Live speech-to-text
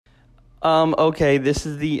Okay, this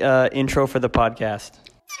is the intro for the podcast.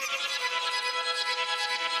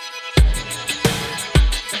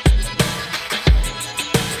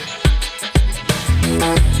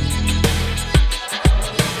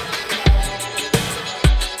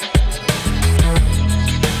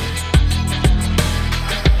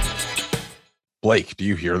 Blake, do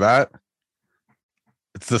you hear that?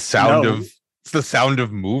 It's the sound No.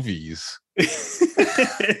 of movies.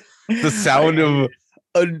 The sound of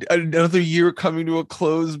another year coming to a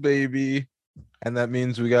close, baby. And that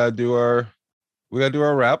means we gotta do our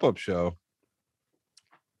wrap-up show.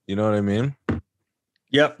 You know what I mean?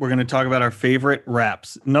 Yep, we're going to talk about our favorite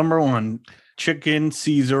wraps. Number 1, chicken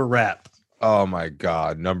Caesar wrap. Oh my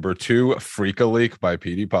god. Number 2, Freak a Leak by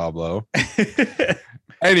PD Pablo.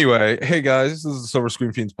 Anyway, hey guys, this is the Silver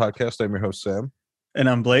Screen Fiends podcast. I'm your host, Sam. And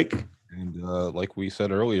I'm Blake. And like we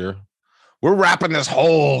said earlier, we're wrapping this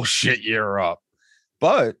whole shit year up.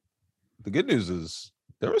 But the good news is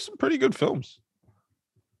there were some pretty good films.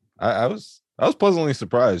 I was pleasantly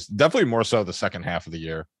surprised. Definitely more so the second half of the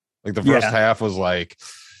year. Like the first half was like,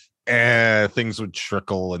 things would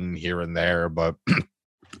trickle in here and there, but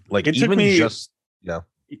like It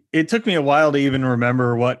took me a while to even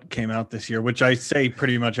remember what came out this year, which I say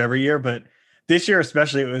pretty much every year, but this year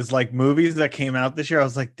especially, it was like movies that came out this year. I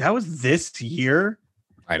was like, that was this year?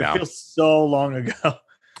 I know. It feels so long ago.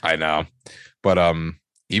 I know. But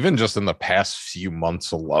even just in the past few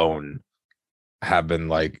months alone have been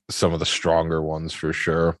like some of the stronger ones for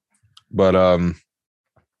sure. But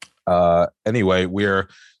anyway, we're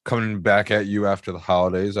coming back at you after the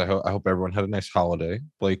holidays. I hope everyone had a nice holiday.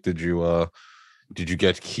 Blake, did you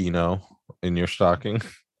get Kino in your stocking?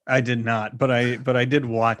 I did not, but I did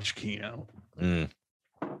watch Kino.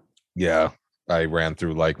 Yeah, I ran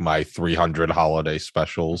through like my 300 holiday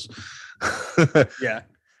specials. Yeah.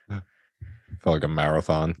 Felt like a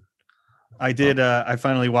marathon. I did. I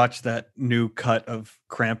finally watched that new cut of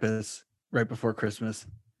Krampus right before Christmas.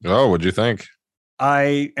 Oh, what'd you think?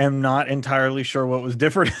 I am not entirely sure what was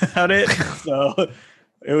different about it. So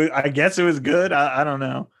I guess it was good. I don't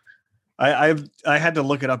know. I had to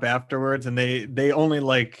look it up afterwards, and they only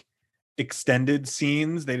like extended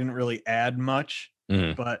scenes. They didn't really add much,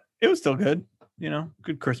 but it was still good. You know,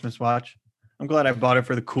 good Christmas watch. I'm glad I bought it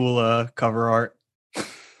for the cool cover art.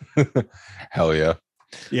 Hell yeah.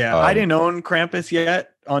 Yeah, I didn't own Krampus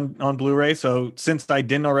yet on Blu-ray, so since I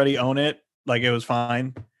didn't already own it, like it was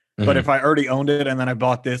fine. But if I already owned it and then I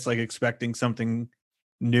bought this like expecting something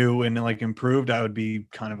new and like improved, I would be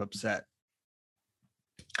kind of upset.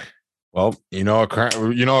 Well, you know what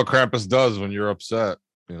Krampus does when you're upset,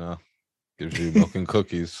 gives you milk and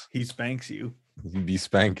cookies. He spanks you. He'd be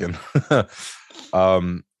spanking.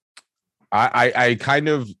 I kind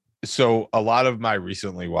of, so a lot of my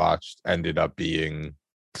recently watched ended up being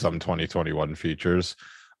some 2021 features.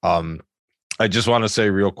 I just want to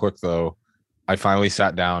say real quick though, I finally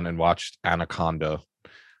sat down and watched Anaconda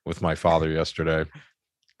with my father yesterday,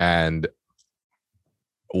 and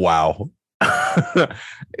wow.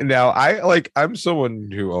 Now I'm someone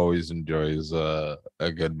who always enjoys a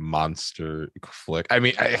good monster flick. I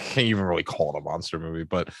mean, I can't even really call it a monster movie,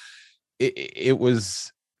 but it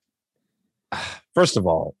was, first of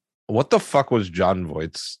all, what the fuck was John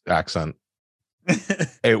Voight's accent?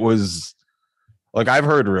 It was like, I've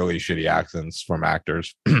heard really shitty accents from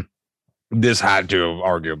actors. This had to have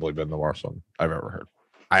arguably been the worst one I've ever heard.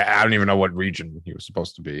 I don't even know what region he was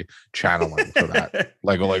supposed to be channeling for that.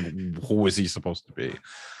 like who was he supposed to be?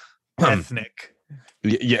 Ethnic.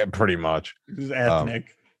 Yeah, pretty much. He was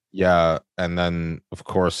ethnic. Yeah, and then of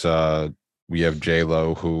course we have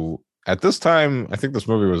J-Lo, who at this time, I think this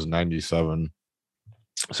movie was 97.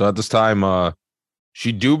 So at this time,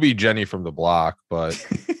 she do be Jenny from the Block, but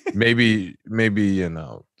maybe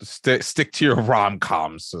stick to your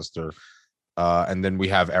rom-com, sister. And then we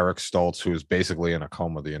have Eric Stoltz, who is basically in a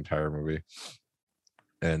coma the entire movie,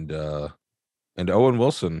 and Owen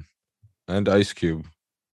Wilson and Ice Cube.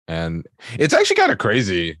 And it's actually kind of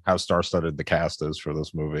crazy how star-studded the cast is for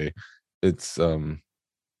this movie. It's and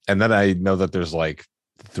then I know that there's like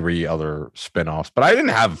 3 other spin-offs, but I didn't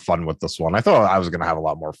have fun with this one. I thought I was gonna have a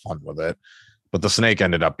lot more fun with it, but the snake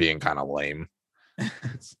ended up being kind of lame.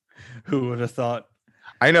 Who would have thought?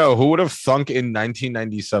 I know, who would have thunk in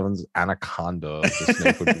 1997's Anaconda the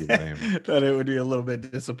snake would be lame. That it would be a little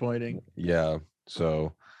bit disappointing. Yeah.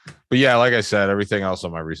 So, but yeah, like I said, everything else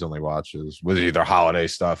on my recently watches was either holiday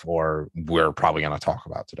stuff or we're probably going to talk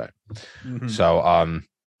about today. So,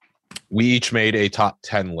 we each made a top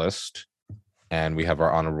 10 list, and we have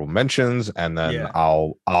our honorable mentions, and then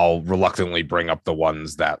I'll reluctantly bring up the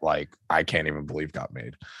ones that like I can't even believe got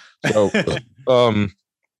made. So,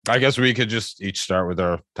 I guess we could just each start with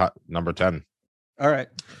our top number 10. All right.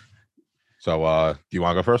 So do you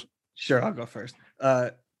want to go first? Sure, I'll go first.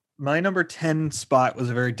 My number 10 spot was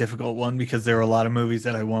a very difficult one because there were a lot of movies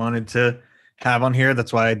that I wanted to have on here.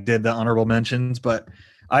 That's why I did the honorable mentions, but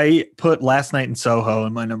I put Last Night in Soho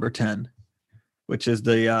in my number 10, which is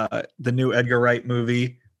the new Edgar Wright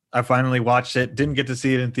movie. I finally watched it. Didn't get to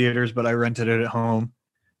see it in theaters, but I rented it at home.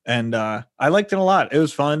 And I liked it a lot. It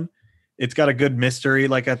was fun. It's got a good mystery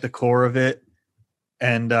like at the core of it.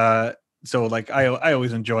 And so like I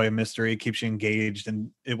always enjoy a mystery. It keeps you engaged,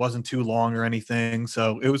 and it wasn't too long or anything.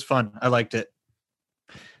 So it was fun. I liked it.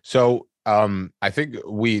 So I think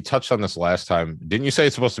we touched on this last time. Didn't you say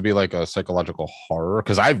it's supposed to be like a psychological horror?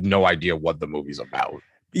 Because I have no idea what the movie's about.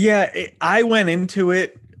 Yeah, I went into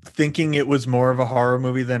it thinking it was more of a horror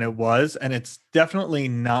movie than it was, and it's definitely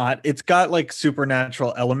not. It's got like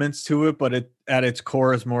supernatural elements to it, but it at its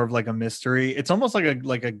core is more of like a mystery. It's almost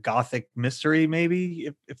like a gothic mystery, maybe,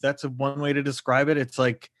 if that's one way to describe it. It's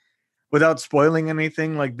like, without spoiling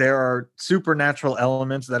anything, like there are supernatural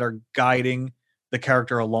elements that are guiding the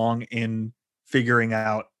character along in figuring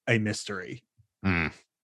out a mystery.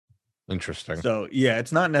 Interesting. So yeah,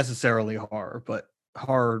 it's not necessarily horror, but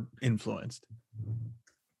horror influenced.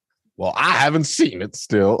 Well, I haven't seen it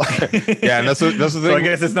still. Yeah, and that's the thing. So I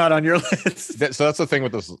guess it's not on your list. So that's the thing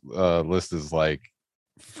with this list is like,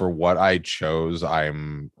 for what I chose,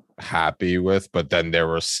 I'm happy with, but then there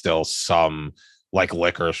were still some like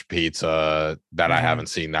Licorice Pizza that I haven't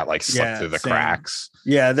seen that like slipped through the cracks.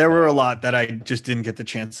 Yeah, there were a lot that I just didn't get the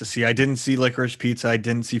chance to see. I didn't see Licorice Pizza. I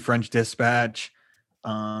didn't see French Dispatch.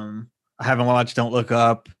 I haven't watched Don't Look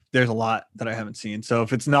Up. There's a lot that I haven't seen. So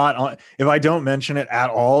if it's not on, if I don't mention it at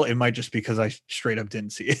all, it might just because I straight up didn't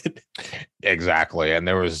see it. Exactly. And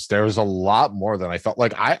there was a lot more than I thought.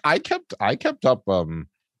 Like I kept up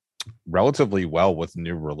relatively well with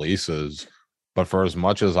new releases, but for as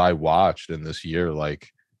much as I watched in this year, like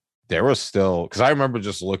there was still, because I remember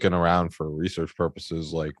just looking around for research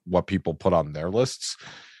purposes, like what people put on their lists,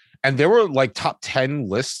 and there were like top 10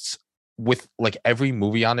 lists with like every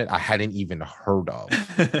movie on it I hadn't even heard of.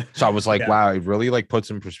 So I was like, wow, it really like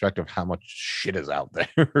puts in perspective how much shit is out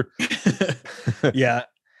there. Yeah,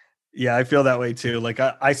 I feel that way too. Like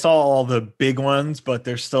I saw all the big ones, but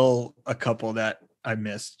there's still a couple that I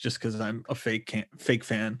missed just because I'm a fake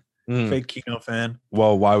fan, fake Kino fan.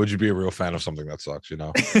 Well, why would you be a real fan of something that sucks, you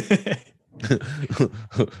know?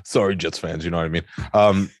 Sorry, Jets fans, you know what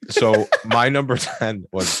I mean? So my number 10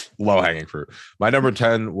 was low-hanging fruit. My number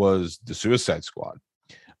 10 was The Suicide Squad.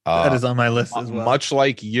 That is on my list as well. Much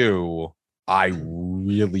like you, I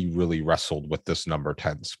really wrestled with this number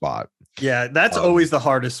 10 spot. Yeah, that's always the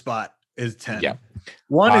hardest spot, is 10. Yeah.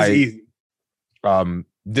 One is easy.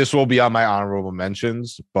 This will be on my honorable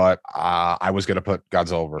mentions, but I was gonna put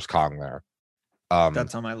Godzilla vs. Kong there.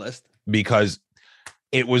 That's on my list. Because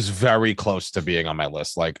it was very close to being on my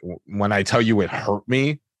list. Like when I tell you it hurt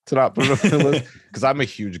me to not put it on my list, because I'm a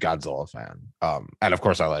huge Godzilla fan. And of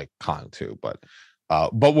course I like Kong too, but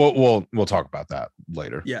we'll talk about that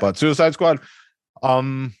later. Yeah. But Suicide Squad,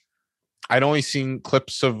 I'd only seen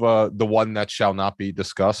clips of the one that shall not be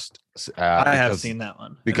discussed. I have seen that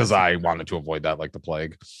one because I wanted to avoid that like the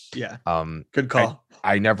plague. Yeah. Good call.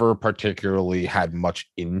 I never particularly had much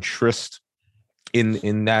interest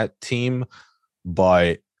in that team.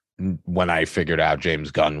 But when I figured out James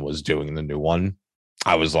Gunn was doing the new one,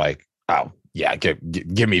 I was like, oh yeah,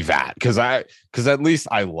 give me that. Because at least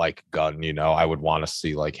I like Gunn, you know, I would want to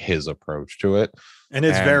see like his approach to it. And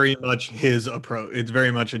it's very much his approach. It's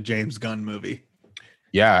very much a James Gunn movie.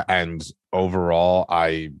 Yeah. And overall,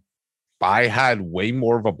 I had way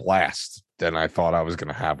more of a blast than I thought I was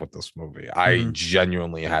going to have with this movie. I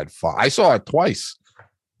genuinely had fun. I saw it twice.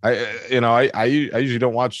 I usually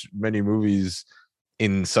don't watch many movies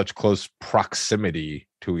in such close proximity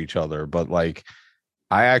to each other, but like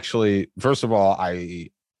I actually, first of all, I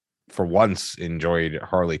for once enjoyed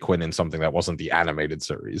Harley Quinn in something that wasn't the animated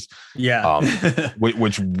series. Yeah.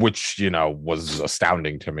 Which you know was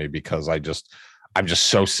astounding to me because I'm just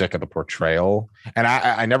so sick of the portrayal. And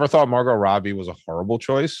I never thought Margot Robbie was a horrible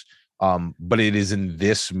choice. But it is in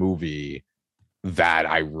this movie that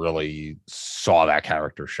I really saw that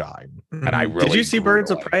character shine. And I really did you see Birds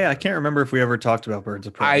of Prey? I can't remember if we ever talked about Birds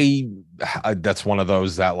of Prey. That's one of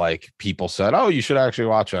those that like people said, oh, you should actually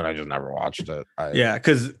watch it. And I just never watched it. Yeah,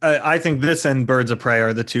 because I think this and Birds of Prey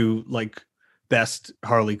are the two like best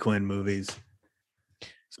Harley Quinn movies.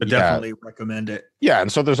 So definitely recommend it. Yeah,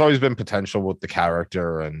 and so there's always been potential with the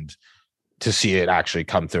character, and to see it actually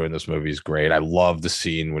come through in this movie is great. I love the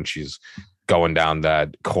scene when she's going down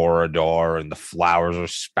that corridor and the flowers are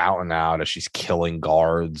spouting out as she's killing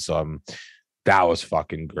guards. That was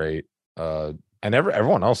fucking great. And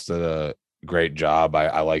everyone else did a great job.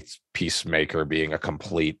 I liked Peacemaker being a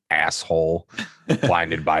complete asshole,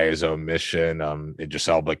 blinded by his own mission. Idris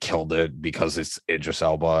Elba killed it because it's Idris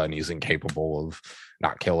Elba and he's incapable of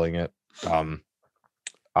not killing it.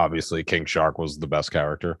 Obviously King Shark was the best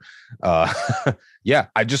character. Yeah,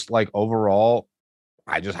 I just like overall,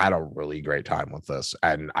 I just had a really great time with this,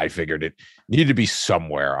 and I figured it needed to be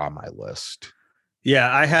somewhere on my list.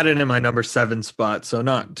 Yeah, I had it in my number 7 spot, so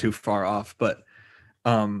not too far off, but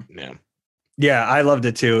yeah, I loved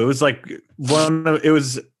it too. It was like one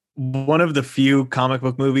of the few comic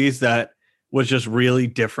book movies that was just really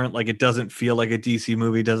different. Like, it doesn't feel like a DC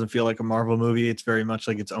movie, doesn't feel like a Marvel movie. It's very much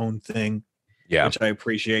like its own thing. Yeah, which I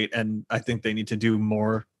appreciate, and I think they need to do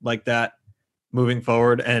more like that moving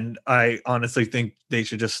forward. And I honestly think they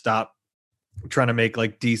should just stop trying to make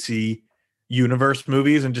like DC universe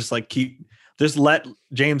movies and just like just let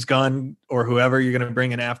James Gunn or whoever you're going to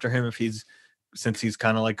bring in after him, since he's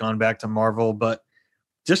kind of like gone back to Marvel, but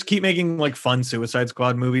just keep making like fun Suicide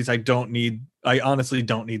Squad movies. I honestly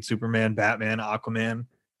don't need Superman, Batman, Aquaman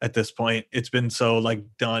at this point. It's been so like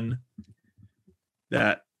done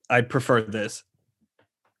that I'd prefer this.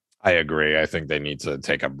 I agree. I think they need to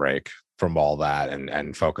take a break from all that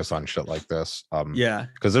and focus on shit like this. Yeah,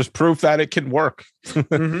 because there's proof that it can work.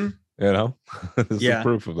 Mm-hmm. You know, there's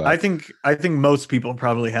proof of that. I think most people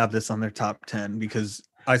probably have this on their top 10 because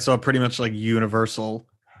I saw pretty much like universal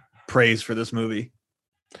praise for this movie.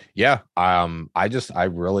 Yeah, I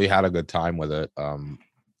really had a good time with it. And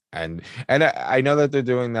I know that they're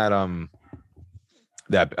doing that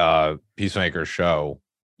Peacemaker show.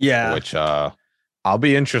 Yeah, which I'll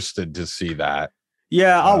be interested to see that.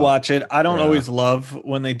 Yeah, I'll watch it. I don't always love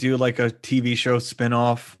when they do like a TV show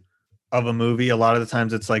spinoff of a movie. A lot of the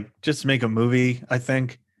times it's like, just make a movie, I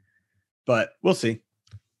think. But we'll see.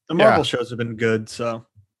 The Marvel shows have been good, so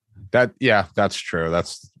that's true.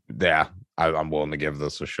 I'm willing to give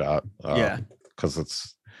this a shot. Because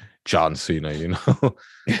it's John Cena, you know.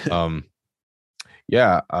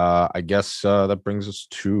 I guess that brings us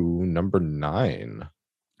to number 9.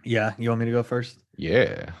 Yeah, you want me to go first?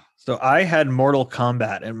 Yeah. So I had Mortal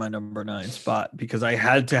Kombat in my number 9 spot because I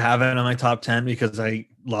had to have it in my top 10 because I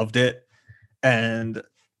loved it. And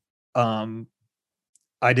this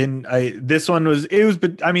one was,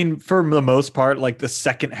 but I mean, for the most part, like the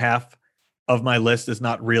second half of my list is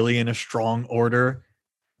not really in a strong order,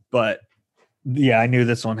 but yeah, I knew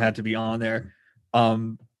this one had to be on there.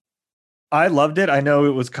 I loved it. I know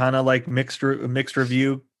it was kind of like mixed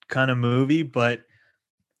review kind of movie, but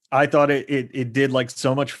I thought it did like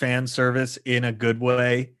so much fan service in a good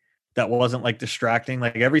way that wasn't like distracting.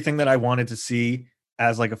 Like everything that I wanted to see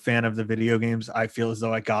as like a fan of the video games, I feel as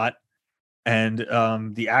though I got. And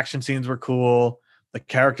the action scenes were cool. The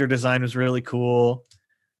character design was really cool.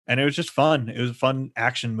 And it was just fun. It was a fun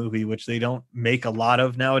action movie, which they don't make a lot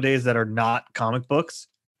of nowadays that are not comic books.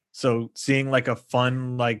 So seeing like a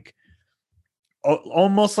fun, like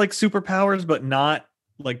almost like superpowers, but not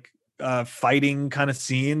like fighting kind of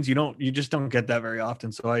scenes, you just don't get that very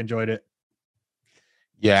often. So I enjoyed it.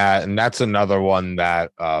 Yeah, and that's another one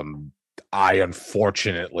that I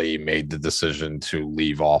unfortunately made the decision to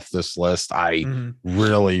leave off this list. I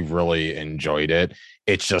really, really enjoyed it.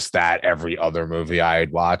 It's just that every other movie I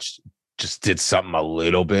had watched just did something a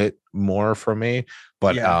little bit more for me.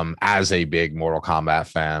 But as a big Mortal Kombat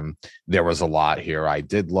fan, there was a lot here I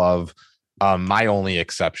did love. My only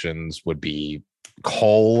exceptions would be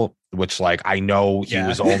Cole, which like I know he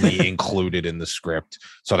was only included in the script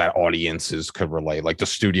so that audiences could relate. Like the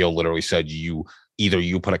studio literally said, either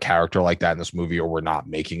you put a character like that in this movie or we're not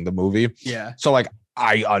making the movie. Yeah. So like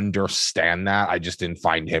I understand that. I just didn't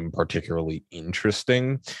find him particularly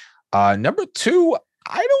interesting. Number 2,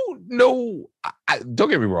 I don't know. Don't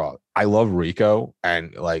get me wrong. I love Rico,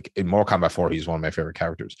 and like in Mortal Kombat 4, he's one of my favorite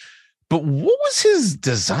characters. But what was his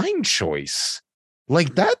design choice?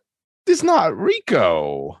 Like that is not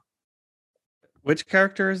Rico. Which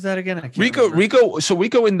character is that again? I can't remember. Rico. So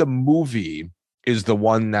Rico in the movie is the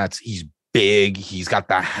one he's big. He's got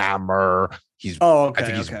the hammer. I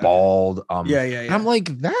think he's bald. Yeah. I'm like,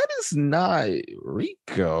 that is not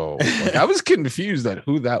Rico. Like, I was confused at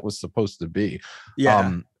who that was supposed to be.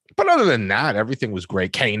 Yeah. But other than that, everything was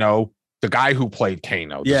great. Kano, the guy who played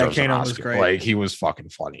Kano. Yeah, Kano was great. Like he was fucking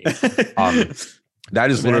funny. That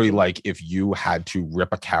is literally like if you had to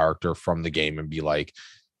rip a character from the game and be like,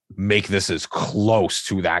 make this as close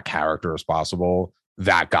to that character as possible.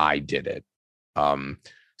 That guy did it.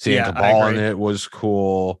 Seeing Cabal in it was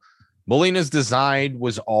cool. Molina's design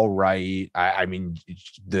was all right. I mean,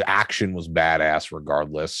 the action was badass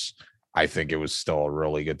regardless. I think it was still a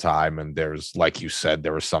really good time. And there's, like you said,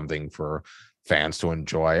 there was something for fans to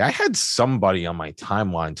enjoy. I had somebody on my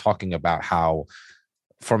timeline talking about how,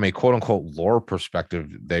 from a quote unquote lore perspective,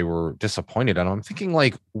 they were disappointed. And I'm thinking,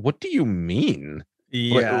 like, what do you mean?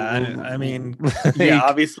 Yeah, I mean, Like, yeah,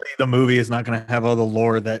 obviously the movie is not going to have all the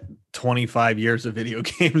lore that 25 years of video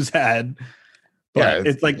games had. yeah, But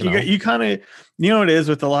it's like you kind of, you know, it is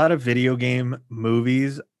with a lot of video game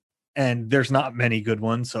movies, and there's not many good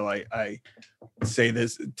ones. So I say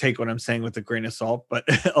this, take what I'm saying with a grain of salt. But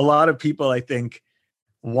a lot of people, I think,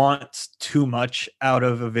 want too much out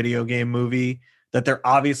of a video game movie that they're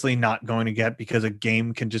obviously not going to get, because a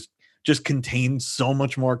game can just contain so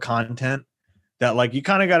much more content that, like, you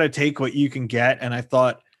kind of got to take what you can get. And I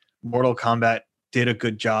thought Mortal Kombat did a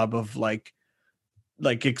good job of like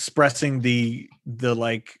expressing the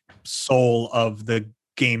like soul of the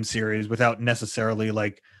game series without necessarily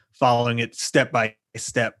like following it step by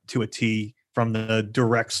step to a T from the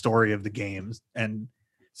direct story of the games. And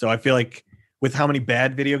so I feel like with how many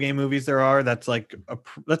bad video game movies there are, that's like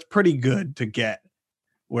that's pretty good to get.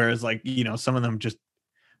 Whereas, like, you know, some of them just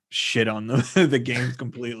shit on the games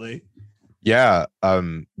completely. Yeah,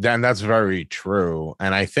 Dan, that's very true.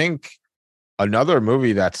 And I think another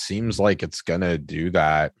movie that seems like it's gonna do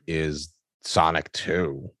that is Sonic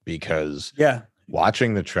 2, because Yeah.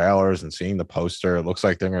 watching the trailers and seeing the poster, it looks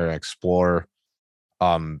like they're gonna explore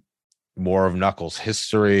more of Knuckles'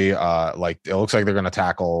 history. Like, it looks like they're gonna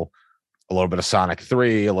tackle a little bit of Sonic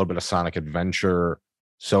 3, a little bit of Sonic Adventure.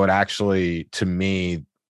 So it actually, to me,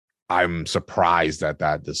 I'm surprised at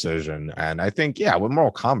that decision. And I think, yeah, with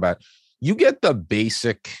Mortal Kombat, you get the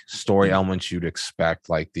basic story elements you'd expect,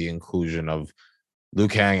 like the inclusion of Liu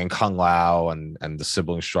Kang and Kung Lao and the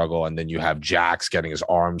sibling struggle. And then you have Jax getting his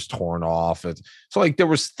arms torn off. So like there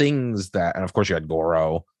was things that, and of course you had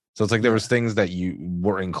Goro. So it's like there was things that you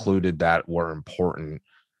were included that were important.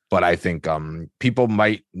 But I think people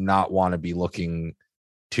might not want to be looking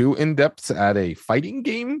too in depth at a fighting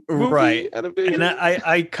game movie, right? At a video. And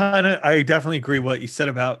I definitely agree what you said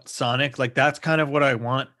about Sonic. Like, that's kind of what I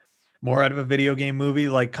want more out of a video game movie.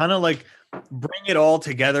 Like, kind of like bring it all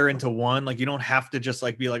together into one. Like, you don't have to just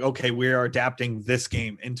like be like, okay, we are adapting this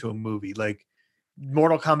game into a movie. Like,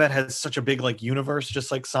 Mortal Kombat has such a big like universe,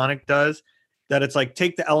 just like Sonic does, that it's like,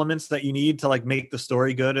 take the elements that you need to like make the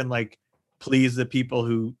story good and like please the people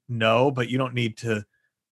who know, but you don't need to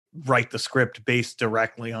write the script based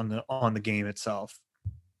directly on the game itself.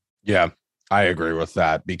 Yeah, I agree with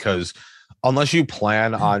that, because unless you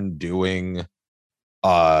plan on doing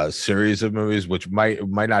a series of movies, which might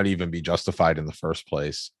not even be justified in the first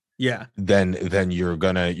place, yeah, then you're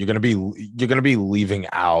gonna be leaving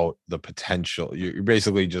out the potential. You're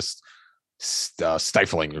basically just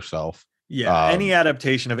stifling yourself. Yeah, any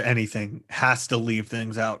adaptation of anything has to leave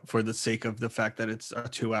things out for the sake of the fact that it's a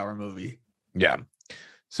 2-hour movie. Yeah.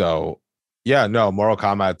 So, yeah, no, Mortal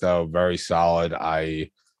Kombat though, very solid. I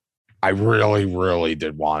really, really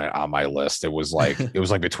did want it on my list. It was like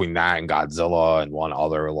between that and Godzilla and one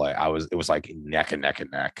other. Like it was like neck and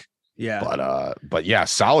neck. Yeah. But yeah,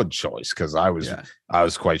 solid choice, because I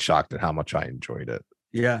was quite shocked at how much I enjoyed it.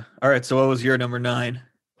 Yeah. All right. So what was your number 9?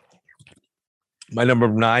 My number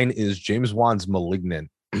 9 is James Wan's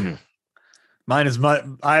Malignant. Mine is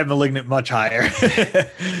I have Malignant much higher.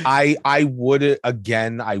 I would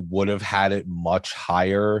have had it much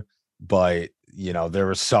higher, but you know, there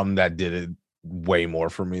were some that did it way more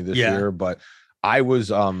for me this year. But I was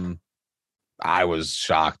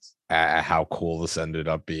shocked at how cool this ended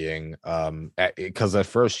up being. Because at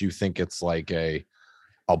first you think it's like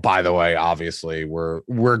oh, by the way, obviously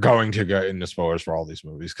we're going to get into spoilers for all these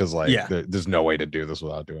movies, because like there's no way to do this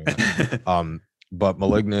without doing that. But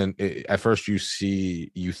Malignant, at first you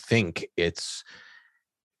think it's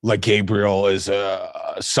like Gabriel is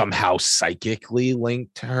somehow psychically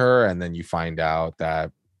linked to her, and then you find out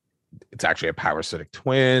that it's actually a parasitic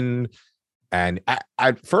twin. And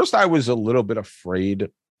at first I was a little bit afraid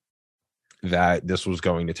that this was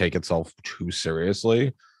going to take itself too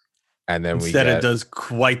seriously. And then instead it does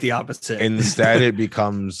quite the opposite. Instead it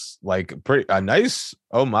becomes like a nice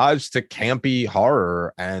homage to campy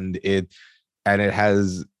horror, and it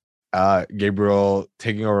has Gabriel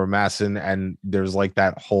taking over Masson, and there's like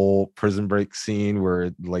that whole prison break scene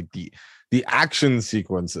where like the action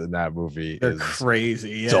sequence in that movie is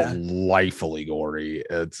crazy, delightfully gory.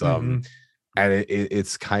 It's and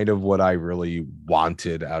it's kind of what I really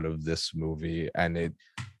wanted out of this movie, and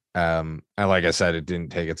and like I said, it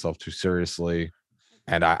didn't take itself too seriously,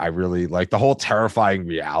 and I really like the whole terrifying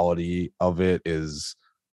reality of it. Is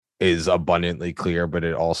is abundantly clear, but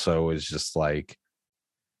it also is just like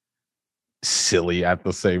silly at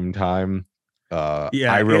the same time.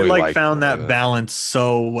 Yeah, I really it like like found that balance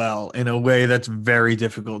so well in a way that's very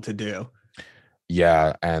difficult to do.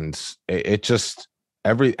 Yeah, and it just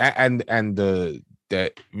and the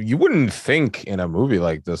that you wouldn't think in a movie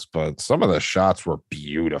like this, but some of the shots were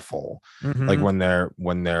beautiful. Like Mhm.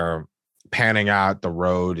 when they're panning out the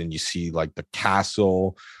road and you see like the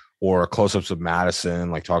castle or close-ups of Madison,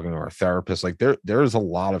 like talking to her therapist. Like there's a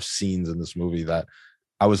lot of scenes in this movie that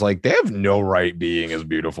I was like, they have no right being as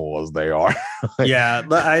beautiful as they are. Like, Yeah,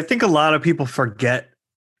 but I think a lot of people forget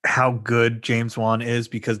how good James Wan is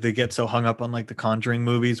because they get so hung up on like the Conjuring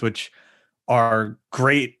movies, which are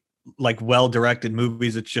great, like well directed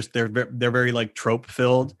movies. It's just they're very like trope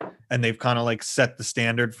filled, and they've kind of like set the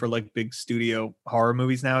standard for like big studio horror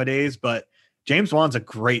movies nowadays. But James Wan's a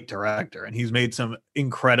great director, and he's made some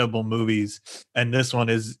incredible movies, and this one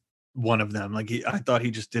is one of them. Like I thought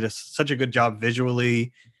he just did such a good job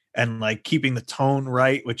visually and like keeping the tone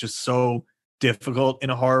right, which is so difficult in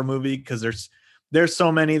a horror movie because there's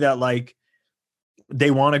so many that like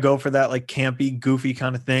they want to go for that like campy, goofy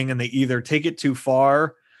kind of thing, and they either take it too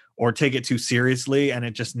far or take it too seriously, and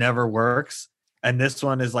it just never works. And this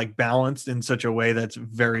one is like balanced in such a way that's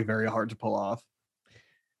very, very hard to pull off.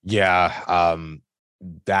 yeah,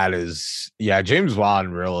 that is, yeah, James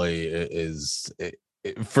Wan really is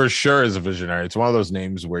for sure is a visionary. It's one of those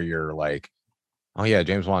names where you're like, oh yeah,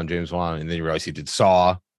 James Wan, and then you realize he did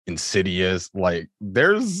Saw, Insidious. Like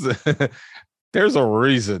there's there's a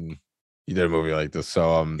reason he did a movie like this.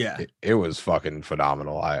 So Yeah. it was fucking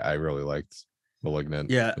phenomenal. I really liked Malignant.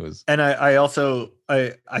 Yeah. It was, And I also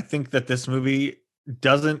I think that this movie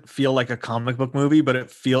doesn't feel like a comic book movie, but it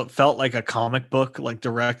felt like a comic book, like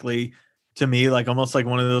directly to me, like almost like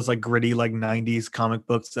one of those like gritty like 90s comic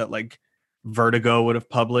books that like Vertigo would have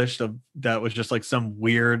published of that was just like some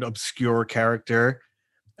weird obscure character.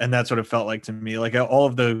 And that's what it felt like to me. Like all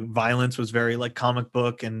of the violence was very like comic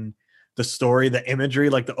book, and the story, the imagery,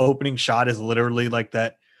 like the opening shot is literally like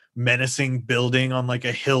that menacing building on like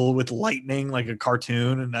a hill with lightning, like a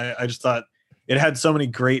cartoon. And I just thought it had so many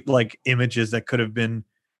great like images that could have been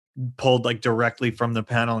pulled like directly from the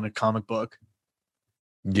panel in a comic book.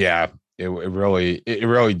 yeah, it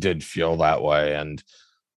really did feel that way. And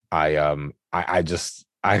I just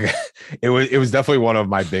it was definitely one of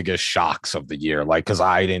my biggest shocks of the year. Like, because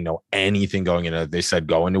I didn't know anything going into it. They said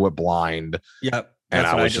go into it blind. Yep. And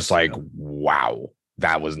I was just like, wow,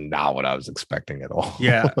 that was not what I was expecting at all.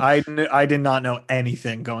 Yeah, I did not know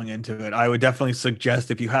anything going into it. I would definitely suggest,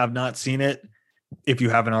 if you have not seen it, if you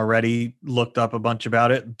haven't already looked up a bunch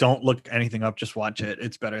about it, don't look anything up. Just watch it.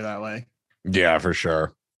 It's better that way. Yeah, for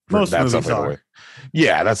sure. Most That's movies definitely are. the way.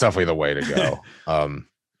 Yeah, that's definitely the way to go.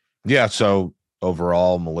 Yeah. So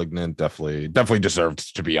overall, Malignant definitely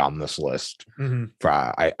deserved to be on this list. Mm-hmm.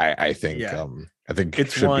 I think. Yeah. I think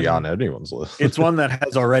It's it should one- be on anyone's list. It's one that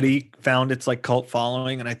has already found its like cult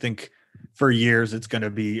following, and I think for years it's going to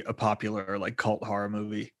be a popular like cult horror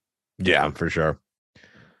movie. Yeah, for sure.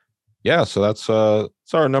 Yeah, so that's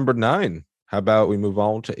our number 9. How about we move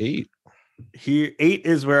on to 8? Here, 8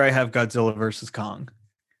 is where I have Godzilla versus Kong.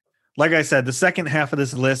 Like I said, the second half of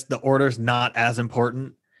this list, the order's not as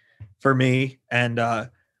important for me. And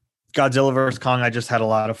Godzilla versus Kong, I just had a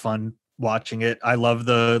lot of fun watching it. I love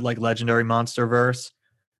the like legendary monster verse,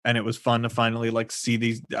 and it was fun to finally like see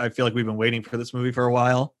these. I feel like we've been waiting for this movie for a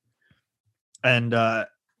while. And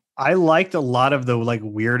I liked a lot of the like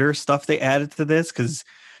weirder stuff they added to this, because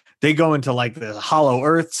they go into like the Hollow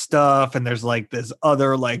Earth stuff, and there's like this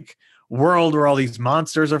other like world where all these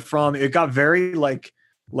monsters are from. It got very like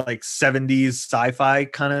 70s sci-fi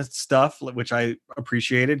kind of stuff, which I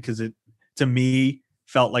appreciated, because it to me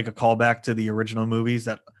felt like a callback to the original movies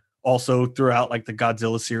that also throughout like the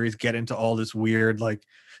Godzilla series get into all this weird like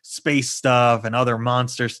space stuff and other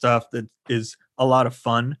monster stuff that is a lot of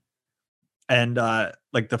fun. And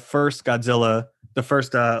like the first Godzilla, the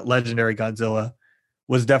first legendary Godzilla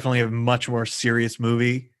was definitely a much more serious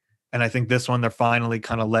movie. And I think this one, they're finally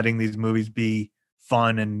kind of letting these movies be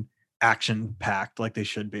fun and action packed like they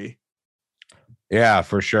should be. Yeah,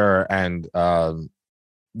 for sure. And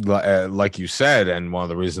like you said, and one of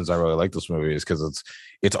the reasons I really like this movie is because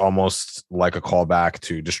it's almost like a callback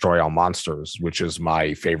to Destroy All Monsters, which is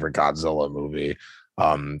my favorite Godzilla movie.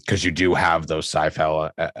 Because you do have those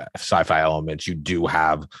sci-fi elements. You do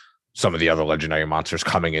have some of the other legendary monsters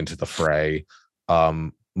coming into the fray.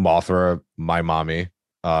 Mothra, my mommy.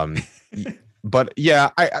 But yeah,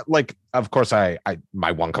 I like, of course, I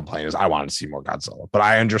my one complaint is I wanted to see more Godzilla, but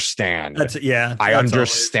I understand. I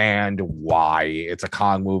understand why it's a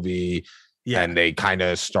Kong movie. Yeah. and they kind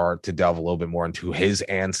of start to delve a little bit more into his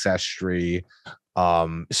ancestry.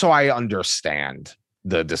 So I understand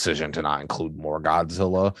the decision to not include more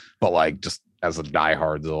Godzilla, but like just as a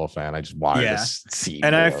diehard Zilla fan, I just wanted to Yeah. see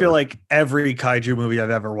And more. I feel like every kaiju movie I've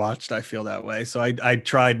ever watched, I feel that way. So I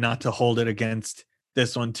tried not to hold it against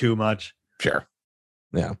this one too much. Sure.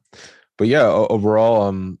 Yeah. But yeah,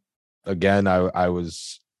 overall, again, I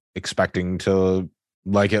was expecting to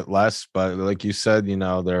like it less, but like you said, you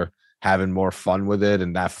know, they're having more fun with it,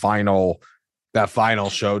 and that final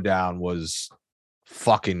showdown was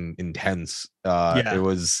fucking intense. Yeah. It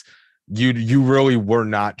was you really were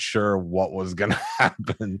not sure what was gonna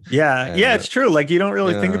happen. Yeah. And, Yeah, it's true. Like you don't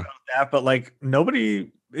really think yeah. about that, but like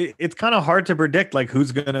nobody it's kind of hard to predict like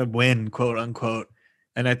who's gonna win, quote unquote.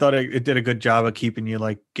 And I thought it did a good job of keeping you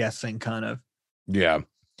like guessing kind of. Yeah.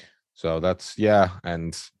 So that's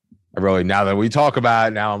and I really, now that we talk about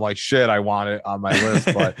it, now I'm like, shit, I want it on my list,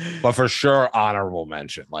 but for sure, honorable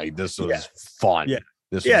mention. Like this was fun. Yeah.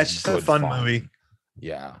 This Yeah, was it's just a fun movie.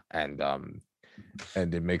 Yeah, and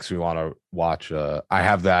it makes me want to watch. I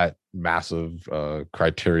have that massive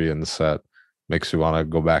Criterion set. Makes me want to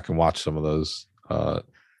go back and watch some of those.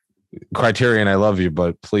 Criterion, I love you,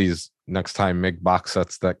 but please next time make box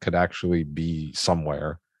sets that could actually be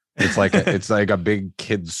somewhere. It's like it's like a big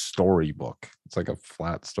kid's storybook. It's like a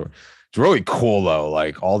flat story. It's really cool though.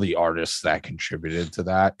 Like all the artists that contributed to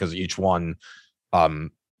that, because each one,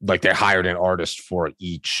 like they hired an artist for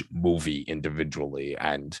each movie individually,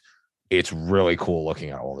 and it's really cool looking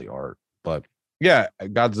at all the art. But yeah,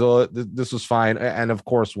 Godzilla, this was fine. And of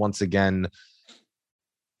course, once again,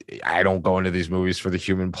 I don't go into these movies for the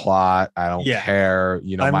human plot. I don't care.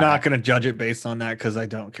 You know, I'm not going to judge it based on that because I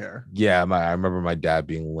don't care. Yeah, I remember my dad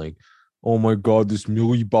being like, "Oh my god, this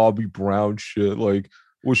Millie Bobby Brown shit. Like,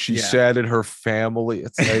 was she sad at her family?"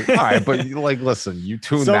 It's like, all right, but like, listen, you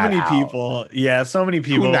tune so that many out. people. Yeah, so many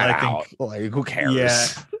people. I think, like, who cares? Yeah,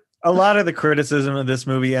 a lot of the criticism of this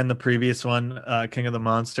movie and the previous one, King of the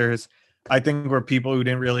Monsters, I think were people who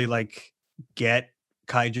didn't really like get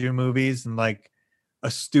kaiju movies, and like a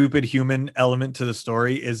stupid human element to the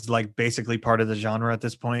story is like basically part of the genre at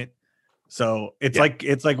this point. So it's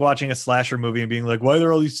like watching a slasher movie and being like, why are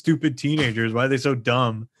there all these stupid teenagers? Why are they so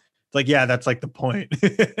dumb? It's like, yeah, that's like the point.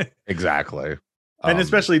 Exactly. And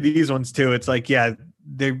especially these ones too. It's like, yeah,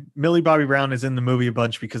 Millie Bobby Brown is in the movie a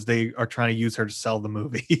bunch because they are trying to use her to sell the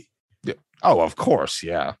movie. Yeah. Oh, of course.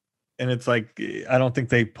 Yeah. And it's like, I don't think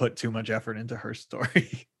they put too much effort into her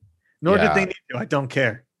story. Nor did they need to. I don't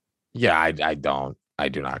care. Yeah, I don't. I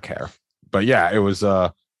do not care. But yeah, it was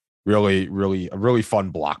a really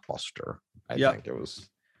fun blockbuster. I think it was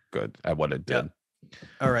good at what it did.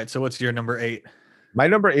 All right. So what's your number 8? My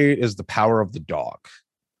number 8 is The Power of the Dog.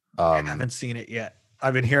 I haven't seen it yet.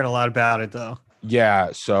 I've been hearing a lot about it though. Yeah.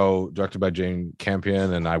 So directed by Jane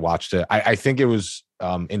Campion, and I watched it. I think it was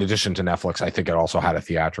in addition to Netflix, I think it also had a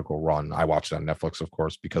theatrical run. I watched it on Netflix, of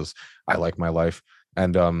course, because I like my life.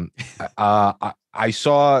 And I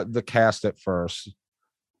saw the cast at first,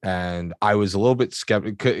 and I was a little bit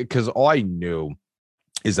skeptical because all I knew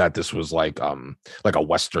is that this was like a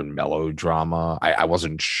Western melodrama. I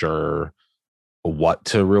wasn't sure what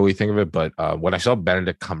to really think of it, but when I saw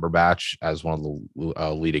Benedict Cumberbatch as one of the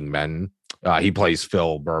leading men, he plays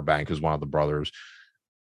Phil Burbank, who's one of the brothers.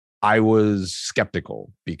 I was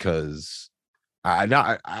skeptical because and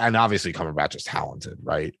obviously Cumberbatch is talented,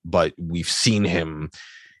 right? But we've seen him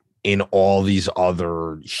in all these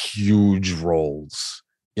other huge roles,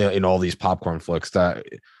 in all these popcorn flicks, that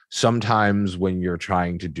sometimes when you're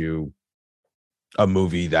trying to do a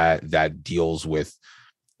movie that deals with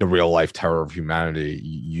the real life terror of humanity,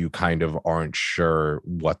 you kind of aren't sure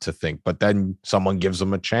what to think. But then someone gives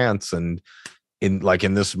them a chance, and in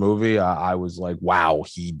this movie, I was like, wow,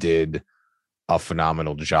 he did a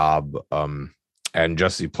phenomenal job. And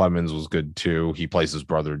Jesse Plemons was good too. He plays his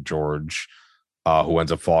brother George, who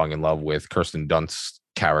ends up falling in love with Kirsten Dunst's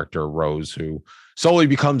character Rose, who slowly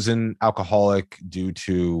becomes an alcoholic due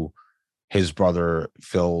to his brother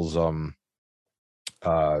Phil's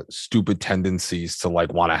stupid tendencies to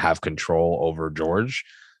like want to have control over George.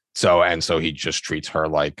 So he just treats her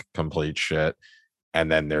like complete shit. And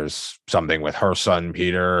then there's something with her son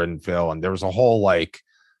Peter and Phil, and there was a whole like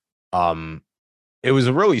it was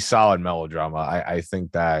a really solid melodrama. I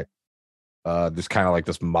think that there's kind of like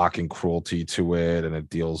this mocking cruelty to it, and it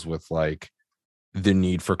deals with like the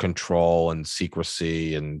need for control and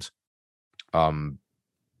secrecy. And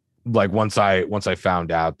like once I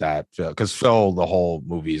found out that because Phil the whole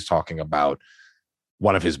movie is talking about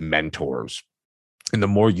one of his mentors, and the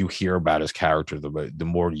more you hear about his character, the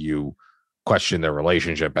more you question their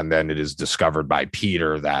relationship, and then it is discovered by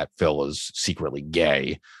Peter that Phil is secretly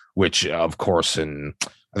gay, which of course I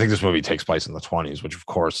think this movie takes place in the 20s, which of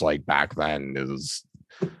course like back then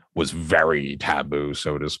was very taboo,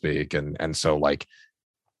 so to speak. And so like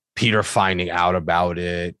Peter finding out about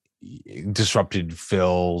it disrupted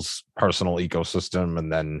Phil's personal ecosystem,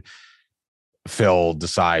 and then Phil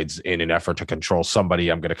decides in an effort to control somebody,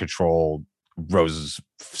 I'm going to control Rose's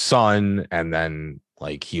son, and then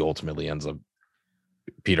like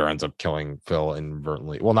Peter ends up killing Phil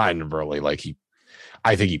inadvertently. Well, not inadvertently, like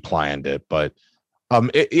I think he planned it, but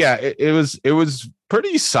it was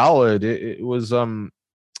pretty solid. It was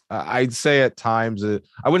I'd say at times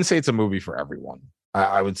I wouldn't say it's a movie for everyone.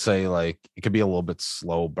 I would say like it could be a little bit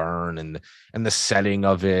slow burn, and the setting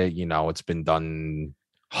of it, it's been done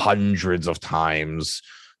hundreds of times,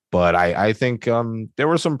 but I think there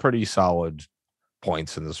were some pretty solid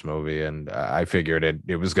points in this movie, and I figured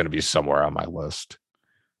it was going to be somewhere on my list.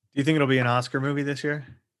 Do you think it'll be an Oscar movie this year?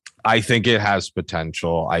 I think it has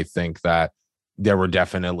potential. I think that there were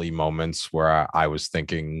definitely moments where I was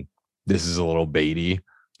thinking this is a little baity,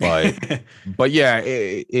 but yeah,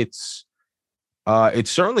 it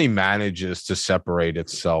certainly manages to separate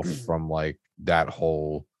itself from like that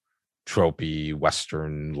whole tropey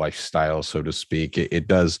Western lifestyle, so to speak. It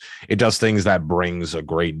does things that brings a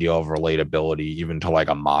great deal of relatability even to like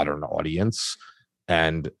a modern audience,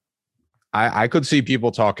 and I could see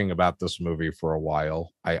people talking about this movie for a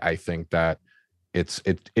while. I think that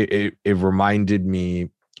it reminded me,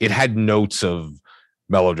 it had notes of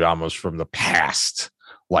melodramas from the past,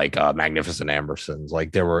 like Magnificent Ambersons.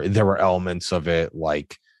 Like there were elements of it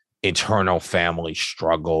like internal family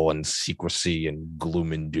struggle and secrecy and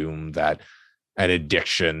gloom and doom, that an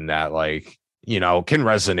addiction that like can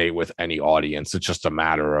resonate with any audience. It's just a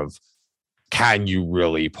matter of, can you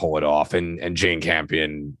really pull it off? And Jane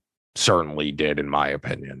Campion certainly did, in my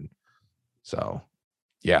opinion. So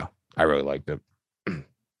yeah, I really liked it.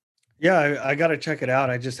 Yeah, I got to check it out.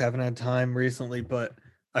 I just haven't had time recently, but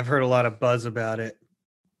I've heard a lot of buzz about it.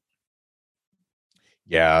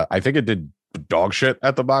 Yeah, I think it did dog shit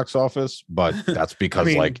at the box office, but that's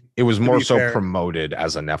because like it was more so promoted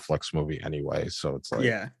as a Netflix movie anyway. So it's like,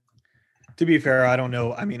 yeah, to be fair, I don't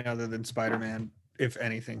know. I mean, other than Spider-Man, if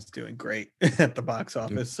anything's doing great at the box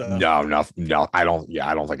office. So no, I don't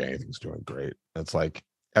think anything's doing great. It's like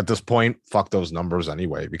at this point, fuck those numbers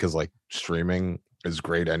anyway, because like streaming is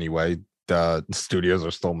great anyway. The studios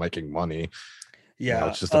are still making money. Yeah,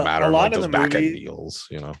 it's just a matter of like those back end deals.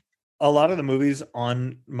 A lot of the movies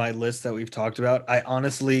on my list that we've talked about, I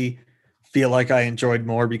honestly feel like I enjoyed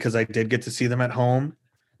more because I did get to see them at home.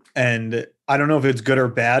 And I don't know if it's good or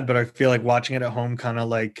bad, but I feel like watching it at home kind of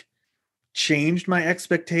like changed my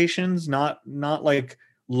expectations, not like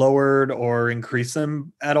lowered or increased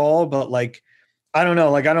them at all, but like I don't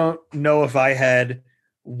know if I had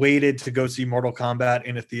waited to go see Mortal Kombat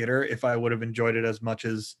in a theater if I would have enjoyed it as much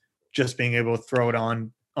as just being able to throw it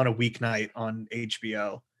on a weeknight on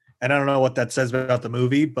HBO. And I don't know what that says about the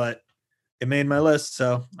movie, but it made my list,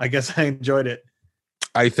 so I guess I enjoyed it.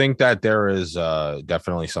 I think that there is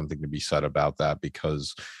definitely something to be said about that,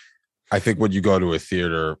 because I think when you go to a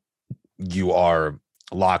theater, you are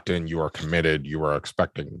locked in, you are committed, you are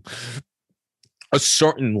expecting a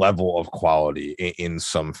certain level of quality in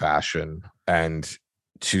some fashion, and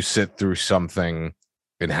to sit through something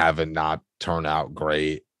and have it not turn out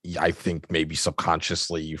great, I think maybe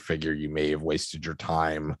subconsciously you figure you may have wasted your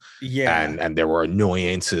time. Yeah. And there were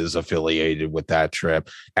annoyances affiliated with that trip.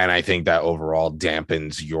 And I think that overall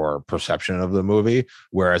dampens your perception of the movie.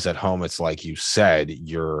 Whereas at home, it's like you said,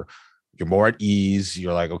 you're more at ease.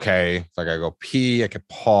 You're like, okay, if I gotta go pee, I could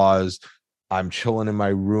pause. I'm chilling in my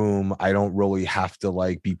room. I don't really have to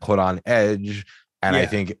like be put on edge. And I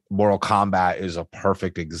think Mortal Kombat is a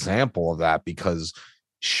perfect example of that, because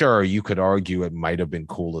sure, you could argue it might have been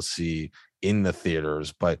cool to see in the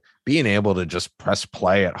theaters, but being able to just press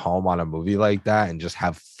play at home on a movie like that and just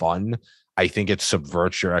have fun, I think it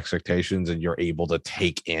subverts your expectations and you're able to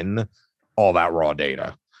take in all that raw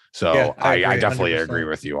data. So yeah, I definitely 100%. Agree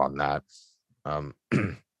with you on that.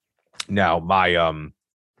 Now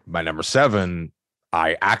my number 7,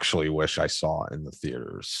 I actually wish I saw in the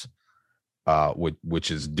theaters,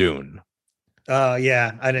 which is Dune.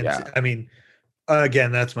 Yeah, I didn't. Yeah. I mean,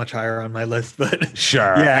 again, that's much higher on my list, but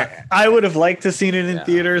sure. Yeah, I would have liked to seen it in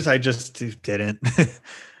theaters. I just didn't.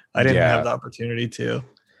 I didn't have the opportunity to.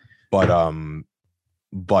 But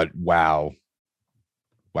wow.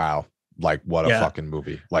 Like what a fucking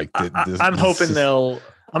movie. Like I'm hoping they'll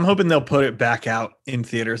put it back out in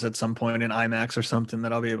theaters at some point in IMAX or something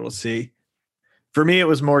that I'll be able to see. For me, it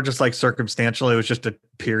was more just like circumstantial. It was just a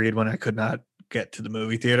period when I could not get to the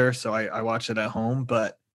movie theater, so I watched it at home.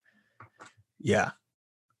 But yeah,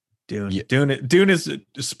 Dune. Yeah. Dune is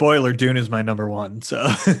spoiler. Dune is my number one. So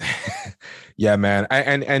Yeah, man.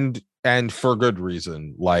 And for good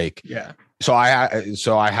reason. Like, yeah, so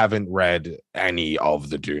I haven't read any of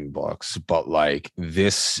the Dune books, but like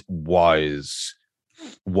this was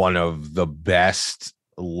one of the best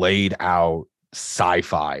laid out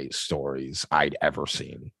sci-fi stories I'd ever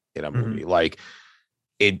seen in a movie. Like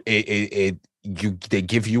they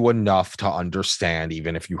give you enough to understand,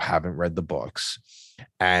 even if you haven't read the books,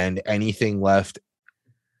 and anything left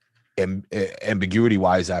ambiguity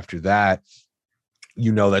wise after that,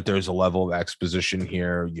 you know that there's a level of exposition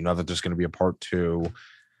here. You know that there's going to be a part 2,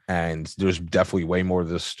 and there's definitely way more to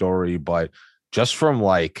this story. But just from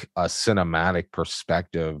like a cinematic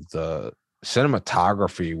perspective, the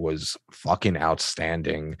cinematography was fucking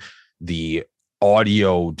outstanding. The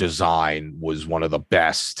audio design was one of the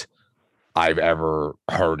best I've ever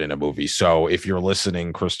heard in a movie. So if you're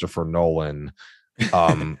listening, Christopher Nolan,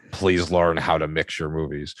 please learn how to mix your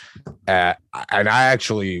movies. And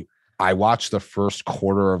I watched the first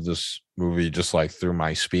quarter of this movie just like through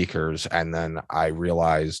my speakers, and then I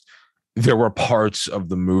realized there were parts of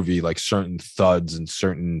the movie, like certain thuds and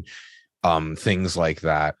certain things like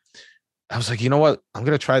that. I was like, you know what? I'm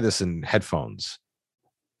gonna try this in headphones,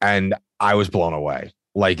 and I was blown away.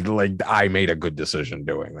 Like I made a good decision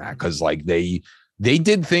doing that, because like they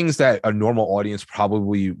did things that a normal audience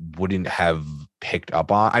probably wouldn't have picked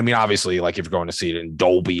up on. I mean, obviously, like if you're going to see it in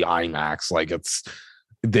Dolby IMAX, like it's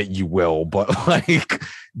that you will, but like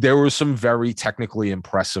there were some very technically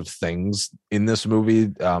impressive things in this movie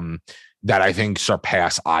that I think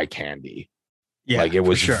surpass eye candy. yeah, like it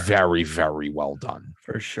was for sure. very, very well done.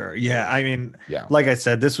 For sure. Yeah. I mean, Yeah. like I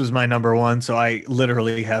said, this was my number one. So I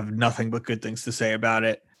literally have nothing but good things to say about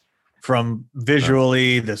it. From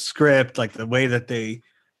visually, the script, like the way that they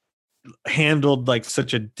handled like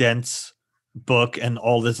such a dense book and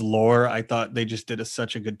all this lore. I thought they just did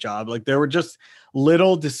such a good job. Like there were just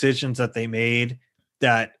little decisions that they made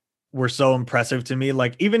that were so impressive to me.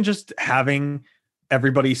 Like even just having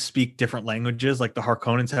everybody speak different languages, like the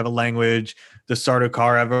Harkonnens have a language, the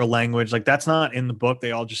Sardaukar have a language, like that's not in the book.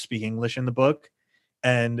 They all just speak English in the book.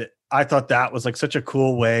 And I thought that was like such a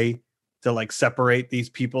cool way to like separate these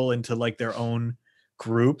people into like their own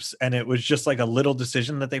groups. And it was just like a little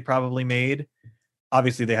decision that they probably made.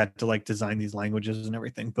 Obviously they had to like design these languages and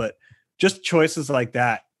everything, but just choices like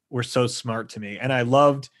that were so smart to me. And I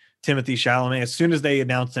loved Timothée Chalamet. As soon as they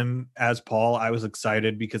announced him as Paul, I was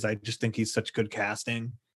excited because I just think he's such good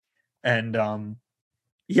casting. And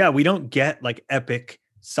yeah, we don't get like epic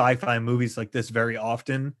sci-fi movies like this very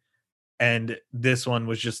often. And this one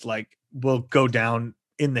was just like, will go down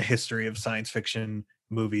in the history of science fiction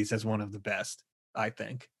movies as one of the best, I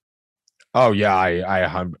think. Oh yeah,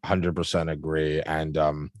 I 100% agree. And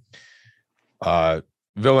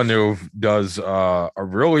Villeneuve does a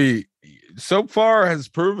really, so far has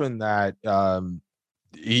proven that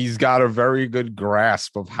he's got a very good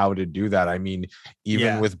grasp of how to do that. I mean,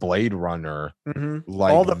 even with Blade Runner,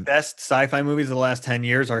 like all the best sci-fi movies of the last 10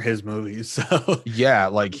 years are his movies. So yeah,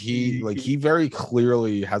 like he very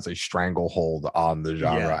clearly has a stranglehold on the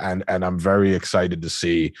genre, and I'm very excited to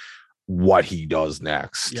see what he does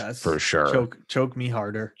next. Yes, for sure. Choke me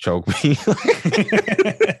harder. Choke me.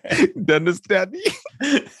 Dennis Daddy.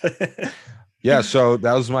 Yeah, so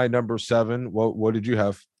that was my number 7. What did you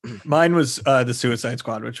have? Mine was the Suicide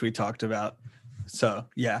Squad, which we talked about. So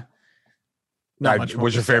yeah. Not much more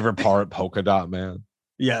was your to say. favorite part Polka Dot Man?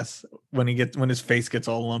 Yes, when his face gets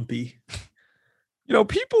all lumpy. You know,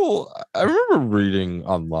 people, I remember reading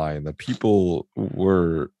online that people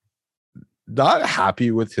were not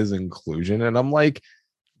happy with his inclusion, and I'm like,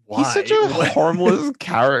 Why? He's such a harmless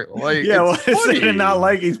character. Like, yeah, well, it's funny. it's not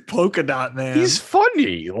like he's Polka Dot Man. He's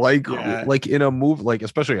funny, like in a movie, like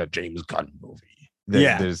especially a James Gunn movie.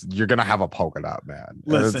 You're gonna have a Polka Dot Man.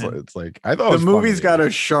 Listen, it's like I thought the movie's got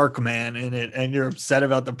a Shark Man in it, and you're upset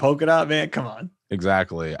about the Polka Dot Man. Come on.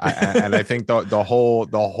 Exactly, and I think the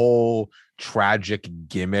whole tragic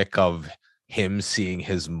gimmick of him seeing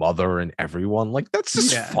his mother and everyone, like that's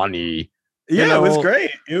just funny. Yeah, it was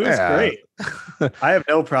great. It was great. I have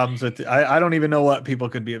no problems with it. I don't even know what people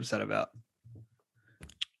could be upset about.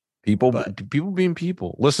 People being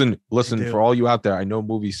people. Listen, for all you out there, I know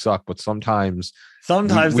movies suck, but sometimes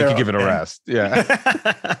we can give it a rest.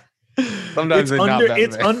 Yeah. Sometimes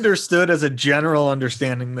it's understood as a general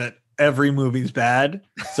understanding that every movie's bad.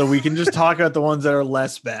 So we can just talk about the ones that are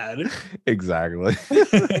less bad. Exactly.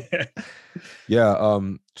 Yeah.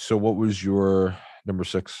 So what was your number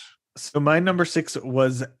 6? So my number 6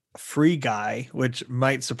 was Free Guy, which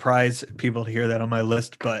might surprise people to hear that on my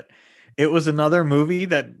list, but it was another movie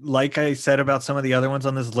that, like I said about some of the other ones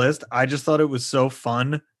on this list, I just thought it was so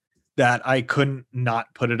fun that I couldn't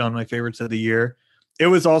not put it on my favorites of the year. It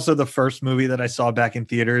was also the first movie that I saw back in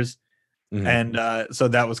theaters, and so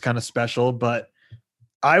that was kind of special. But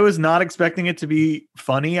I was not expecting it to be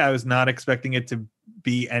funny. I was not expecting it to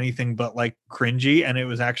be anything but like cringy, and it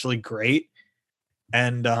was actually great.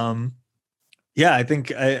 And yeah, I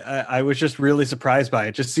think I was just really surprised by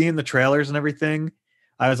it. Just seeing the trailers and everything,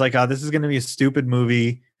 I was like, oh, this is going to be a stupid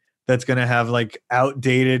movie that's going to have like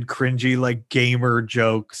outdated, cringy, like gamer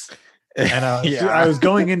jokes. And I was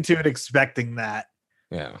going into it expecting that.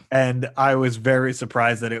 Yeah. And I was very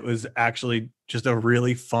surprised that it was actually just a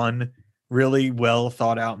really fun, really well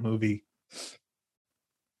thought out movie.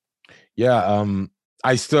 Yeah.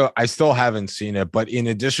 I still haven't seen it, but in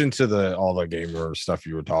addition to all the gamer stuff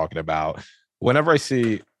you were talking about, whenever I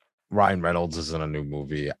see Ryan Reynolds is in a new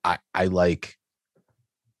movie, I like,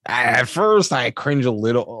 at first I cringe a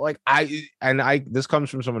little. Like this comes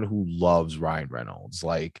from someone who loves Ryan Reynolds,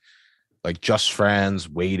 like Just Friends,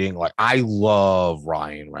 Waiting. Like I love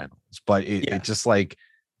Ryan Reynolds, but it just like,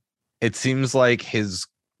 it seems like his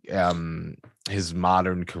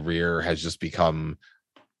modern career has just become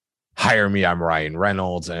hire me, I'm Ryan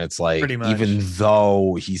Reynolds. And it's like, even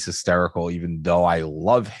though he's hysterical, even though I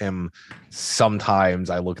love him, sometimes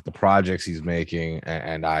I look at the projects he's making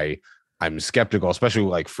and I'm skeptical, especially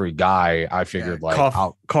like Free Guy. I figured like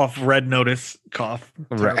cough, Red Notice, cough.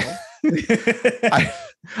 Right.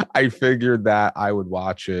 I figured that I would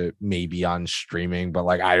watch it maybe on streaming, but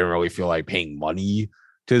like I didn't really feel like paying money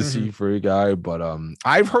to see Free Guy. But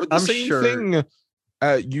I've heard the same thing.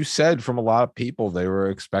 You said from a lot of people, they were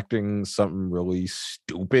expecting something really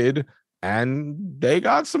stupid and they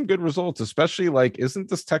got some good results, especially like, isn't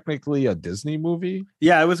this technically a Disney movie?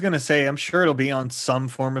 Yeah, I was going to say, I'm sure it'll be on some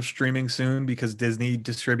form of streaming soon because Disney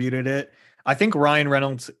distributed it. I think Ryan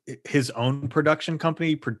Reynolds, his own production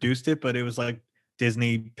company, produced it, but it was like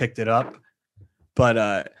Disney picked it up.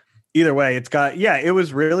 But either way, it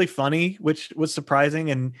was really funny, which was surprising.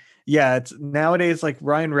 And yeah, it's nowadays like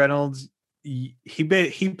Ryan Reynolds, he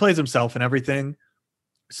plays himself and everything,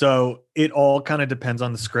 so it all kind of depends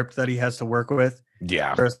on the script that he has to work with.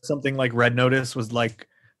 Yeah, or something like Red Notice was like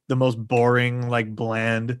the most boring, like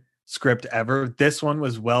bland script ever. This one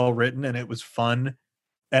was well written and it was fun,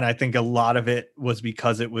 and I think a lot of it was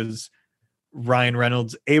because it was Ryan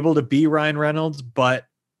Reynolds able to be Ryan Reynolds, but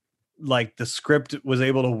like the script was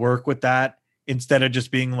able to work with that instead of just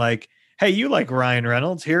being like, hey, you like Ryan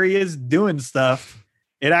Reynolds, here he is doing stuff.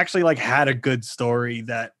 It actually like had a good story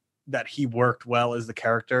that he worked well as the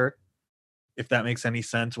character, if that makes any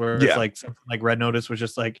sense. Where it's like something like Red Notice was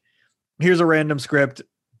just like, here's a random script,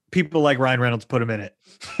 people like Ryan Reynolds, put him in it.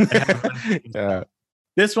 Yeah.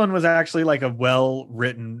 This one was actually like a well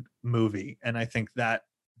written movie, and I think that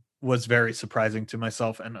was very surprising to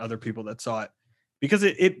myself and other people that saw it, because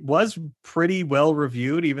it was pretty well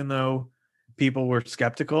reviewed, even though people were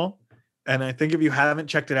skeptical. And I think if you haven't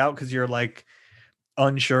checked it out because you're like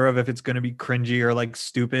unsure of if it's going to be cringy or like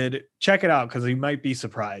stupid, check it out because you might be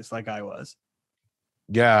surprised like I was.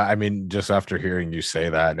 Yeah, I mean, just after hearing you say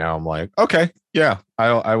that, now I'm like, okay, yeah,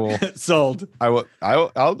 I will sold.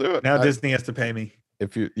 I'll do it. Now Disney has to pay me.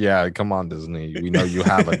 If you, come on, Disney, we know you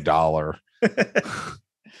have $1.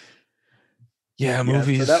 Yeah,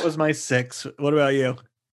 movies. So that was my 6. What about you?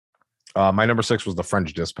 My number 6 was The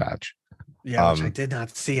French Dispatch. Yeah, which I did not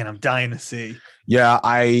see, and I'm dying to see. Yeah,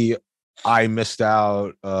 I missed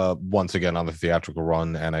out once again on the theatrical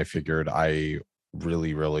run, and I figured I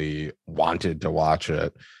really, really wanted to watch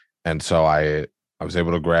it, and so I was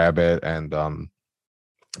able to grab it, and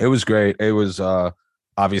it was great. It was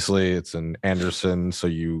obviously it's an Anderson, so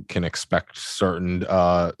you can expect certain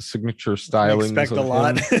signature stylings. Expect a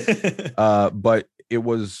lot. But it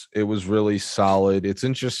was really solid. It's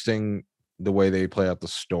interesting the way they play out the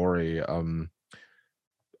story.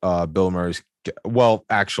 Bill Murray's, well,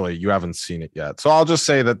 actually, you haven't seen it yet, so I'll just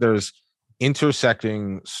say that there's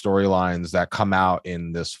intersecting storylines that come out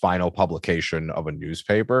in this final publication of a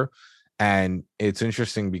newspaper, and it's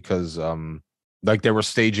interesting because like there were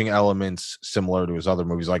staging elements similar to his other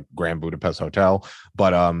movies like Grand Budapest Hotel,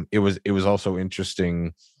 but it was also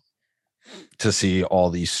interesting to see all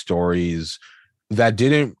these stories that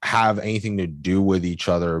didn't have anything to do with each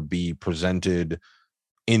other be presented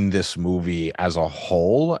in this movie as a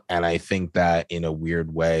whole. And I think that in a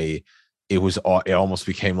weird way, it almost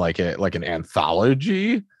became like an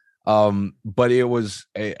anthology. But it was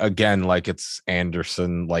again, like it's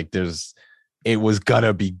Anderson, like there's it was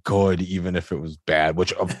gonna be good even if it was bad,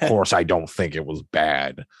 which of course I don't think it was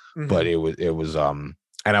bad, but it was and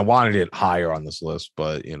I wanted it higher on this list,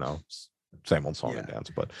 but you know, same old song and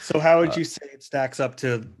dance. But so how would you say it stacks up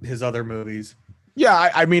to his other movies?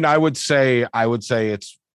 yeah, I mean, I would say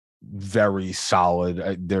it's very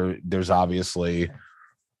solid. There's obviously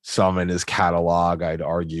some in his catalog I'd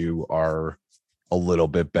argue are a little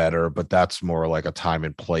bit better, but that's more like a time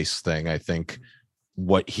and place thing. I think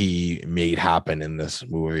what he made happen in this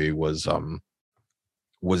movie was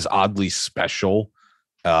oddly special,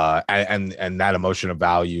 and that emotion of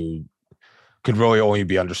value could really only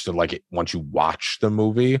be understood like once you watch the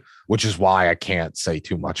movie, which is why I can't say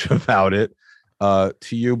too much about it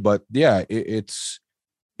to you. But yeah, it's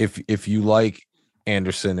if you like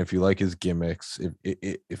Anderson, if you like his gimmicks,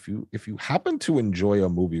 if you happen to enjoy a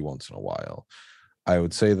movie once in a while, I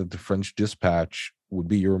would say that The French Dispatch would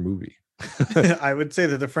be your movie. I would say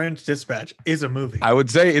that The French Dispatch is a movie. I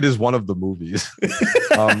would say it is one of the movies.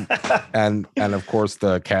 And of course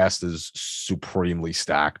the cast is supremely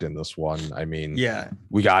stacked in this one. I mean, yeah,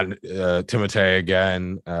 we got Timothée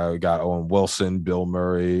again, we got Owen Wilson, Bill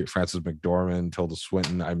Murray, Frances McDormand, Tilda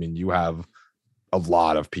Swinton. I mean, you have a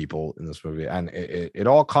lot of people in this movie, and it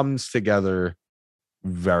all comes together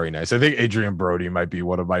very nice. I think Adrian Brody might be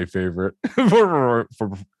one of my favorite for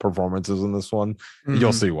performances in this one.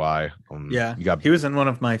 You'll see why. Yeah, he was in one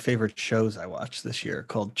of my favorite shows I watched this year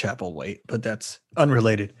called Chapel Wait, but that's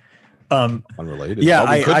unrelated. Unrelated. Yeah,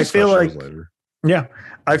 I feel like yeah,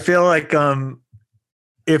 I feel like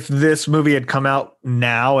if this movie had come out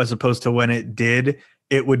now as opposed to when it did,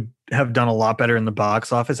 it would have done a lot better in the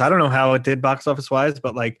box office. I don't know how it did box office wise,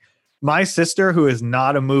 but like my sister, who is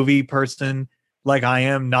not a movie person like I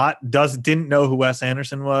am, didn't know who Wes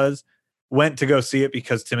Anderson was, went to go see it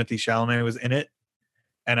because Timothée Chalamet was in it.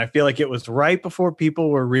 And I feel like it was right before people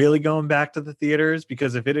were really going back to the theaters,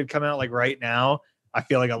 because if it had come out like right now, I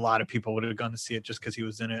feel like a lot of people would have gone to see it just because he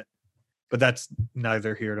was in it. But that's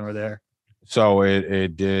neither here nor there. So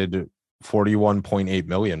it did 41.8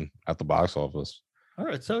 million at the box office. All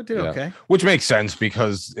right, so it did okay. Which makes sense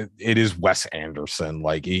because it is Wes Anderson.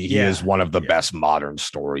 Like he is one of the best modern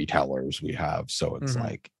storytellers we have. So it's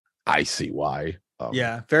like, I see why.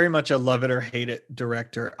 Yeah, very much a love it or hate it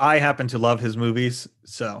director. I happen to love his movies,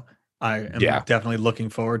 so I am definitely looking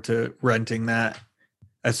forward to renting that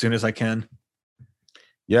as soon as I can.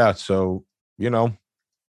 Yeah, so you know,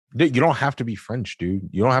 you don't have to be French, dude.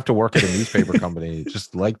 You don't have to work at a newspaper company.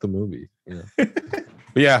 Just like the movie. You know?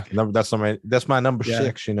 But yeah, that's my number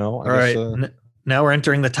 6. You know. All right. Now we're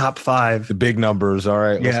entering the top 5. The big numbers. All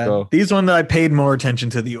right, let's go. These ones I paid more attention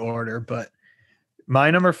to the order, but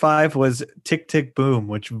my number 5 was Tick, Tick, Boom,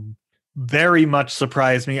 which very much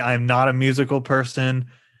surprised me. I'm not a musical person.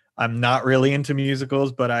 I'm not really into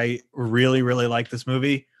musicals, but I really, really like this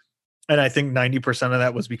movie. And I think 90% of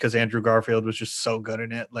that was because Andrew Garfield was just so good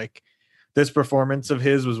in it. Like, this performance of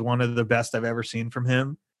his was one of the best I've ever seen from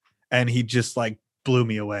him. And he just like blew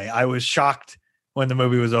me away. I was shocked when the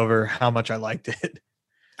movie was over how much I liked it.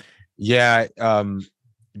 Yeah.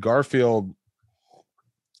 Garfield,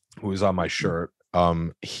 who was on my shirt,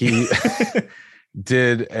 he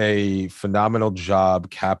did a phenomenal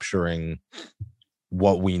job capturing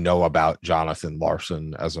what we know about Jonathan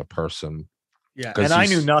Larson as a person. Yeah, and I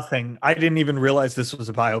knew nothing. I didn't even realize this was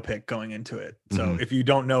a biopic going into it. So if you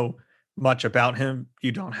don't know much about him,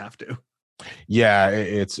 you don't have to. Yeah,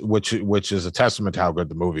 it's which is a testament to how good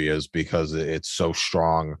the movie is, because it's so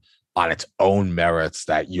strong on its own merits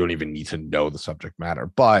that you don't even need to know the subject matter.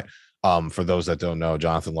 But for those that don't know,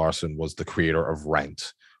 Jonathan Larson was the creator of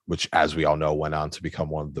Rent, which, as we all know, went on to become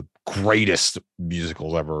one of the greatest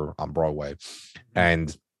musicals ever on Broadway.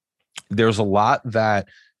 And there's a lot that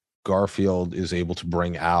Garfield is able to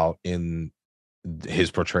bring out in his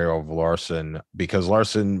portrayal of Larson, because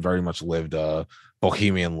Larson very much lived a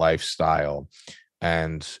bohemian lifestyle,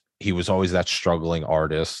 and he was always that struggling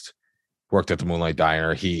artist. Worked at the Moonlight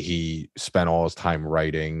Diner. He spent all his time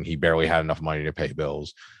writing. He barely had enough money to pay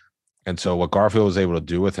bills. And so what Garfield was able to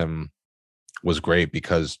do with him was great,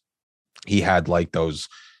 because he had like those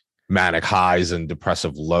manic highs and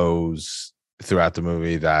depressive lows throughout the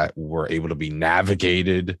movie that were able to be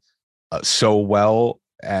navigated so well.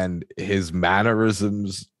 And his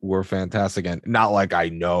mannerisms were fantastic. And not like I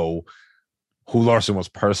know who Larson was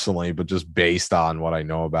personally, but just based on what I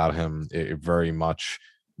know about him, it very much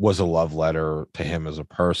was a love letter to him as a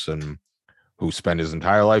person who spent his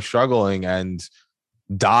entire life struggling and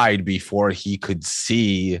died before he could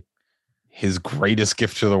see his greatest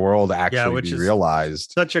gift to the world actually be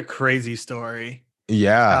realized. Such a crazy story.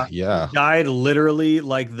 Yeah. He died literally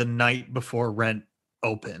like the night before Rent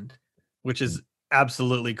opened. which is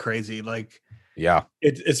absolutely crazy. Like, Yeah.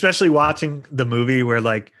 it's especially watching the movie where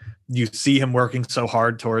like you see him working so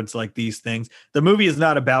hard towards like these things. The movie is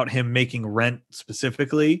not about him making Rent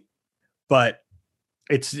specifically, but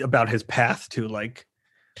it's about his path to like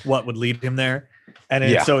what would lead him there. And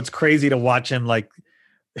Yeah. so it's crazy to watch him like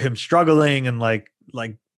him struggling and like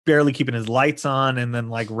barely keeping his lights on, and then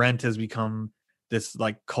like Rent has become this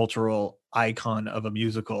like cultural icon of a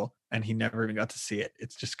musical, and he never even got to see it.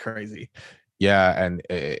 It's just crazy. Yeah,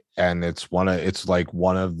 and it's like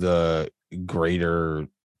one of the greater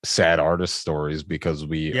sad artist stories, because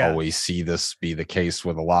we always see this be the case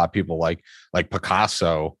with a lot of people, like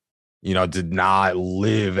Picasso, you know, did not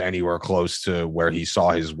live anywhere close to where he saw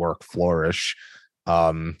his work flourish.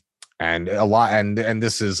 And a lot, and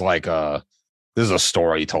this is like this is a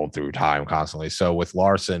story told through time constantly. So with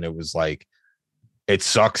Larson, it was like, it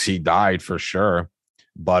sucks he died for sure,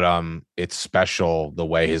 but it's special the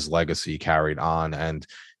way his legacy carried on. And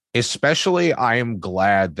especially I am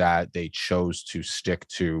glad that they chose to stick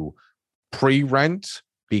to pre-Rent,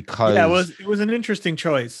 because it was an interesting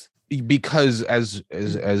choice. Because as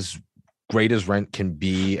great as Rent can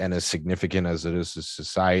be and as significant as it is to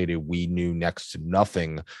society, we knew next to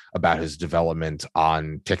nothing about his development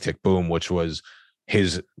on Tick, Tick, Boom, which was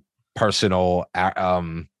his personal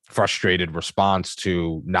frustrated response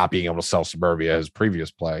to not being able to sell Suburbia, his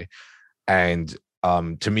previous play. And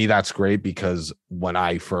to me, that's great, because when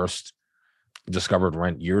I first discovered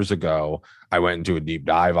Rent years ago, I went into a deep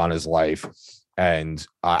dive on his life, and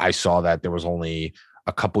I saw that there was only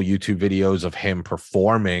a couple YouTube videos of him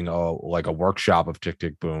performing like a workshop of Tick,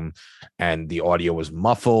 Tick, Boom, and the audio was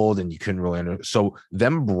muffled and you couldn't really so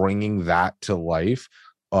them bringing that to life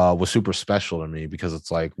was super special to me, because it's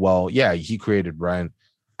like, well, yeah, he created Rent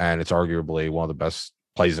and it's arguably one of the best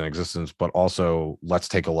plays in existence, but also let's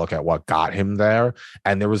take a look at what got him there.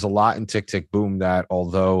 And there was a lot in Tick, Tick, Boom that,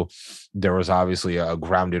 although there was obviously a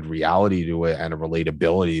grounded reality to it and a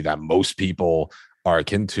relatability that most people are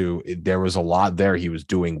akin to, there was a lot there he was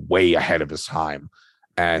doing way ahead of his time.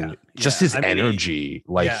 And just his energy,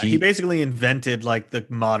 like he basically invented like the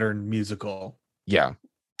modern musical. Yeah.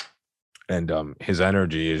 And his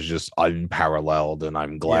energy is just unparalleled, and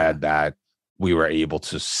I'm glad that we were able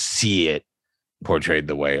to see it portrayed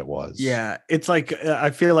the way it was. Yeah, it's like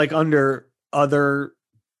I feel like under other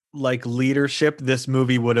like leadership, this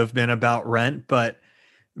movie would have been about Rent, but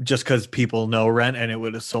just because people know Rent and it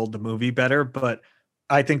would have sold the movie better. But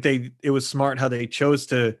I think it was smart how they chose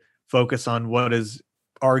to focus on what is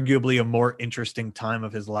arguably a more interesting time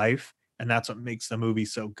of his life, and that's what makes the movie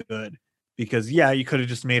so good. Because you could have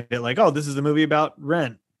just made it like, oh, this is a movie about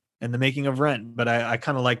Rent and the making of Rent, but I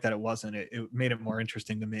kind of like that it wasn't. It made it more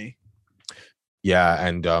interesting to me. Yeah,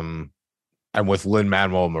 and with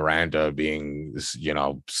Lin-Manuel Miranda being, you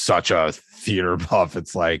know, such a theater buff,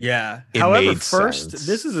 it's like, However,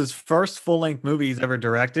 this is his first full-length movie he's ever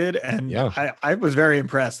directed, and I was very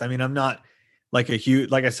impressed. I mean, I'm not like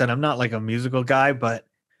like I said, I'm not like a musical guy, but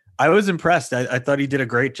I was impressed. I thought he did a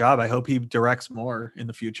great job. I hope he directs more in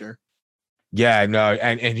the future. Yeah, no,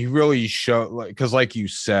 and he really showed, like, because like you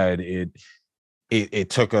said, it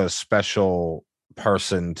took a special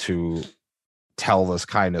person to tell this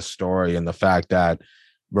kind of story, and the fact that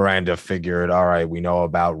Miranda figured, all right, we know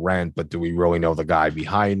about Rent, but do we really know the guy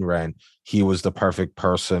behind Rent? He was the perfect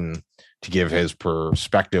person to give his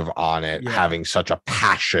perspective on it, having such a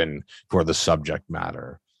passion for the subject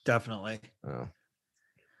matter. Definitely. All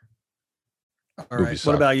right.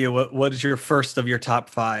 What about you? What is your first of your top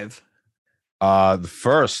 5? The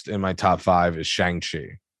first in my top 5 is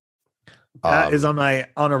Shang-Chi. That is on my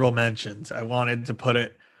honorable mentions. I wanted to put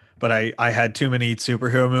it, but I had too many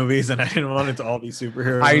superhero movies and I didn't want it to all be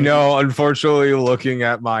superhero movies. know. Unfortunately, looking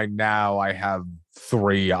at mine now, I have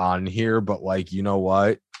 3 on here, but like, you know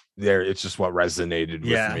what? It's just what resonated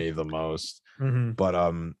with me the most. Mm-hmm.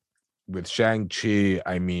 But with Shang-Chi,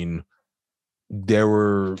 I mean,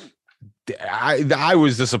 I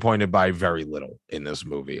was disappointed by very little in this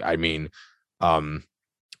movie. I mean, Simu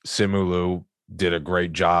Liu did a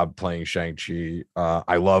great job playing Shang-Chi.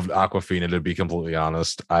 I loved Awkwafina, to be completely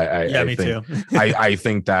honest. Me too. I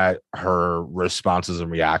think that her responses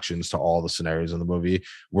and reactions to all the scenarios in the movie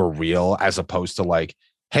were real, as opposed to like,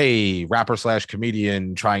 hey, rapper /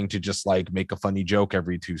 comedian trying to just like make a funny joke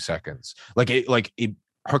every 2 seconds.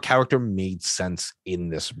 Her character made sense in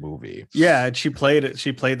this movie. Yeah, she played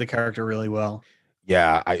the character really well.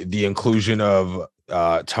 Yeah, the inclusion of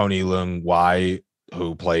Tony Leung Wai,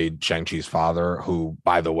 who played Shang-Chi's father, who,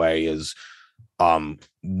 by the way, is one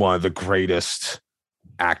of the greatest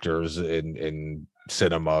actors in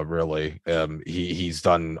cinema, really. He's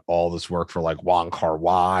done all this work for like Wong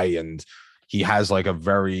Kar-wai, and he has like a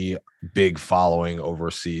very big following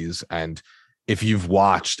overseas. And if you've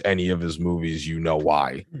watched any of his movies, you know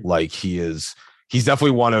why. Like he's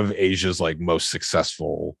definitely one of Asia's like most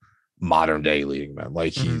successful modern day leading men.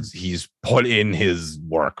 Like he's put in his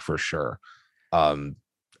work for sure.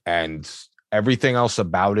 And everything else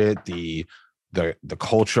about it, the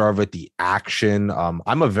culture of it, the action.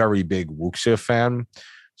 I'm a very big Wuxia fan.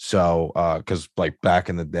 So because like back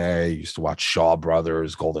in the day, I used to watch Shaw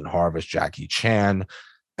Brothers, Golden Harvest, Jackie Chan,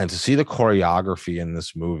 and to see the choreography in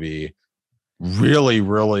this movie really,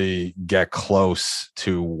 really get close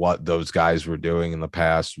to what those guys were doing in the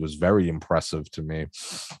past was very impressive to me.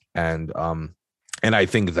 And I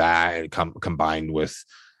think that combined with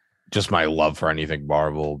just my love for anything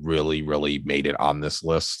Marvel really, really made it on this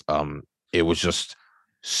list. It was just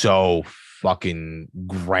so fucking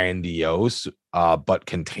grandiose, but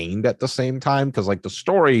contained at the same time. Because like the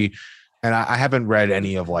story, and I haven't read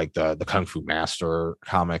any of like the Kung Fu Master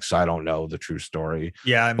comics, so I don't know the true story.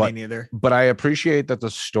 Yeah, me neither. But I appreciate that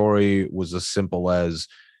the story was as simple as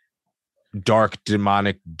dark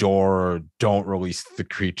demonic door, don't release the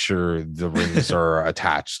creature, the rings are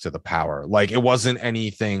attached to the power. Like it wasn't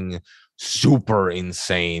anything super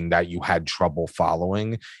insane that you had trouble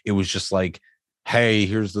following. It was just like, hey,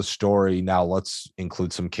 here's the story, now let's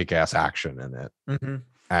include some kick-ass action in it.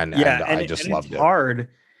 And I just loved it.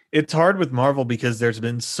 It's hard with Marvel because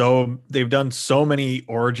they've done so many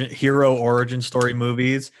hero origin story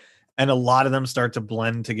movies, and a lot of them start to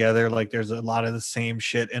blend together. Like there's a lot of the same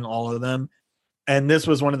shit in all of them. And this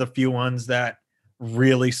was one of the few ones that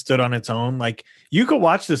really stood on its own. Like you could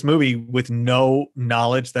watch this movie with no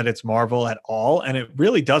knowledge that it's Marvel at all, and it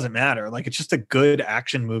really doesn't matter. Like it's just a good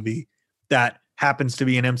action movie that happens to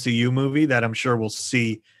be an MCU movie that I'm sure we'll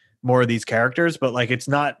see more of these characters, but like it's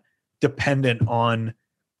not dependent on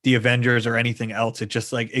the Avengers or anything else. It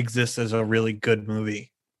just like exists as a really good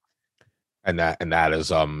movie. And that is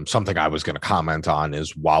something I was going to comment on.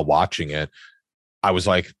 Is while watching it, I was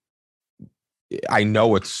like, I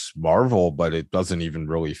know it's Marvel, but it doesn't even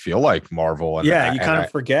really feel like Marvel. And you kind of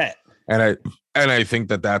forget. And I think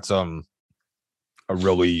that that's a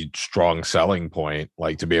really strong selling point,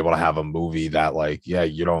 like to be able to have a movie that like, yeah,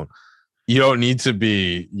 you don't need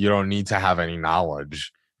to have any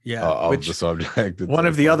knowledge of the subject. One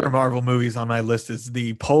of the other Marvel movies on my list is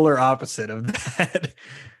the polar opposite of that.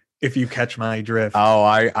 If you catch my drift. Oh,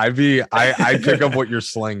 I pick up what you're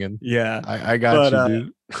slinging. Yeah, I got you,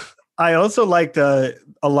 dude. I also liked a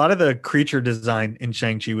lot of the creature design in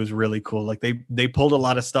Shang-Chi was really cool. Like they pulled a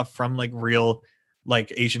lot of stuff from like real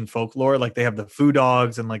like Asian folklore. Like they have the foo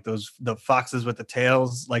dogs and like the foxes with the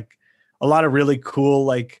tails. Like a lot of really cool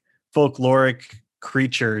like folkloric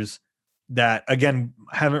creatures that again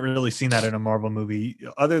haven't really seen that in a Marvel movie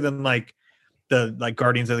other than like the like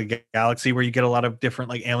Guardians of the Galaxy where you get a lot of different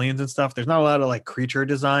like aliens and stuff. There's not a lot of like creature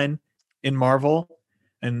design in Marvel,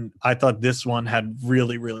 and I thought this one had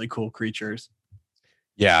really, really cool creatures.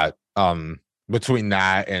 Yeah, between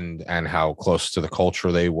that and how close to the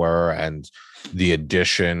culture they were, and the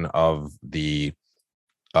addition of the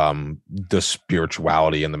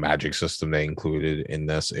spirituality and the magic system they included in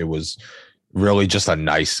this, it was really just a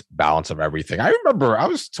nice balance of everything. I remember I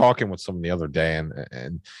was talking with someone the other day,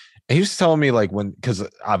 and he was telling me like because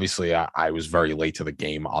obviously I was very late to the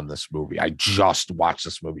game on this movie. I just watched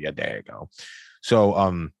this movie a day ago.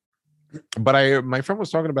 So, but my friend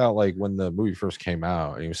was talking about like when the movie first came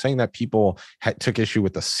out, and he was saying that people took issue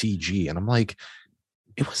with the CG, and I'm like,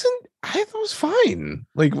 it wasn't. I thought it was fine.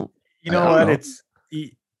 Like, you know what?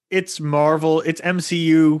 It's Marvel. It's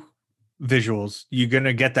MCU visuals. You're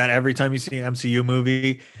gonna get that every time you see an MCU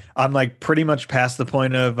movie. I'm like pretty much past the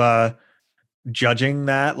point of judging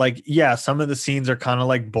that. Like, yeah, some of the scenes are kind of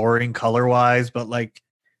like boring color wise, but like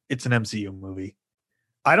it's an MCU movie.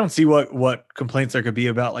 I don't see what complaints there could be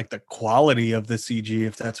about like the quality of the CG,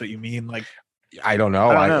 if that's what you mean. Like, I don't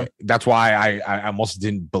know. That's why I almost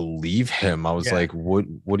didn't believe him. I was like, what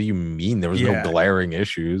do you mean? There was no glaring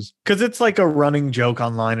issues. Because it's like a running joke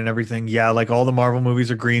online and everything. Yeah, like all the Marvel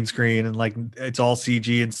movies are green screen and like it's all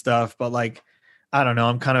CG and stuff. But like, I don't know.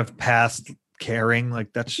 I'm kind of past caring.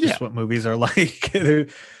 Like that's just what movies are like. You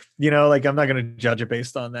know, like I'm not gonna judge it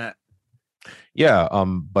based on that. Yeah,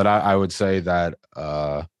 but I would say that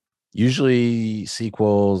usually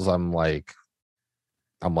sequels I'm like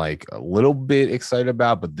a little bit excited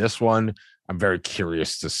about, but this one I'm very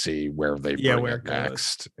curious to see where they bring it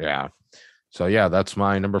next. Yeah. So yeah, that's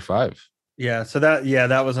my number 5. Yeah, so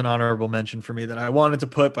that was an honorable mention for me that I wanted to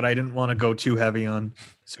put, but I didn't want to go too heavy on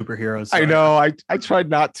superheroes. So I know. I tried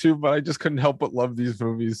not to, but I just couldn't help but love these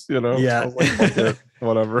movies. You know. So I Yeah. was like, fuck it,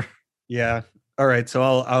 whatever. Yeah. All right. So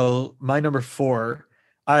I'll my number 4.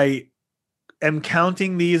 I am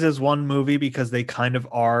counting these as one movie because they kind of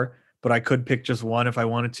are, but I could pick just one if I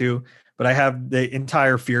wanted to. But I have the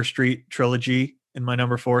entire Fear Street trilogy in my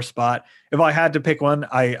number 4 spot. If I had to pick one,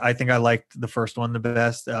 I think I liked the first one the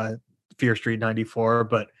best, Fear Street 94.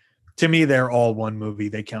 But to me, they're all one movie.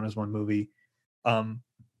 They count as one movie. Um,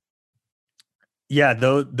 yeah,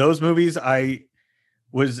 those movies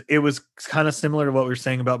it was kind of similar to what we were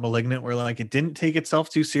saying about Malignant, where like it didn't take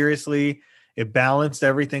itself too seriously. It balanced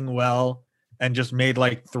everything well and just made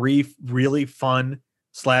like 3 really fun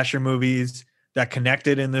slasher movies that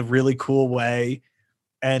connected in a really cool way.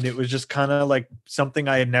 And it was just kind of like something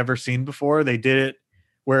I had never seen before. They did it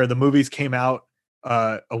where the movies came out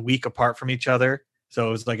a week apart from each other. So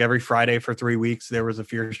it was like every Friday for 3 weeks, there was a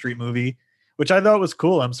Fear Street movie, which I thought was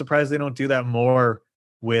cool. I'm surprised they don't do that more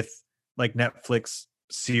with like Netflix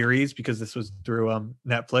series, because this was through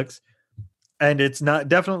Netflix. And it's not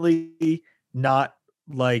definitely not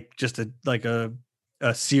like just a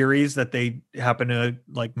series that they happen to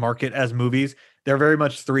like market as movies. They're very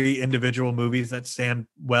much 3 individual movies that stand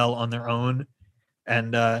well on their own.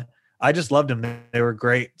 And I just loved them. They were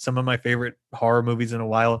great. Some of my favorite horror movies in a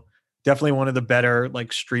while. Definitely one of the better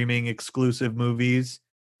like streaming exclusive movies,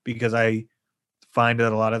 because I find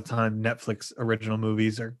that a lot of the time Netflix original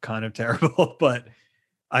movies are kind of terrible, but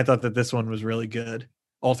I thought that this one was really good.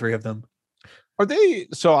 All 3 of them. Are they?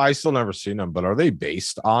 So I still never seen them, but are they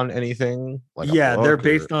based on anything? Like Yeah, they're book,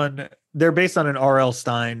 based on an R.L.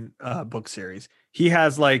 Stein book series. He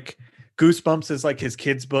has like Goosebumps is like his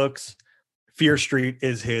kids' books. Fear Street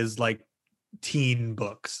is his like teen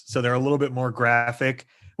books. So they're a little bit more graphic,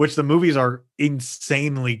 which the movies are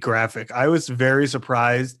insanely graphic. I was very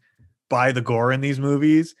surprised by the gore in these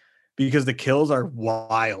movies because the kills are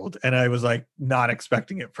wild. And I was like not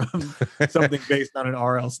expecting it from something based on an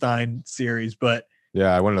R.L. Stein series. But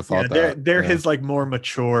Yeah, I wouldn't have thought that. They're Yeah. his like more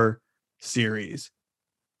mature series.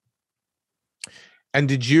 And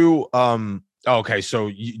did you okay, so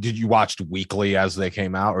did you watch weekly as they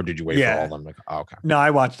came out, or did you wait for all of them? Okay. No,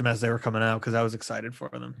 I watched them as they were coming out because I was excited for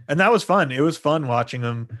them. And that was fun. It was fun watching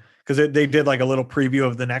them because they did like a little preview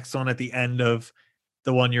of the next one at the end of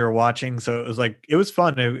the one you were watching. So it was like, it was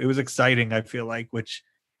fun. It was exciting, I feel like, which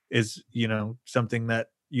is, something that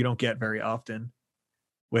you don't get very often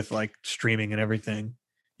with like streaming and everything.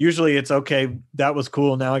 Usually it's okay. That was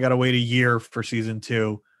cool. Now I got to wait a year for season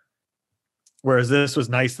 2. Whereas this was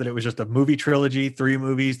nice that it was just a movie trilogy, 3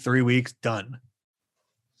 movies, 3 weeks, done.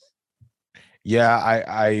 Yeah,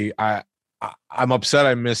 I'm upset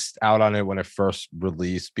I missed out on it when it first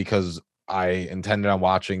released, because I intended on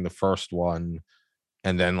watching the first one,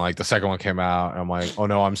 and then like the second one came out, and I'm like, oh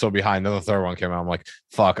no, I'm so behind. Then the third one came out. I'm like,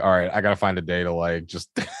 fuck, all right, I gotta find a day to like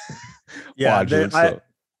just watch it. So.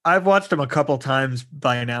 I've watched them a couple times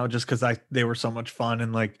by now just because they were so much fun,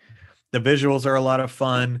 and like the visuals are a lot of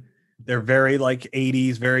fun. They're very like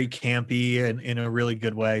 80s, very campy, and in a really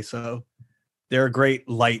good way. So they're a great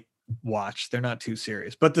light watch. They're not too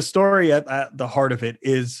serious, but the story at the heart of it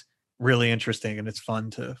is really interesting, and it's fun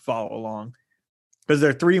to follow along because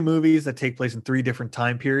they're 3 movies that take place in 3 different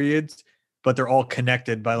time periods, but they're all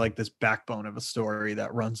connected by like this backbone of a story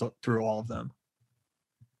that runs through all of them.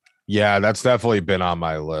 Yeah, that's definitely been on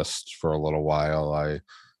my list for a little while. I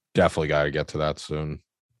definitely got to get to that soon.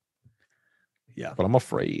 Yeah, but I'm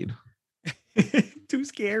afraid. Too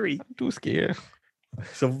scary. I'm too scared.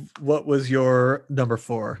 So what was your number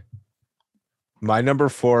 4? My number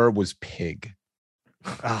 4 was Pig.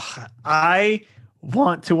 I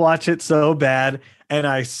want to watch it so bad, and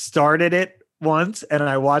I started it once and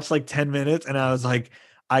I watched like 10 minutes and I was like,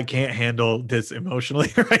 I can't handle this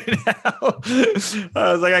emotionally right now.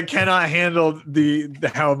 I was like, I cannot handle the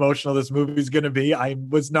how emotional this movie is going to be. I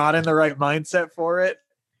was not in the right mindset for it,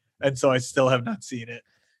 and so I still have not seen it.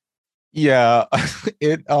 Yeah,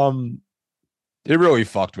 it really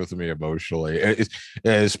fucked with me emotionally,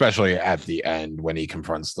 especially at the end when he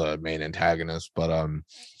confronts the main antagonist. But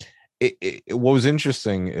what was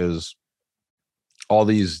interesting is all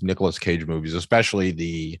these Nicolas Cage movies, especially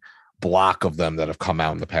the block of them that have come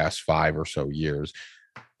out in the past 5 or so years,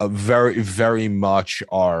 very, very much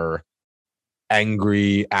are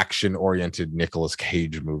angry, action-oriented Nicolas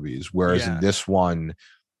Cage movies. Whereas in this one,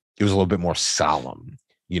 it was a little bit more solemn.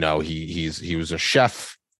 He was a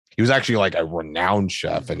chef. He was actually like a renowned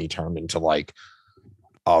chef, and he turned into like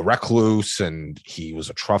a recluse, and he was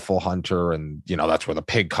a truffle hunter, and that's where the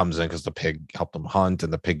pig comes in because the pig helped him hunt,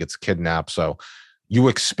 and the pig gets kidnapped. So you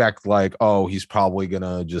expect like, oh, he's probably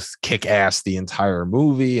gonna just kick ass the entire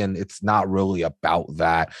movie, and it's not really about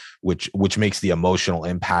that, which makes the emotional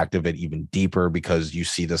impact of it even deeper, because you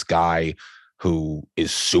see this guy who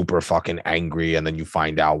is super fucking angry, and then you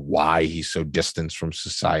find out why he's so distanced from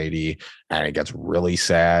society, and it gets really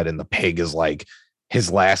sad, and the pig is like his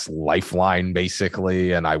last lifeline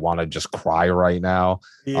basically, and I want to just cry right now.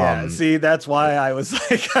 Yeah, see, that's why I was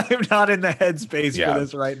like, I'm not in the headspace Yeah. for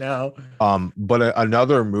this right now. But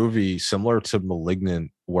another movie similar to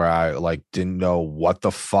Malignant, where I like didn't know what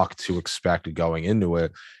the fuck to expect going into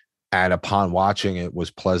it, and upon watching it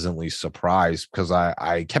was pleasantly surprised, because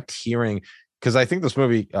I kept hearing, because I think this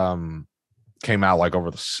movie came out like over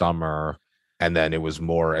the summer, and then it was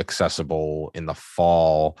more accessible in the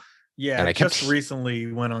fall. Yeah, and I just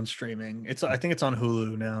recently went on streaming. I think it's on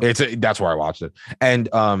Hulu now. That's where I watched it, and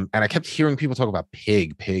I kept hearing people talk about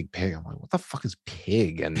pig. I'm like, what the fuck is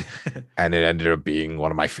pig? And and it ended up being one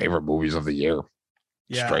of my favorite movies of the year.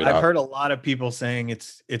 Yeah, I've heard a lot of people saying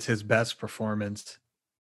it's his best performance.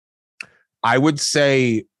 I would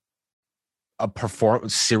say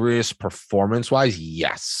serious performance wise,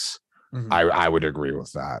 yes. Mm-hmm. I would agree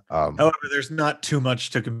with that. However, there's not too much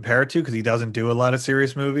to compare to, because he doesn't do a lot of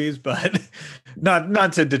serious movies, but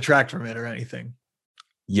not to detract from it or anything.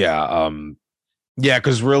 Yeah. Yeah,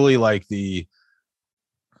 because really, like,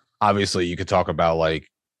 obviously you could talk about like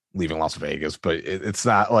Leaving Las Vegas, but it's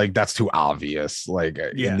not like that's too obvious. Like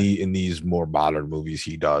in these more modern movies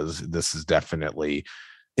he does, this is definitely,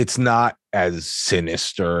 it's not as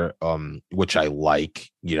sinister, which I like.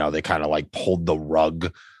 They kind of like pulled the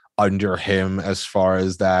rug under him as far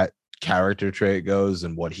as that character trait goes,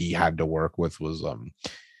 and what he had to work with was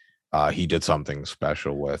he did something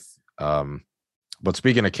special with. But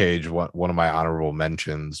speaking of Cage, one of my honorable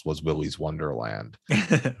mentions was Willy's Wonderland,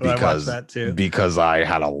 because I watched that too, because I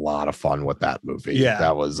had a lot of fun with that movie. Yeah,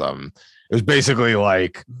 that was it was basically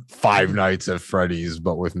like Five Nights at Freddy's,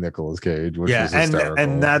 but with Nicolas Cage, which was hysterical.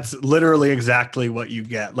 And that's literally exactly what you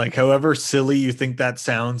get. Like, however silly you think that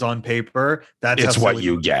sounds on paper, it's what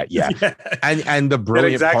you get. Yeah. And the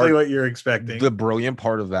brilliant exactly part, what you're expecting. The brilliant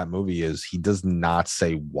part of that movie is he does not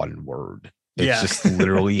say one word. It's just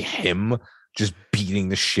literally him just beating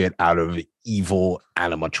the shit out of evil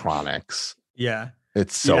animatronics. Yeah.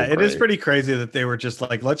 It's so it is pretty crazy that they were just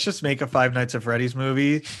like, let's just make a Five Nights at Freddy's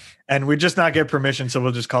movie, and we just not get permission, so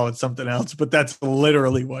we'll just call it something else. But that's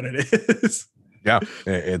literally what it is. Yeah,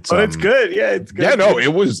 it's good. Yeah, it's good. Yeah, no,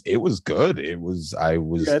 it was good.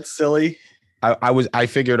 That's silly. I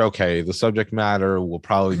figured, okay, the subject matter will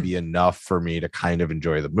probably be enough for me to kind of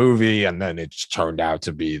enjoy the movie, and then it just turned out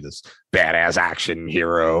to be this badass action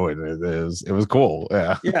hero, and it was cool.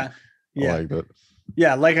 Yeah. I liked it.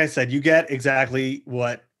 Yeah, like I said, you get exactly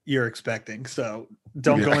what you're expecting. So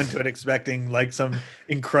don't go into it expecting like some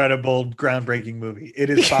incredible, groundbreaking movie. It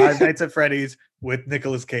is Five Nights at Freddy's with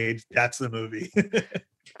Nicolas Cage. That's the movie.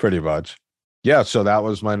 Pretty much. Yeah, so that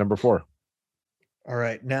was my number 4. All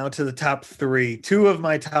right, now to the top 3. 2 of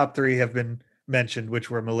my top 3 have been mentioned, which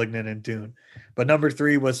were Malignant and Dune. But number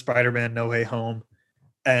 3 was Spider-Man No Way Home.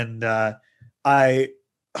 And I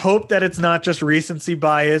hope that it's not just recency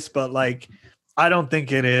bias, but like, I don't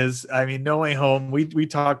think it is. I mean, No Way Home, we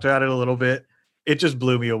talked about it a little bit. It just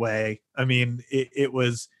blew me away. I mean, it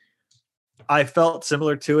was, I felt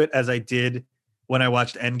similar to it as I did when I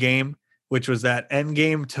watched Endgame, which was that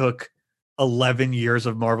Endgame took 11 years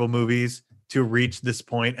of Marvel movies to reach this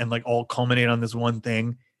point and like all culminate on this one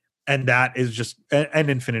thing. And that is just, and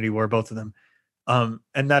Infinity War, both of them.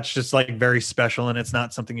 And that's just like very special, and it's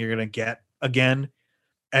not something you're going to get again.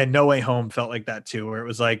 And No Way Home felt like that too, where it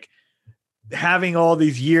was like having all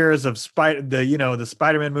these years of the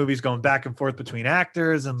Spider-Man movies going back and forth between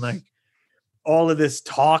actors, and like all of this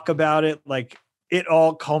talk about it, like it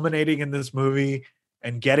all culminating in this movie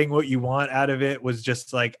and getting what you want out of it was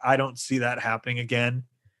just like, I don't see that happening again.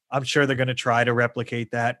 I'm sure they're going to try to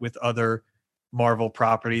replicate that with other Marvel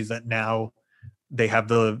properties that now they have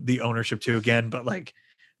the ownership to again, but like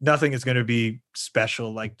nothing is going to be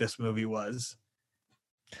special like this movie was.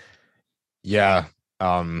 Yeah.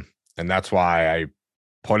 And that's why I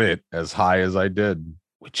put it as high as I did,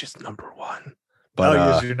 which is number 1.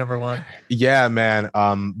 But you're number 1. Yeah, man.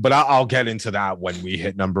 But I'll get into that when we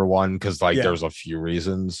hit number 1, because there's a few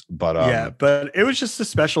reasons. But but it was just a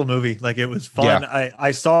special movie. Like, it was fun. Yeah.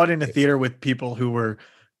 I saw it in a theater with people who were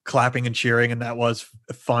clapping and cheering, and that was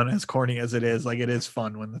fun, as corny as it is. Like, it is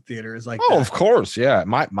fun when the theater is like that. Of course. Yeah.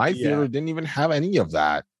 My theater didn't even have any of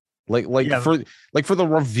that. For the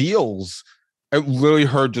reveals, I literally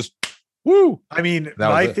heard just woo. I mean, That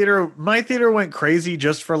was my theater went crazy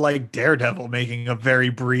just for like Daredevil making a very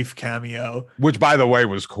brief cameo. Which, by the way,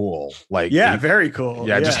 was cool. Like, Yeah, very cool.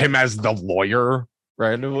 yeah, just him as the lawyer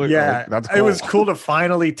randomly. Yeah, like, that's cool. It was cool to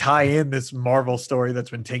finally tie in this Marvel story that's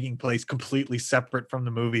been taking place completely separate from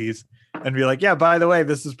the movies and be like, yeah, by the way,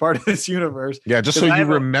 this is part of this universe. Yeah, just so you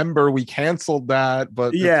remember, we canceled that,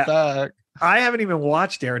 but yeah, it's back. I haven't even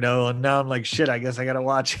watched Daredevil, and now I'm like, shit, I guess I gotta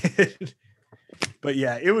watch it. But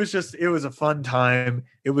yeah, it was a fun time.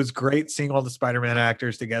 It was great seeing all the Spider-Man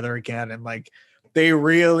actors together again, and like they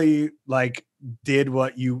really like did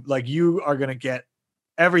what you like. You are gonna get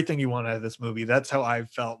everything you want out of this movie. That's how I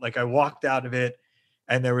felt. Like I walked out of it,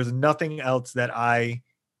 and there was nothing else that I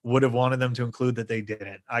would have wanted them to include that they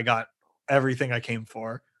didn't. I got everything I came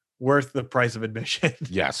for, worth the price of admission.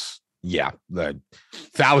 Yes, yeah, the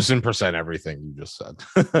 1000% everything you just said.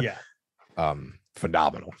 Yeah.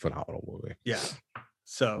 Phenomenal movie. Yeah.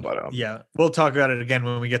 So, but, yeah, we'll talk about it again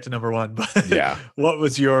when we get to number 1. But yeah, what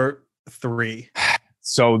was your 3?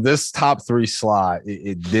 So this top 3 slot,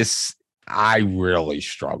 I really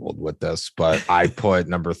struggled with this, but I put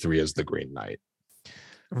number 3 as The Green Knight.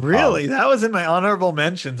 Really? That was in my honorable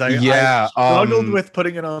mentions. I struggled with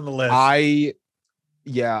putting it on the list. I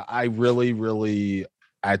really,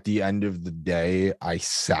 at the end of the day, I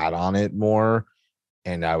sat on it more,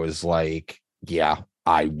 and I was like, yeah,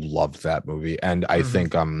 I loved that movie. And I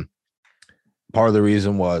think part of the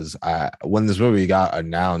reason was when this movie got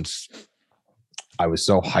announced, I was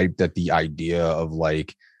so hyped at the idea of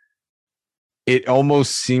like, it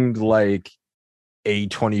almost seemed like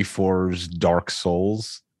A24's Dark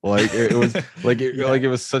Souls. Like it was like it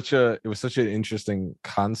was such an interesting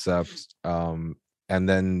concept. And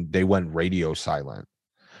then they went radio silent,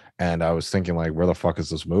 and I was thinking like, where the fuck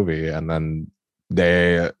is this movie? And then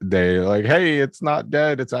they like, hey, it's not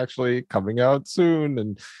dead, it's actually coming out soon.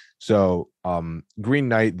 And so Green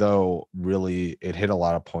Knight, though, really it hit a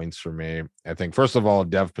lot of points for me. I think first of all,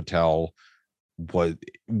 Dev Patel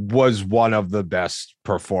was one of the best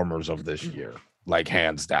performers of this year, like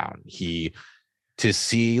hands down. To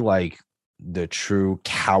see like the true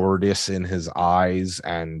cowardice in his eyes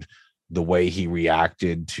and the way he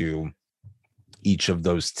reacted to each of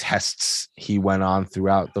those tests he went on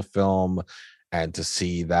throughout the film, and to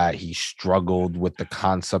see that he struggled with the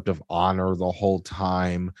concept of honor the whole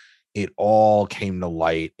time, it all came to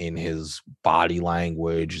light in his body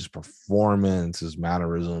language, his performance, his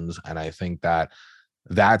mannerisms. And I think that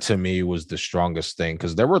to me was the strongest thing,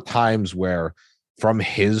 because there were times where from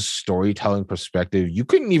his storytelling perspective, you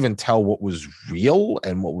couldn't even tell what was real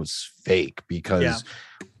and what was fake, because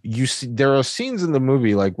you see there are scenes in the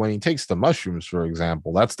movie, like when he takes the mushrooms, for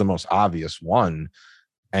example, that's the most obvious one.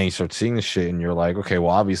 And you start seeing the shit and you're like, okay,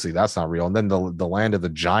 well, obviously that's not real. And then the Land of the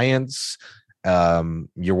Giants,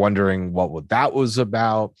 you're wondering what that was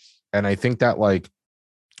about. And I think that like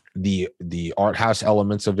the art house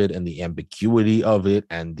elements of it and the ambiguity of it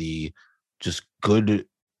and the just good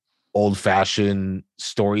old fashioned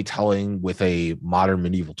storytelling with a modern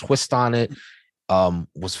medieval twist on it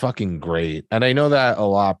was fucking great. And I know that a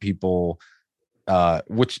lot of people,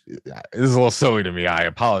 which is a little silly to me, I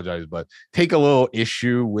apologize, but take a little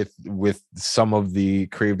issue with some of the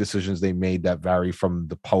creative decisions they made that vary from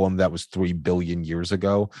the poem that was 3 billion years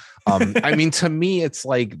ago. I mean, to me, it's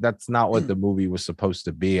like that's not what the movie was supposed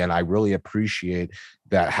to be. And I really appreciate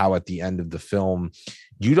that, how at the end of the film,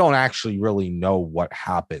 you don't actually really know what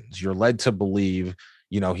happens. You're led to believe,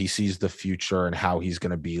 he sees the future and how he's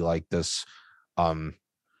going to be like this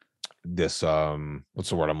what's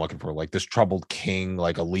the word I'm looking for, like this troubled king,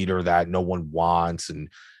 like a leader that no one wants, and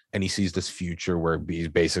he sees this future where he's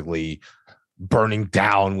basically burning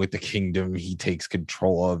down with the kingdom he takes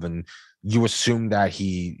control of. And you assume that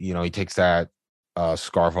he takes that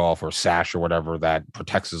scarf off or sash or whatever that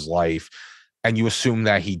protects his life, and you assume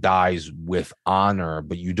that he dies with honor,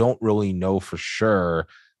 but you don't really know for sure.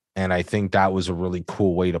 And I think that was a really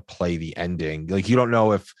cool way to play the ending. Like, you don't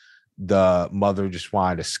know if the mother just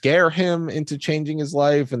wanted to scare him into changing his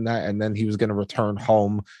life, and then he was going to return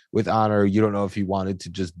home with honor. You don't know if he wanted to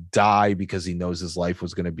just die because he knows his life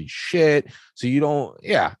was going to be shit. So you don't,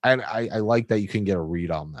 and I like that you can get a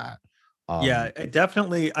read on that.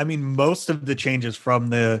 Definitely. I mean, most of the changes from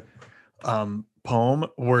the poem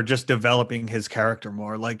were just developing his character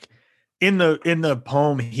more. Like in the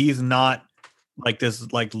poem, he's not like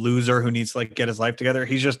this like loser who needs to like get his life together.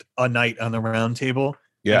 He's just a knight on the round table.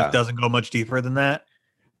 Yeah, it doesn't go much deeper than that.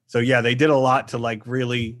 So yeah, they did a lot to like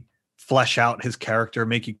really flesh out his character,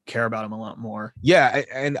 make you care about him a lot more. Yeah,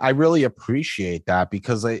 and I really appreciate that,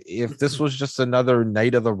 because if this was just another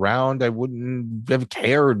night of the round, I wouldn't have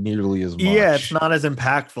cared nearly as much. Yeah, it's not as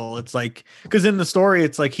impactful. It's like, because in the story,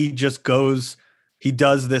 it's like he just goes, he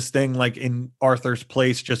does this thing like in Arthur's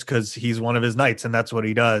place just because he's one of his knights and that's what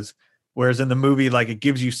he does. Whereas in the movie, like it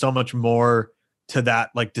gives you so much more to that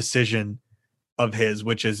like decision of his,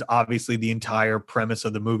 which is obviously the entire premise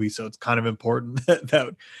of the movie. So it's kind of important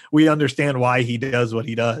that we understand why he does what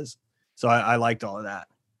he does. So I liked all of that.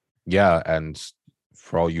 Yeah, and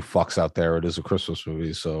for all you fucks out there, it is a Christmas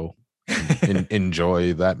movie, so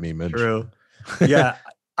enjoy that meme. True. Yeah,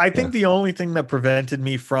 I think the only thing that prevented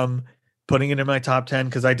me from putting it in my top 10,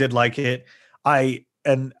 because I did like it, I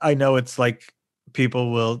know it's like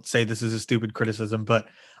people will say this is a stupid criticism, but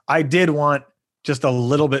I did want just a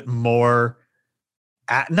little bit more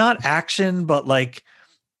not action, but like,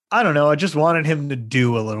 I don't know, I just wanted him to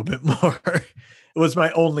do a little bit more. It was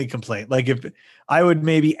my only complaint. Like, if I would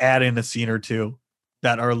maybe add in a scene or two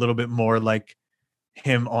that are a little bit more like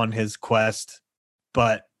him on his quest,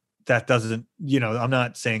 but that doesn't, I'm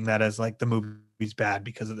not saying that as like the movie's bad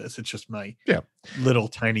because of this. It's just my little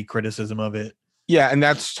tiny criticism of it. Yeah, and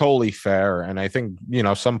that's totally fair. And I think,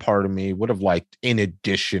 some part of me would have liked an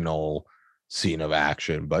additional scene of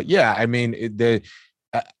action. But yeah, I mean,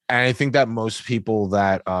 and I think that most people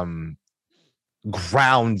that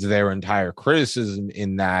ground their entire criticism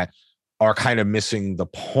in that are kind of missing the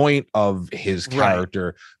point of his character.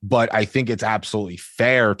 Right. But I think it's absolutely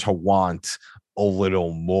fair to want a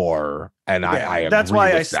little more. And I that's agree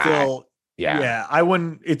why with I still I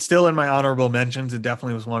wouldn't, it's still in my honorable mentions. It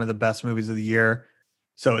definitely was one of the best movies of the year.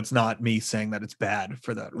 So it's not me saying that it's bad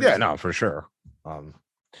for that reason. Yeah, no, for sure.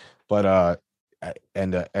 But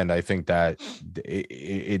I think that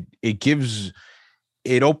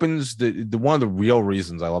it opens the one of the real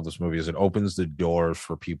reasons I love this movie is it opens the doors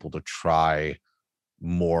for people to try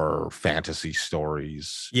more fantasy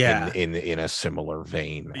stories in a similar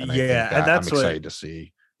vein. And I think that I'm excited to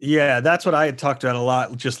see. Yeah, that's what I had talked about a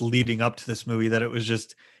lot just leading up to this movie, that it was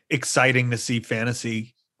just exciting to see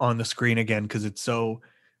fantasy on the screen again because it's so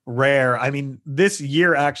rare. I mean, this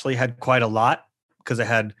year actually had quite a lot because I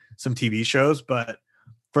had some TV shows, but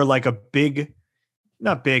for like a big,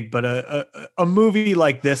 not big, but a movie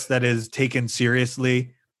like this that is taken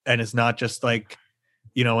seriously and is not just like,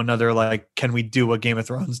 another like, can we do what Game of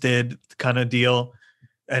Thrones did kind of deal.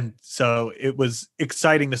 And so it was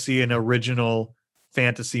exciting to see an original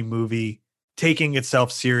fantasy movie taking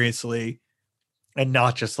itself seriously and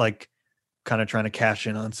not just like kind of trying to cash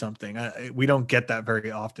in on something. We don't get that very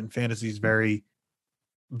often. Fantasy is very,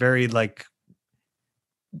 very like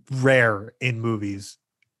rare in movies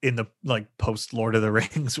in the like post Lord of the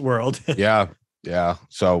Rings world. Yeah.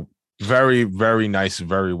 So very, very nice,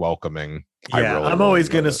 very welcoming. Yeah, I'm always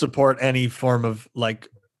going to support any form of like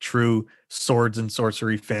true swords and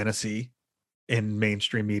sorcery fantasy in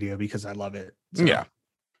mainstream media because I love it. So. Yeah.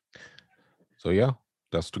 So yeah,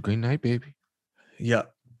 that's the Green Knight, baby. Yeah.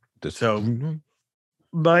 So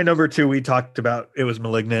my number 2, we talked about, it was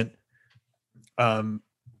Malignant.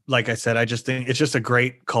 Like I said, I just think it's just a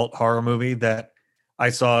great cult horror movie that I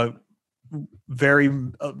saw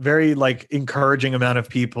very like encouraging amount of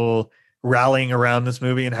people rallying around this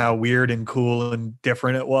movie and how weird and cool and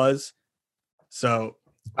different it was. So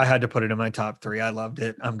I had to put it in my top 3. I loved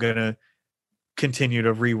it. I'm going to continue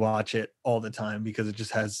to rewatch it all the time because it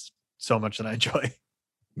just has so much that I enjoy.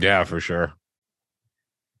 Yeah, for sure.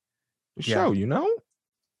 So,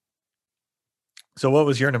 So what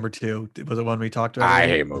was your number 2? Was it one we talked about? I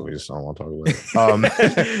hate movies. So I don't want to talk about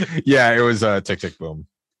it. Yeah, it was Tick, Tick, Boom.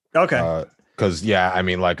 Okay. Because, I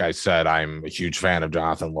mean, like I said, I'm a huge fan of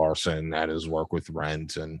Jonathan Larson and his work with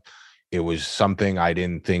Rent. And it was something I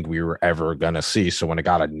didn't think we were ever going to see. So when it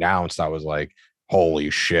got announced, I was like, holy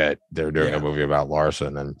shit, they're doing a movie about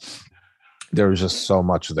Larson. And there was just so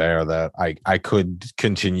much there that I could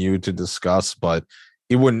continue to discuss, but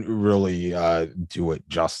it wouldn't really do it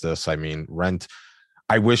justice. I mean, Rent,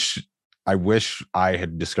 I wish I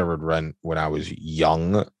had discovered Rent when I was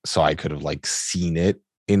young so I could have like seen it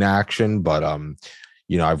in action. But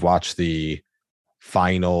I've watched the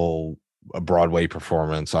final Broadway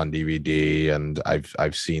performance on DVD, and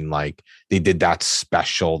I've seen like they did that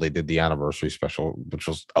special, they did the anniversary special, which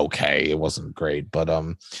was okay. It wasn't great, but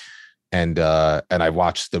and I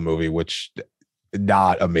watched the movie, which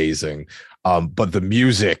not amazing. But the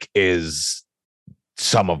music is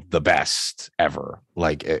some of the best ever.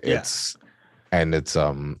 Like it's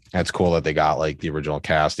cool that they got like the original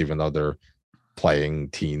cast, even though they're playing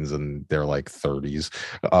teens and they're like 30s.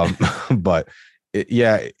 But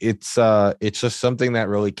it's just something that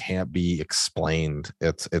really can't be explained.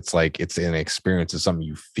 It's like it's an experience. It's something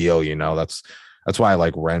you feel. That's why I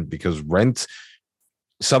like Rent, because Rent,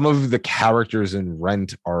 some of the characters in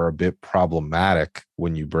Rent are a bit problematic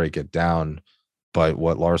when you break it down, but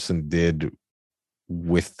what Larson did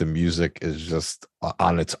with the music is just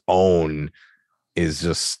on its own is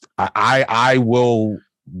just I will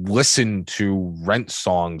listen to Rent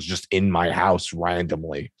songs just in my house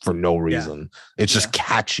randomly for no reason. It's just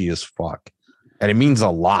catchy as fuck. And it means a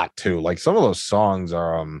lot too. Like some of those songs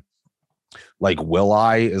are like Will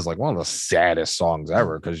I is like one of the saddest songs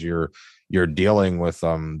ever, because you're dealing with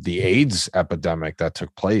the AIDS epidemic that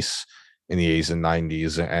took place in the 80s and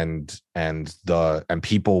 90s, and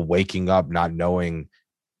people waking up not knowing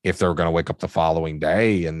if they're going to wake up the following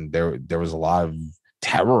day, and there was a lot of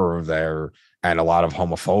terror there, and a lot of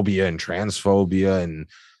homophobia and transphobia, and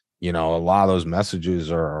a lot of those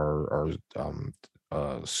messages are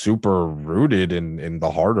super rooted in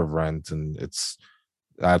the heart of Rent, and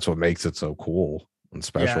that's what makes it so cool and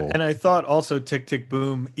special. Yeah, and I thought also Tick Tick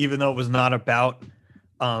Boom, even though it was not about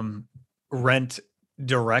Rent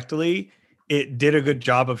directly, it did a good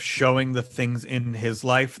job of showing the things in his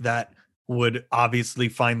life that would obviously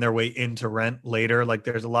find their way into Rent later. Like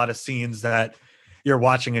there's a lot of scenes that you're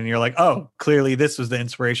watching and you're like, oh, clearly this was the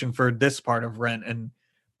inspiration for this part of Rent. And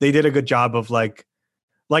they did a good job of like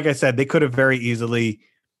I said, they could have very easily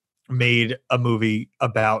made a movie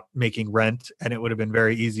about making Rent, and it would have been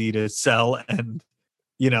very easy to sell, and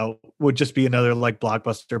would just be another like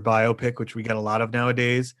blockbuster biopic, which we get a lot of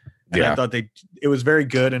nowadays. And I thought it was very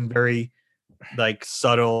good and very like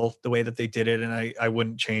subtle the way that they did it, and I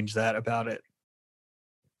wouldn't change that about it.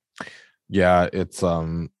 Yeah, it's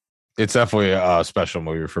definitely a special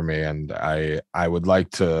movie for me, and I would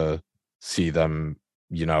like to see them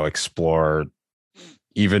explore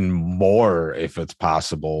even more if it's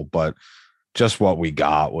possible, but just what we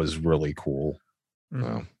got was really cool.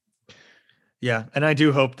 Mm-hmm. Yeah, and I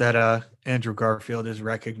do hope that Andrew Garfield is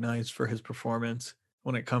recognized for his performance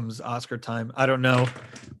when it comes Oscar time. I don't know,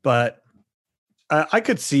 but I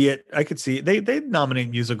could see it. They nominate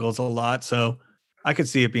musicals a lot, so I could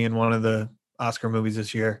see it being one of the Oscar movies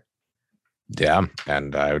this year. Yeah,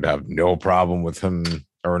 and I would have no problem with him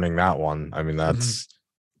earning that one. I mean,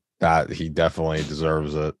 that he definitely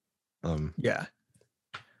deserves it. Yeah.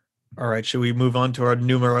 All right, should we move on to our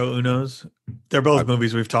numero unos? They're both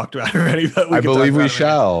movies we've talked about already, but I believe we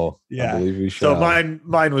shall. Yeah. I believe we shall. So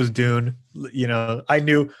mine was Dune. I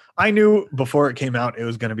knew before it came out it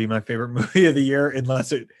was going to be my favorite movie of the year,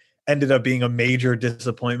 unless it ended up being a major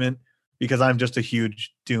disappointment, because I'm just a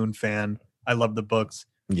huge Dune fan. I love the books.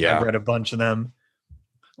 Yeah. I've read a bunch of them.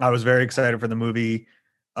 I was very excited for the movie.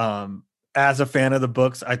 As a fan of the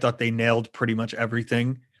books, I thought they nailed pretty much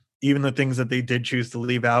everything. Even the things that they did choose to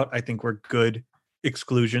leave out, I think were good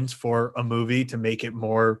exclusions for a movie to make it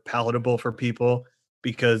more palatable for people,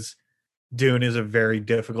 because Dune is a very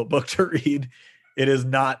difficult book to read. It is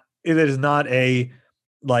not a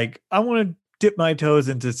like, I want to dip my toes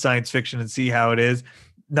into science fiction and see how it is.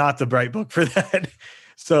 Not the right book for that.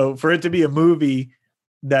 So for it to be a movie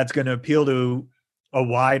that's going to appeal to a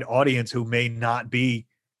wide audience who may not be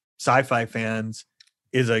sci-fi fans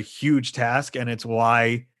is a huge task, and it's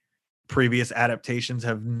why previous adaptations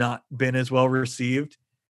have not been as well received.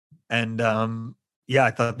 And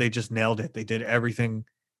I thought they just nailed it. They did everything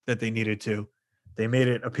that they needed to. They made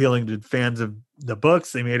it appealing to fans of the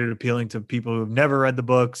books. They made it appealing to people who've never read the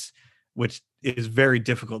books, which is very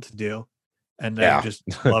difficult to do. And I just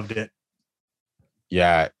loved it.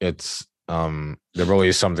 Yeah, it's there really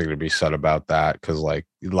is something to be said about that, because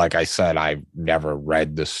like I said, I've never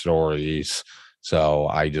read the stories, so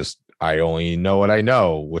I only know what I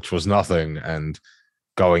know, which was nothing. And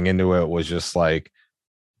going into it was just like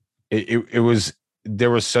it was,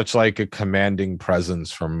 there was such like a commanding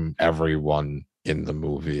presence from everyone in the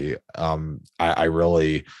movie. I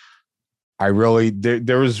really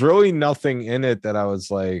there was really nothing in it that I was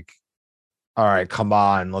like, all right, come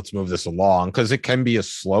on, let's move this along, because it can be a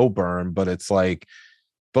slow burn, but it's like,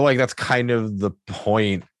 that's kind of the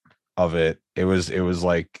point of it. It was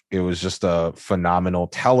just a phenomenal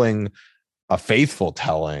telling, a faithful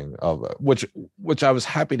telling of which I was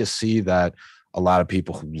happy to see that a lot of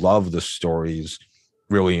people who love the stories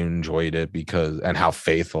really enjoyed it, and how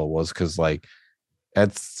faithful it was, because like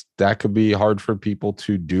that could be hard for people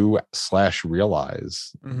to do /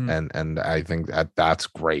 realize. And I think that's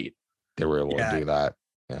great they were able to do that.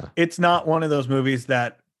 Yeah, it's not one of those movies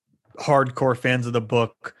that hardcore fans of the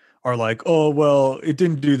book are like, oh well, it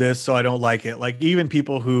didn't do this, so I don't like it. Like even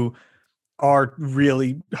people who are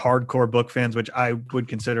really hardcore book fans, which I would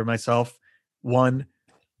consider myself, one,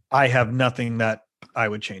 I have nothing that I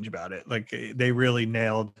would change about it. Like they really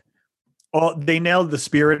they nailed the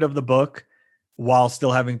spirit of the book while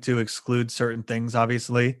still having to exclude certain things,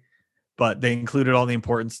 obviously, but they included all the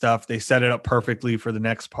important stuff. They set it up perfectly for the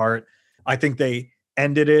next part. I think they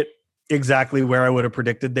ended it exactly where I would have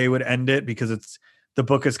predicted they would end it, because the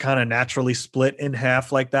book is kind of naturally split in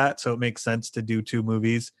half like that. So it makes sense to do 2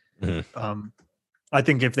 movies. I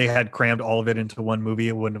think if they had crammed all of it into one movie,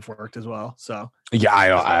 it wouldn't have worked as well. So yeah,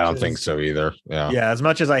 I don't think so either. Yeah. As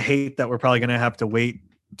much as I hate that we're probably going to have to wait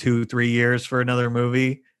 2-3 years for another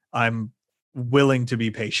movie, I'm willing to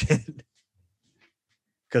be patient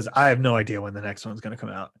because I have no idea when the next one's going to come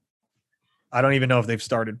out. I don't even know if they've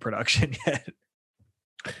started production yet.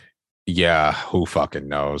 Yeah, who fucking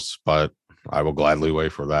knows? But I will gladly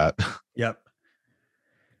wait for that. Yep.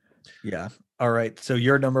 Yeah. All right. So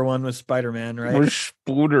your number 1 was Spider-Man, right?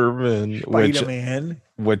 Spider-Man, Spider-Man.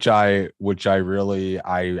 which I really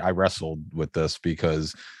I wrestled with this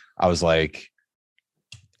because I was like,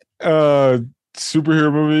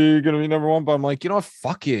 superhero movie gonna be number 1, but I'm like, you know what?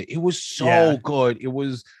 Fuck it. It was so good. It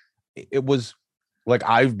was like,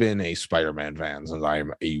 I've been a Spider-Man fan since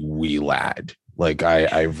I'm a wee lad. Like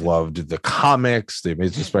I've loved the comics, the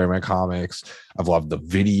Amazing Spider-Man comics. I've loved the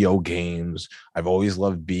video games. I've always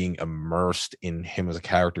loved being immersed in him as a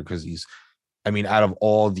character because out of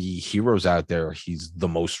all the heroes out there, he's the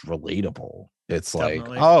most relatable. It's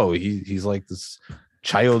Definitely. like, oh, he's like this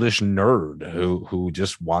childish nerd who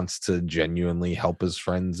just wants to genuinely help his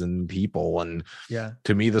friends and people. And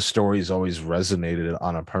to me, the story's always resonated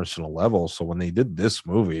on a personal level. So when they did this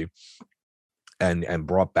movie and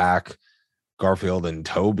brought back Garfield and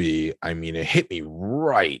Toby, it hit me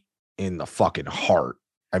right in the fucking heart.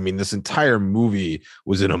 This entire movie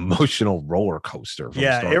was an emotional roller coaster.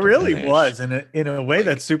 It really was, in a way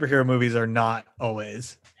that superhero movies are not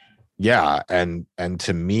always. Yeah, and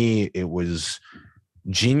to me, it was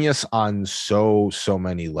genius on so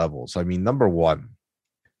many levels. Number 1,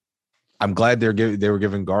 I'm glad they were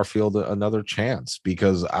giving Garfield another chance,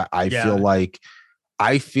 because I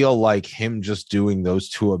feel like him just doing those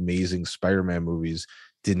 2 amazing Spider-Man movies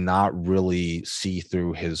did not really see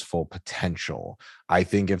through his full potential. I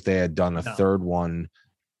think if they had done a third one,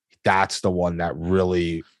 that's the one that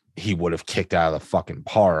really he would have kicked out of the fucking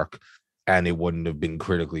park, and it wouldn't have been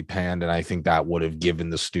critically panned. And I think that would have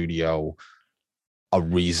given the studio a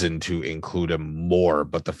reason to include him more.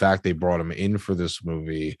 But the fact they brought him in for this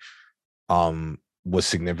movie was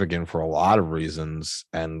significant for a lot of reasons.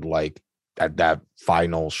 And like at that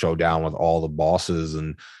final showdown with all the bosses,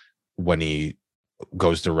 and when he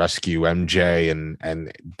goes to rescue MJ,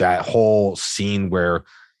 and that whole scene where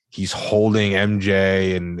he's holding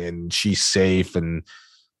MJ and she's safe, and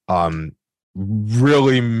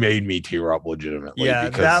really made me tear up legitimately.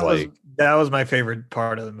 Because that was my favorite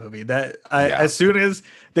part of the movie. As soon as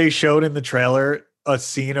they showed in the trailer a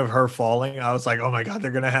scene of her falling, I was like, oh my God,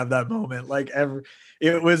 they're going to have that moment.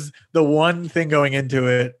 It was the one thing going into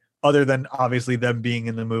it, other than obviously them being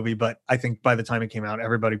in the movie. But I think by the time it came out,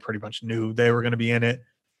 everybody pretty much knew they were going to be in it,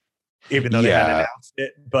 even though they hadn't announced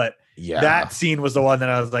it. But that scene was the one that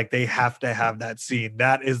I was like, they have to have that scene.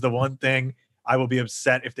 That is the one thing I will be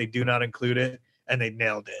upset if they do not include it, and they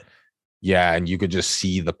nailed it. Yeah, and you could just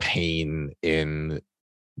see the pain in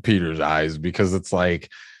Peter's eyes, because it's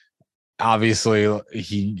like, obviously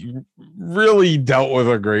he really dealt with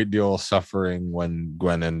a great deal of suffering when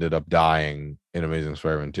Gwen ended up dying in Amazing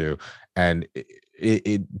Spider-Man 2, and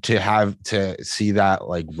it to see that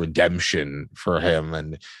like redemption for him.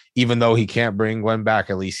 And even though he can't bring Gwen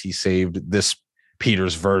back, at least he saved this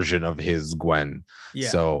Peter's version of his Gwen.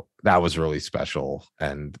 So that was really special,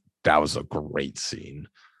 and that was a great scene.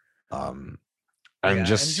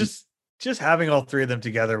 Just having all 3 of them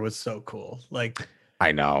together was so cool. Like,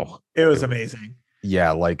 I know it was amazing.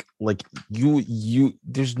 Yeah, like you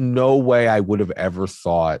there's no way I would have ever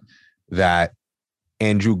thought that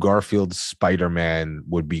Andrew Garfield's Spider-Man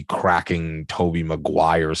would be cracking Tobey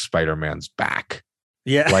Maguire's Spider-Man's back.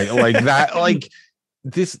 Yeah. Like that,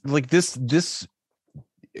 this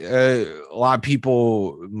a lot of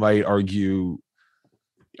people might argue,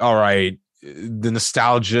 all right, the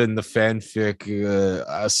nostalgia and the fanfic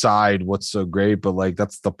aside, what's so great, but like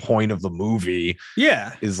that's the point of the movie.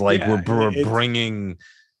 We're bringing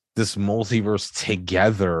this multiverse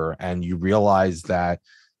together, and you realize that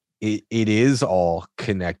it is all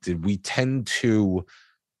connected. We tend to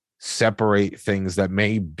separate things that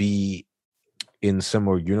may be in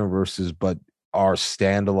similar universes but are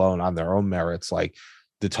standalone on their own merits, like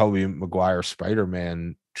the Tobey Maguire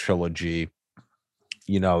Spider-Man trilogy,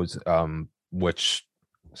 which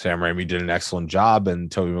Sam Raimi did an excellent job,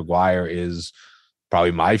 and Tobey Maguire is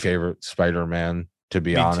probably my favorite Spider-Man, to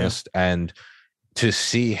be Me too. honest. And to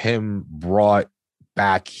see him brought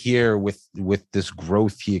back here with this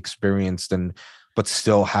growth he experienced, and but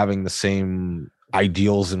still having the same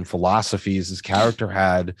ideals and philosophies his character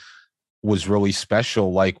had, was really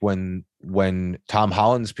special. Like when Tom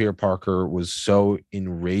Holland's Peter Parker was so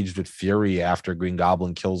enraged with fury after Green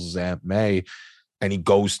Goblin kills his Aunt May, and he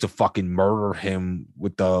goes to fucking murder him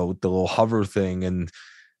with the little hover thing,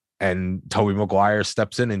 and Tobey Maguire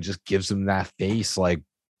steps in and just gives him that face, like,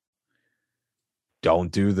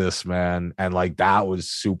 don't do this, man. And like that was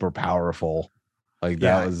super powerful. Like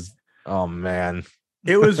that was, oh man.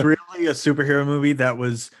 It was really a superhero movie that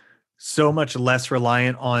was so much less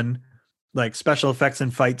reliant on like special effects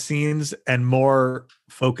and fight scenes and more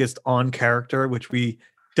focused on character, which we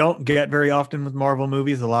don't get very often with Marvel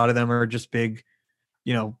movies. A lot of them are just big,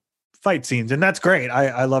 fight scenes, and that's great.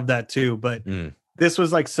 I love that too. But this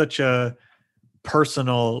was like such a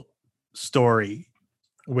personal story,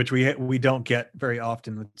 which we don't get very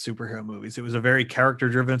often with superhero movies. It was a very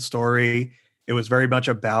character-driven story. It was very much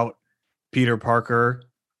about Peter Parker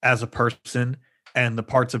as a person and the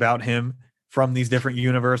parts about him from these different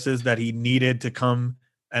universes that he needed to come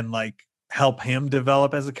and like help him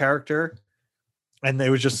develop as a character. And it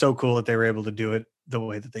was just so cool that they were able to do it the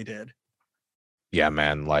way that they did. Yeah,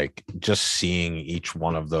 man. Like just seeing each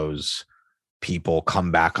one of those people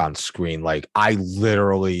come back on screen. Like I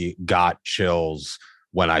literally got chills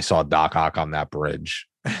when I saw Doc Ock on that bridge.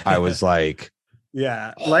 I was like,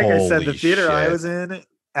 yeah, like I said, the theater shit. I was in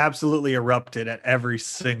absolutely erupted at every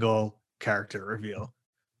single character reveal.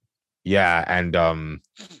 Yeah, and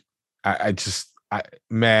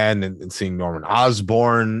and seeing Norman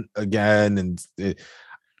Osborn again, and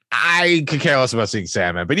I could care less about seeing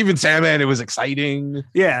Sandman, but even Sandman, it was exciting.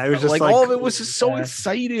 Yeah, it was just like all of it was just so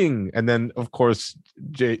exciting. And then of course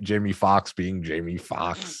Jamie Foxx being Jamie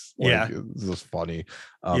Foxx. Like, this is funny.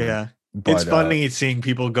 But it's funny seeing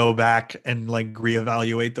people go back and like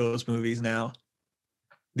reevaluate those movies now.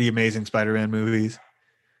 The Amazing Spider-Man movies.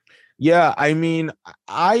 Yeah, I mean,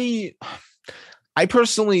 I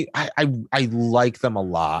personally I like them a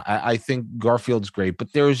lot. I think Garfield's great,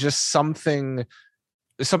 but there was just something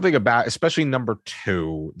about, especially number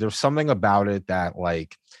 2. There's something about it that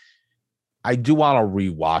like I do want to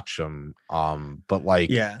rewatch them. But like,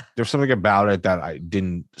 there's something about it that I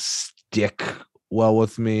didn't stick well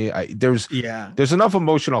with me. There's enough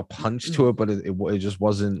emotional punch to it, but it just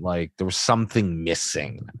wasn't like there was something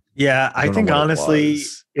missing. Yeah, I think honestly,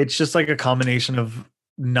 it's just like a combination of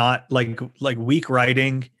not like weak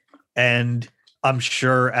writing, and I'm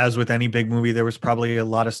sure as with any big movie, there was probably a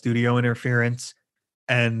lot of studio interference,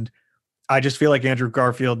 and I just feel like Andrew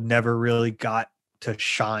Garfield never really got to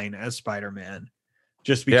shine as Spider-Man,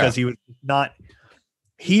 just because he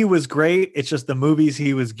was great. It's just the movies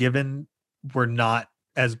he was given were not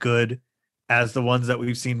as good as the ones that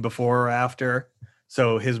we've seen before or after.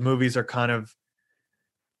 So his movies are kind of,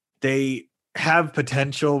 they have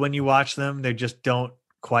potential when you watch them. They just don't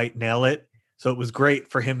quite nail it. So it was great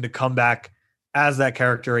for him to come back as that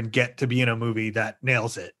character and get to be in a movie that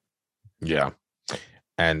nails it. Yeah.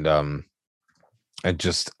 And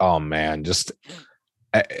just, oh man, just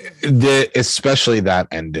especially that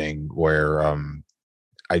ending where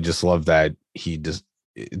I just love that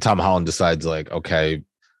Tom Holland decides like, okay,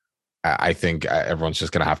 I think everyone's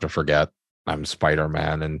just gonna have to forget I'm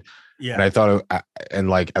Spider-Man. And I thought and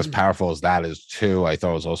like as powerful as that is too, I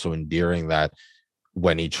thought it was also endearing that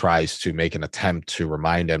when he tries to make an attempt to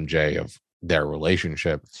remind MJ of their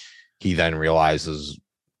relationship, he then realizes,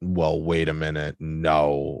 well, wait a minute,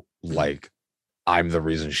 no, like I'm the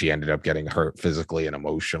reason she ended up getting hurt physically and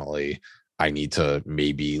emotionally. I need to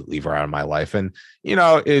maybe leave her out of my life. And,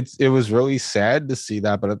 it was really sad to see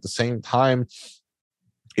that. But at the same time,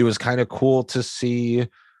 it was kind of cool to see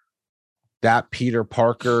that Peter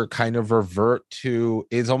Parker kind of revert to,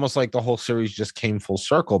 it's almost like the whole series just came full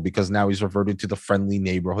circle because now he's reverted to the friendly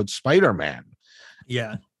neighborhood Spider-Man.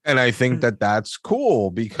 Yeah. And I think that that's cool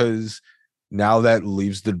because now that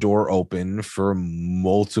leaves the door open for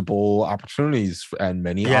multiple opportunities and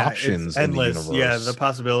many options. Endless. In the universe. The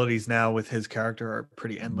possibilities now with his character are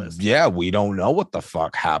pretty endless. Yeah, we don't know what the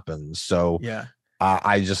fuck happens. So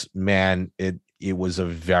I just, man, it was a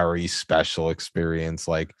very special experience.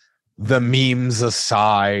 Like the memes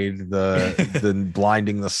aside, the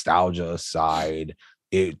blinding nostalgia aside,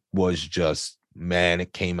 it was just, man,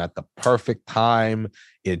 it came at the perfect time.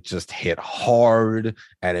 It just hit hard,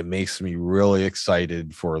 and it makes me really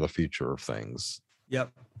excited for the future of things.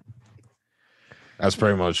 Yep. That's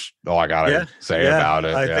pretty much all I gotta Yeah, say about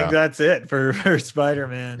it. I Yeah. think that's it for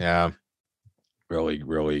Spider-Man. Yeah. Really,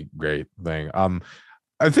 really great thing.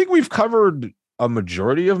 I think we've covered a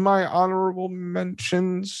majority of my honorable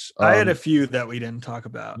mentions. I had a few that we didn't talk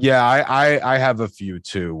about. Yeah, I have a few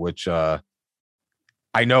too, which I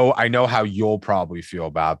know how you'll probably feel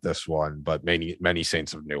about this one, but many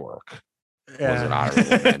Saints of Newark was an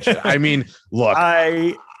honorable mention. I mean, look,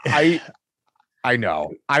 I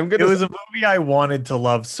know. It was a movie I wanted to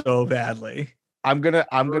love so badly. I'm gonna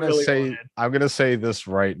really say this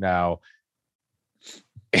right now.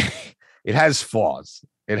 It has flaws.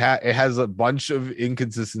 It has a bunch of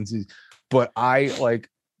inconsistencies, but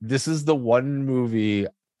this is the one movie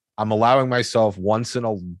I'm allowing myself once in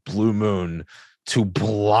a blue moon to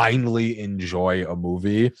blindly enjoy a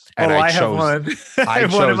movie. And I chose have one. I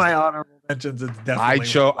have one of my honorable mentions. It's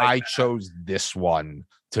definitely I chose this one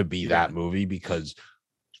to be that movie because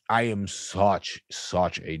I am such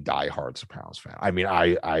a diehard Sopranos fan. I mean,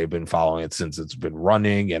 I've been following it since it's been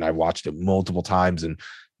running, and I watched it multiple times. And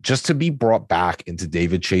just to be brought back into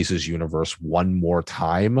David Chase's universe one more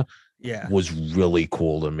time, was really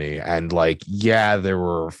cool to me. And there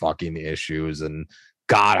were fucking issues, and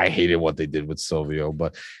God, I hated what they did with Silvio,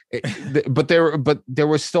 but there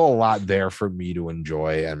was still a lot there for me to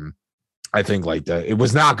enjoy. And I think it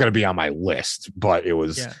was not going to be on my list, but it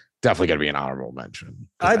was definitely going to be an honorable mention.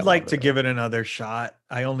 I'd like to give it another shot.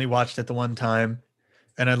 I only watched it the one time,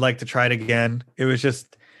 and I'd like to try it again. It was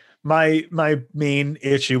just my main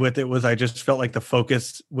issue with it was I just felt like the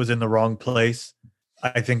focus was in the wrong place.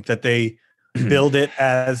 I think that they build it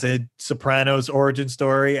as a Sopranos origin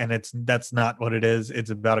story, and that's not what it is.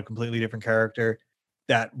 It's about a completely different character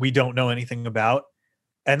that we don't know anything about,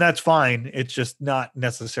 and that's fine. It's just not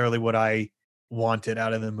necessarily what I wanted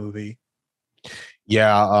out of the movie.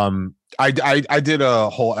 Yeah, I did a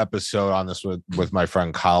whole episode on this with my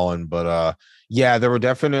friend Colin, but there were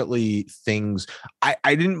definitely things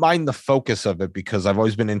I didn't mind the focus of it because I've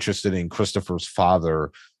always been interested in Christopher's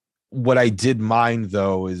father. What I did mind,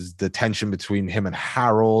 though, is the tension between him and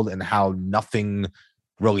Harold and how nothing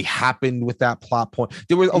really happened with that plot point.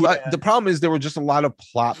 There was a lot. The problem is there were just a lot of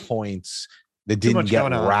plot points that didn't get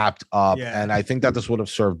wrapped up. And I think that this would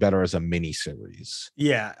have served better as a mini series.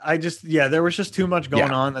 Yeah, there was just too much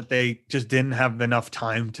going on that they just didn't have enough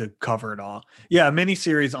time to cover it all. Yeah, a mini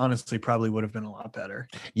series honestly probably would have been a lot better.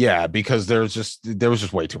 Yeah, because there was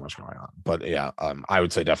just way too much going on. But I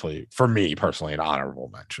would say definitely for me personally an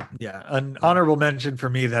honorable mention. Yeah, an honorable mention for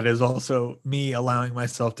me that is also me allowing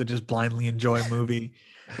myself to just blindly enjoy a movie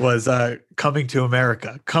was Coming to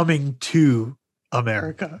America.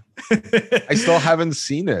 I still haven't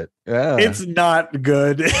seen it. Yeah, it's not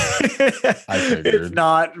good. It's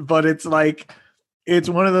not, but it's it's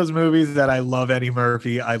one of those movies that I love Eddie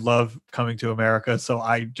Murphy. I love Coming to America, so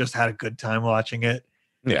I just had a good time watching it.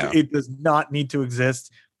 Yeah, it does not need to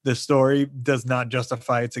exist. The story does not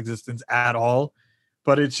justify its existence at all,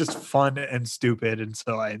 but it's just fun and stupid, and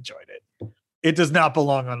so I enjoyed it. It does not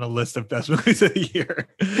belong on a list of best movies of the year.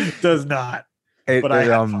 It does not. But I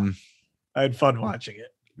had fun. I had fun watching it.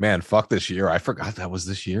 Man, fuck this year. I forgot that was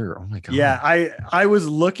this year. Oh my God. Yeah, I was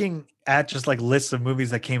looking at just lists of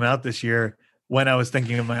movies that came out this year when I was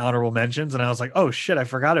thinking of my honorable mentions, and I was like, oh shit, I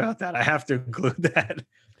forgot about that. I have to include that.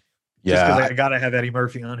 Yeah. Because I gotta have Eddie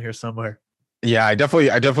Murphy on here somewhere. Yeah, I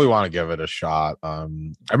definitely want to give it a shot. I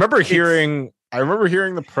remember hearing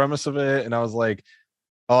the premise of it, and I was like,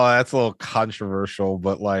 oh, that's a little controversial,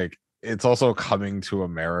 but it's also Coming to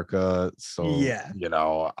America, so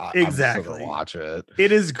exactly. I'm gonna watch it.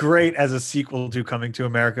 It is great as a sequel to Coming to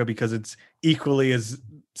America because it's equally as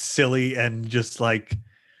silly and just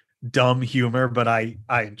dumb humor, but I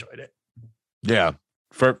enjoyed it. Yeah,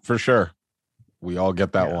 for sure. We all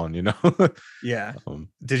get that one, Yeah.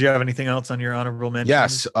 Did you have anything else on your honorable mention?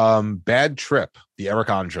 Yes. Bad Trip, the Eric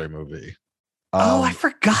Andre movie. I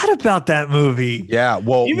forgot about that movie. Yeah,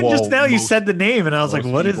 just now you said the name, and I was like,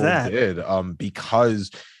 "What is that?" Because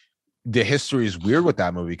the history is weird with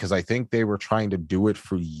that movie because I think they were trying to do it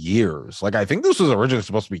for years. I think this was originally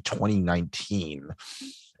supposed to be 2019,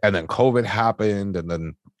 and then COVID happened, and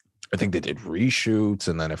then I think they did reshoots,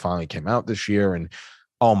 and then it finally came out this year. And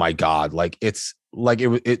oh my God, it's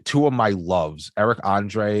it two of my loves, Eric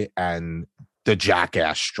Andre and the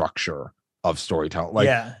Jackass structure of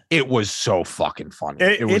storytelling. It was so fucking funny.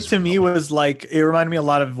 It to me was it reminded me a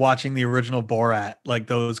lot of watching the original Borat,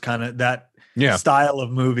 those kind of that style of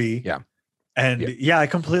movie. Yeah. And yeah, I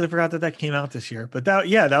completely forgot that came out this year. But that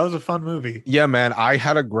was a fun movie. Yeah, man, I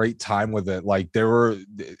had a great time with it. Like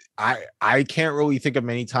I can't really think of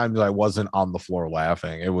many times I wasn't on the floor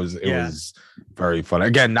laughing. It was very fun.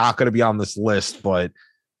 Again, not going to be on this list, but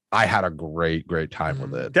I had a great time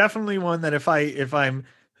with it. Definitely one that if I'm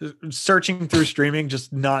searching through streaming,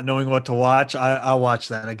 just not knowing what to watch, I'll watch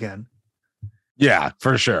that again. Yeah,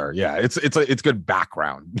 for sure. Yeah, it's good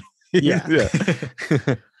background. Yeah.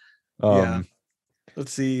 Yeah.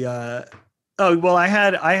 Let's see. I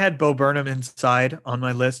had Bo Burnham Inside on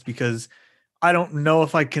my list because I don't know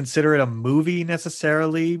if I consider it a movie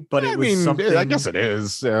necessarily, but something. I guess it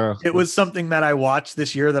is. Yeah. It was something that I watched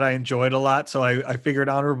this year that I enjoyed a lot, so I figured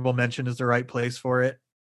honorable mention is the right place for it.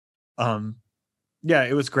 Yeah,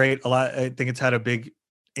 it was great. I think it's had a big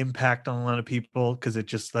impact on a lot of people because it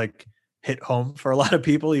just like hit home for a lot of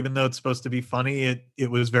people, even though it's supposed to be funny. It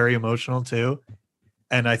was very emotional too.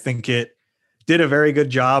 And I think it did a very good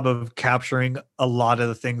job of capturing a lot of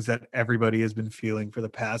the things that everybody has been feeling for the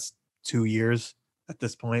past 2 years at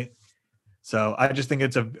this point. So I just think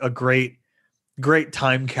it's a great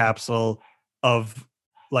time capsule of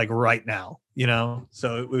like right now,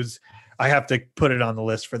 So I have to put it on the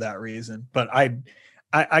list for that reason. But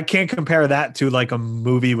I can't compare that to like a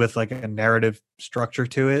movie with like a narrative structure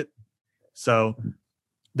to it. So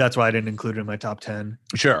that's why I didn't include it in my top 10.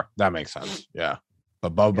 Sure. That makes sense. Yeah.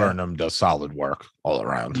 But Bo Burnham does solid work all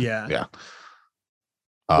around. Yeah. Yeah.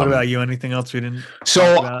 What about you? Anything else we didn't?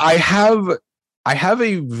 So I have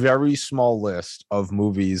a very small list of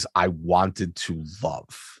movies I wanted to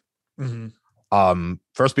love. Mm-hmm.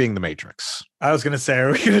 First being The Matrix. I was gonna say,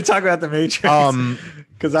 are we gonna talk about The Matrix?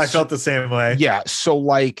 Because I felt the same way. Yeah. So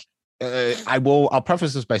like, I'll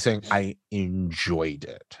preface this by saying I enjoyed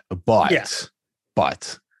it, but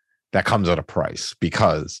that comes at a price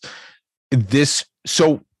because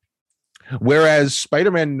whereas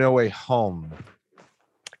Spider-Man No Way Home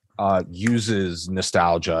uses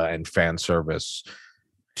nostalgia and fan service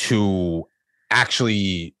to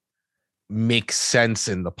actually make sense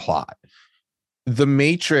in the plot, The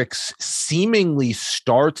Matrix seemingly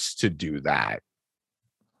starts to do that,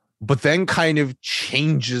 but then kind of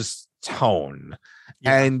changes tone.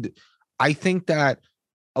 Yeah. And I think that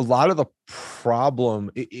a lot of the problem,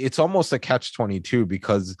 it's almost a catch-22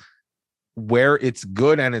 because where it's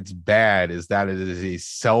good and it's bad is that it is a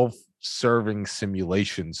self-serving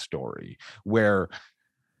simulation story where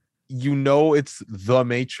it's The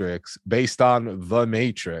Matrix based on The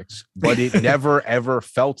Matrix, but it never ever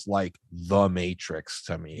felt like The Matrix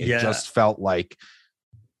to me. It just felt like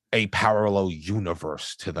a parallel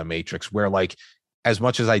universe to The Matrix where like as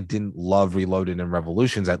much as I didn't love Reloaded and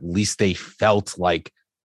Revolutions, at least they felt like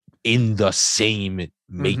in the same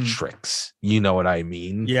Matrix. You know what I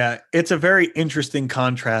mean? Yeah, it's a very interesting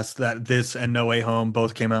contrast that this and No Way Home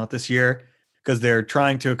both came out this year because they're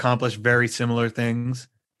trying to accomplish very similar things.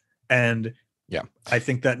 And yeah, I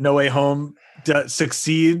think that No Way Home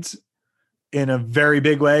succeeds in a very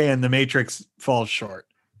big way and The Matrix falls short.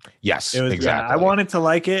 Yes, exactly. Yeah, I wanted to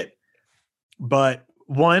like it, but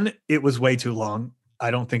one, it was way too long.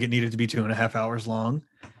 I don't think it needed to be 2.5 hours long.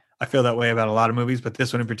 I feel that way about a lot of movies, but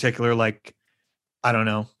this one in particular, like, I don't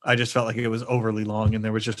know. I just felt like it was overly long and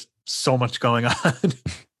there was just so much going on.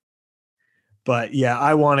 But yeah,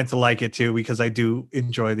 I wanted to like it too because I do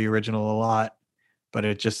enjoy the original a lot, but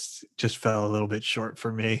it just fell a little bit short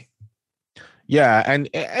for me. Yeah, and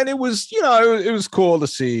it was, it was cool to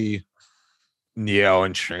see Neo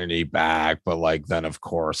and Trinity back, but like then of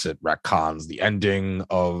course it retcons the ending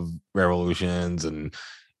of Revolutions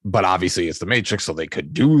but obviously it's The Matrix, so they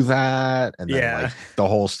could do that. And then like the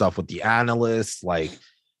whole stuff with the analysts, like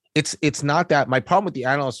it's not that my problem with the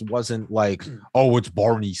analyst wasn't like, oh, it's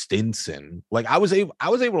Barney Stinson. Like I was able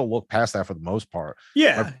to look past that for the most part.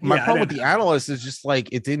 Yeah. My problem with the analyst is just like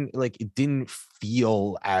it didn't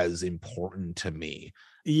feel as important to me.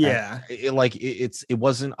 Yeah. It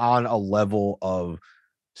wasn't on a level of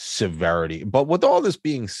severity. But with all this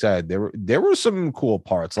being said, there were some cool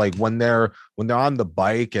parts, like when they're on the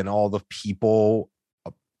bike and all the people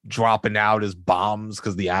dropping out as bombs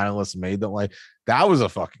because the analysts made them. Like that was a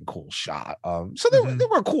fucking cool shot. So there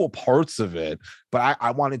were cool parts of it, but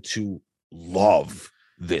I wanted to love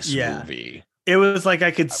this movie. It was like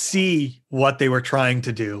I could see what they were trying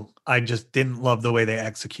to do. I just didn't love the way they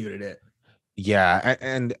executed it. Yeah,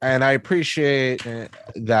 and I appreciate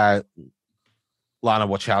that Lana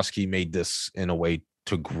Wachowski made this in a way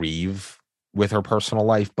to grieve with her personal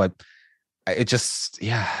life, but I just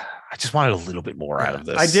wanted a little bit more out of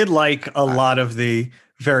this. I did like a lot of the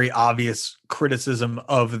very obvious criticism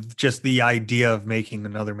of just the idea of making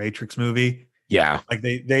another Matrix movie. Yeah. Like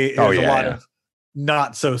there's a lot of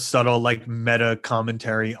not so subtle like meta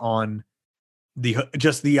commentary on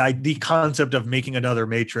the concept of making another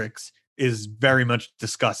Matrix is very much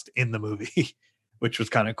discussed in the movie, which was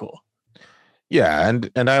kind of cool. Yeah,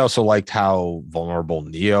 and I also liked how vulnerable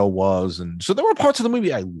Neo was, and so there were parts of the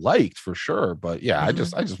movie I liked for sure. But yeah, I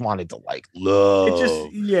just wanted to like love.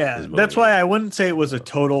 That's why I wouldn't say it was a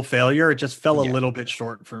total failure. It just fell a little bit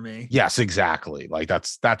short for me. Yes, exactly. Like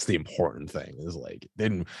that's the important thing is like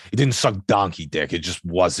it didn't suck donkey dick. It just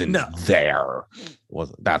wasn't there.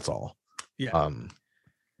 Wasn't that's all. Yeah.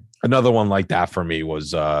 Another one like that for me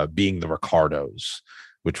was Being the Ricardos,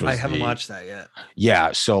 which was I haven't watched that yet.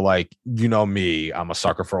 Yeah, so like you know me, I'm a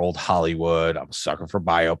sucker for old Hollywood. I'm a sucker for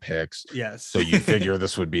biopics. Yes. So you figure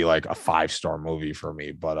this would be like a 5-star movie for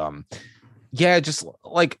me, but yeah, just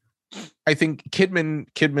like I think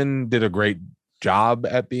Kidman did a great job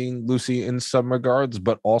at being Lucy in some regards,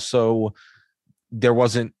 but also there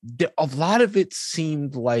wasn't a lot of it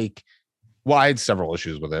seemed like. Well, I had several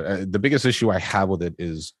issues with it. The biggest issue I have with it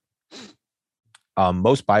is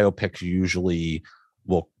most biopics usually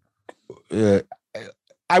will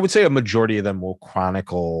I would say a majority of them will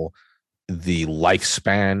chronicle the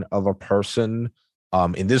lifespan of a person.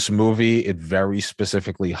 In this movie, it very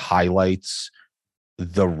specifically highlights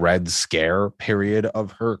the Red Scare period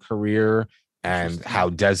of her career and how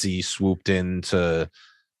Desi swooped in to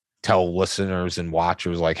tell listeners and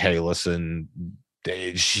watchers like, hey, listen,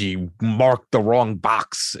 she marked the wrong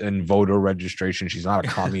box in voter registration. She's not a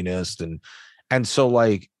communist. And so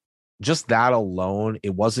like just that alone,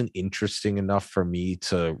 it wasn't interesting enough for me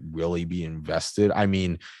to really be invested. I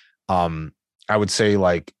mean, I would say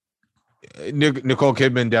like Nicole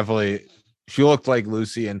Kidman definitely, she looked like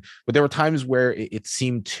Lucy, but there were times where it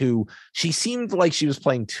seemed she seemed like she was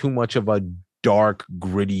playing too much of a dark,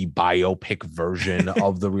 gritty biopic version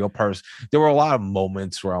of the real person. There were a lot of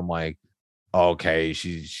moments where I'm like, okay,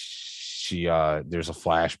 she there's a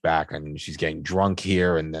flashback and she's getting drunk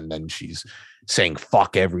here, and then she's saying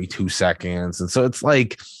fuck every 2 seconds, and so it's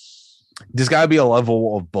like there's got to be a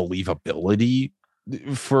level of believability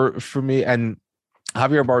for me. And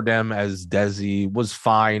Javier Bardem as Desi was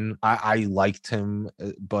fine. I liked him,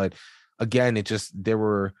 but again, it just there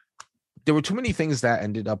were too many things that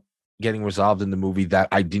ended up getting resolved in the movie that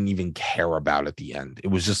I didn't even care about at the end. It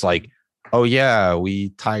was just like, oh yeah, we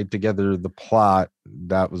tied together the plot.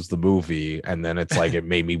 That was the movie. And then it's like, it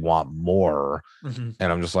made me want more. Mm-hmm.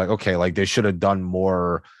 And I'm just like, okay, like they should have done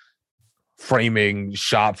more framing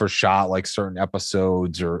shot for shot, like certain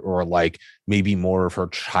episodes or like maybe more of her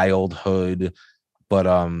childhood. But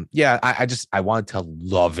yeah, I wanted to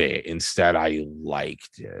love it. Instead, I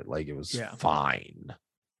liked it. Like it was fine.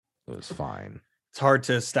 It was fine. It's hard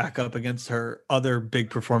to stack up against her other big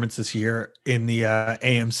performances here in the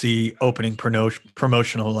AMC opening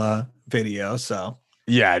promotional video. So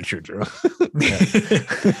yeah, true.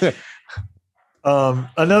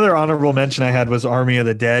 Another honorable mention I had was Army of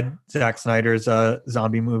the Dead, Zack Snyder's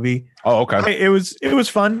zombie movie. Oh, okay. It was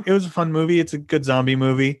fun. It was a fun movie. It's a good zombie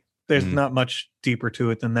movie. There's not much deeper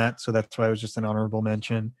to it than that, so that's why it was just an honorable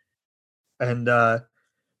mention. And the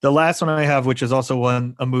last one I have, which is also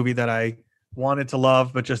a movie that I wanted to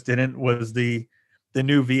love but just didn't, was the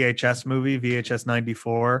new VHS movie, VHS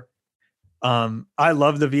 94. I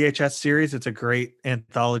love the VHS series. It's a great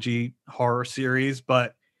anthology horror series,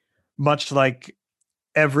 but much like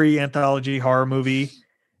every anthology horror movie,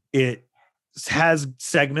 it has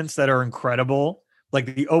segments that are incredible.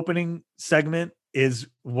 Like the opening segment is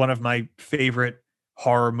one of my favorite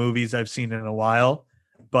horror movies I've seen in a while,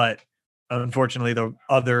 but unfortunately the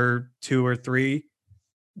other 2 or 3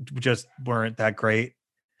 just weren't that great.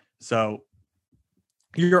 So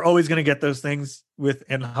you're always going to get those things with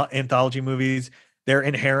anthology movies. They're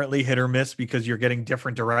inherently hit or miss because you're getting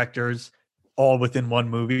different directors all within one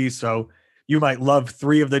movie. So you might love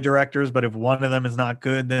 3 of the directors, but if one of them is not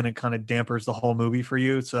good, then it kind of dampers the whole movie for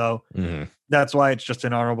you. So that's why it's just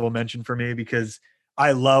an honorable mention for me, because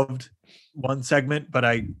I loved one segment, but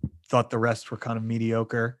I thought the rest were kind of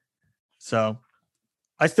mediocre. So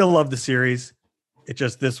I still love the series. It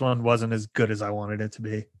just, this one wasn't as good as I wanted it to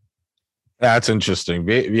be. That's interesting.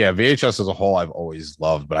 Yeah, VHS as a whole I've always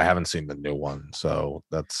loved, but I haven't seen the new one. So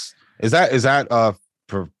is that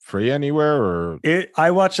for free anywhere, or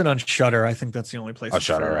I watched it on Shudder. I think that's the only place.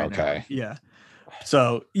 Shudder, right okay. Now. Yeah.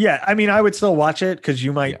 So yeah, I mean, I would still watch it because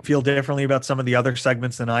you might feel differently about some of the other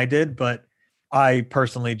segments than I did, but I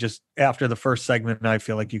personally just, after the first segment, I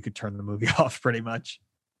feel like you could turn the movie off pretty much.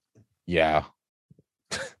 Yeah.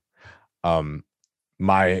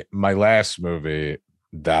 My last movie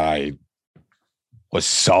that I was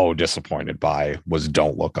so disappointed by was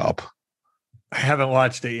Don't Look Up. I haven't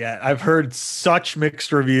watched it yet. I've heard such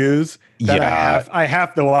mixed reviews that Yeah, I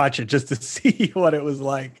have to watch it just to see what it was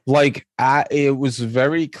like. like it was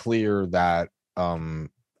very clear that Adam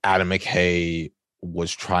McKay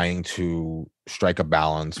was trying to strike a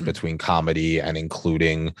balance between comedy and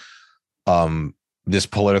including this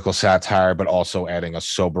political satire, but also adding a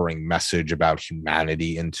sobering message about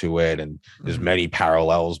humanity into it. And there's many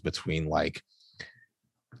parallels between like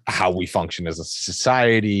how we function as a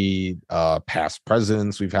society, past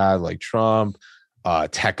presidents we've had like Trump,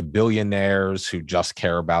 tech billionaires who just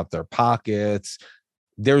care about their pockets.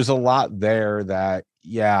 There's a lot there that,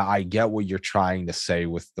 yeah, I get what you're trying to say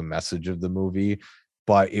with the message of the movie,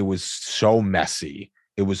 but it was so messy.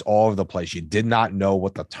 It was all over the place. You did not know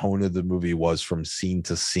what the tone of the movie was from scene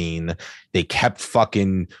to scene. They kept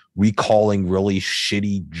fucking recalling really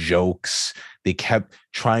shitty jokes. They kept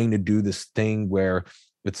trying to do this thing where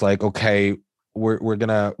it's like, okay, we're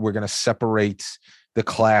gonna separate the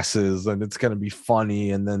classes and it's gonna be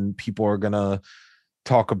funny, and then people are gonna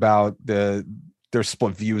talk about their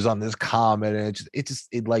split views on this comment, and it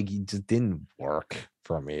just didn't work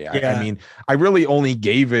for me. Yeah. I mean, I really only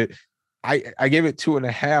gave it I gave it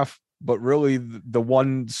 2.5, but really the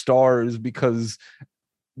 1 star is because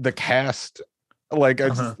the cast, like I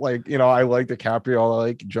just like, you know, I like DiCaprio, I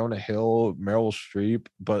like Jonah Hill, Meryl Streep,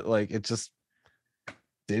 but like it just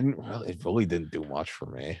it really didn't do much for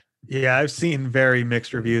me. Yeah, I've seen very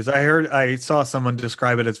mixed reviews. I saw someone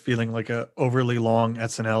describe it as feeling like a overly long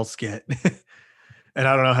SNL skit. And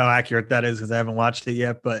I don't know how accurate that is because I haven't watched it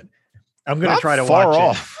yet, but I'm going to try to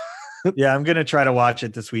watch it. Yeah, I'm going to try to watch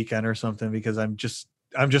it this weekend or something because I'm just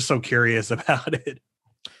so curious about it.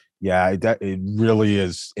 Yeah, it really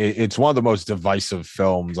is. It's one of the most divisive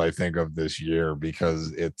films I think of this year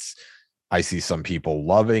because I see some people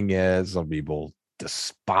loving it, some people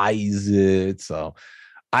despise it. So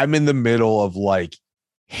I'm in the middle of like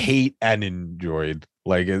hate and enjoyed.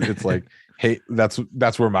 Like it's like hate.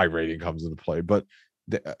 That's where my rating comes into play. But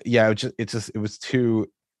yeah, it was too.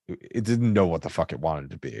 It didn't know what the fuck it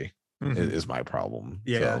wanted to be. Is my problem.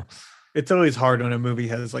 Yeah, so. It's always hard when a movie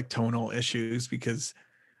has like tonal issues because,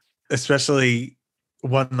 especially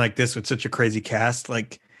one like this with such a crazy cast,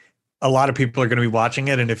 like a lot of people are going to be watching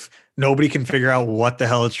it, and if nobody can figure out what the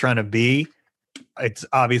hell it's trying to be, it's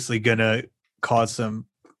obviously going to cause some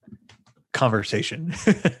conversation.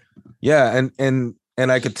 Yeah,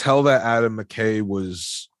 and I could tell that Adam McKay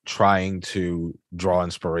was trying to draw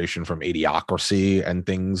inspiration from Idiocracy and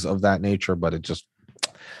things of that nature, but it just,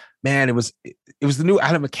 man, it was the new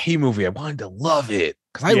Adam McKay movie. I wanted to love it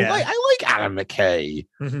because I like Adam McKay,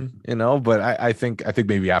 you know. But I think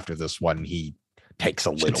maybe after this one he takes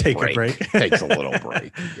a little break. Takes a little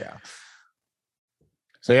break. Yeah.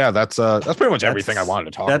 So yeah, that's pretty much everything I wanted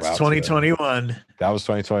to talk about. That's 2021. Today. That was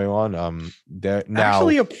 2021. Now,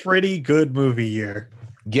 actually a pretty good movie year.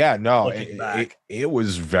 Yeah, no, it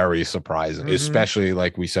was very surprising, especially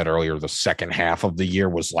like we said earlier, the second half of the year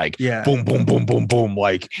was like boom, boom, boom, boom, boom,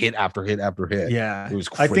 like hit after hit after hit. Yeah, it was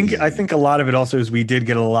crazy. I think a lot of it also is we did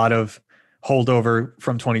get a lot of holdover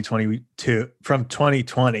from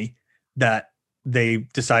 2020 that they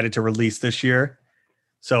decided to release this year.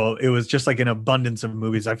 So it was just like an abundance of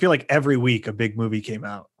movies. I feel like every week a big movie came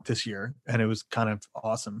out this year, and it was kind of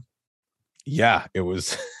awesome. Yeah, it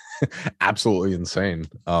was absolutely insane.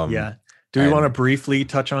 Yeah. Do we want to briefly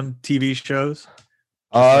touch on TV shows?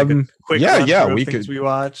 Quick we could. We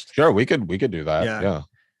watched. Sure, we could do that. Yeah.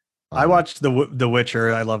 I watched The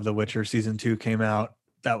Witcher. I love The Witcher. Season 2 came out.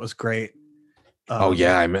 That was great.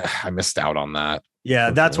 I missed out on that.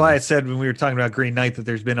 Yeah, that's why I said when we were talking about Green Knight that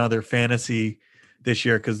there's been other fantasy this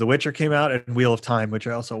year because The Witcher came out and Wheel of Time, which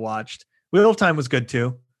I also watched. Wheel of Time was good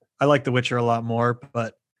too. I like The Witcher a lot more,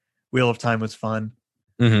 but Wheel of Time was fun.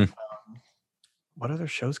 What other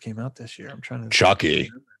shows came out this year? I'm trying to.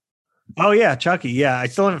 Chucky. Oh yeah, Chucky. Yeah, I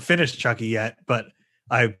still haven't finished Chucky yet, but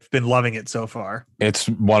I've been loving it so far. It's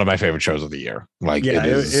one of my favorite shows of the year. Like, yeah,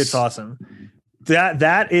 it's awesome.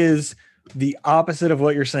 That is the opposite of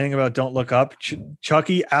what you're saying about Don't Look Up.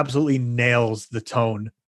 Chucky absolutely nails the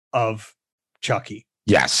tone of Chucky.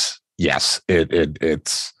 Yes.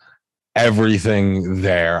 It's everything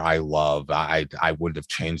there. I love. I wouldn't have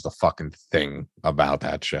changed the fucking thing about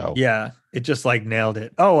that show. Yeah, it just like nailed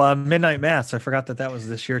it. Oh, Midnight Mass. I forgot that was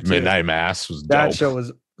this year too. Midnight Mass was dope. That show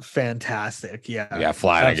was fantastic. Yeah,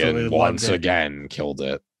 Flanagan once again killed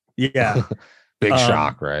it. Yeah. Big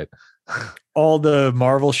shock, right? All the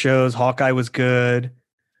Marvel shows. Hawkeye was good.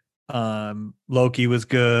 Loki was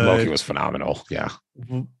good. Loki was phenomenal. Yeah.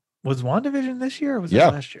 Was WandaVision this year or was it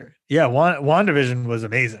last year? Yeah, WandaVision was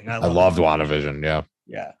amazing. I loved WandaVision. Yeah.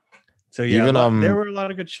 Yeah. So yeah, Even there were a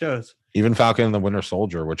lot of good shows. even Falcon and the Winter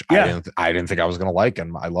Soldier, which I didn't think I was gonna like,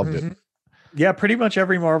 and I loved it. Yeah, pretty much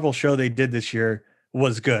every Marvel show they did this year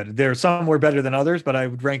was good. There some were better than others, but I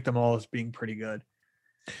would rank them all as being pretty good.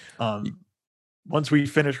 Once we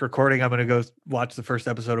finish recording, I'm gonna go watch the first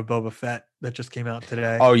episode of Boba Fett that just came out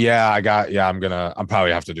today. Oh yeah, I'm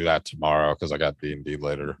probably have to do that tomorrow because I got D&D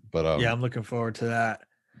later. But yeah, I'm looking forward to that.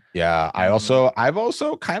 Yeah, I've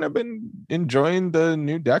also kind of been enjoying the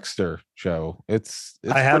new Dexter show. I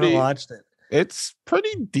haven't watched it. It's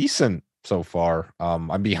pretty decent so far.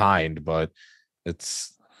 I'm behind, but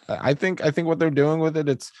I think what they're doing with it,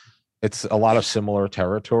 it's a lot of similar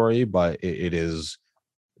territory, but it is,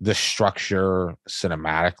 the structure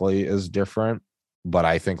cinematically is different. But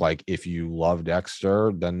I think like if you love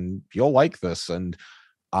Dexter, then you'll like this. And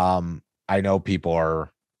I know people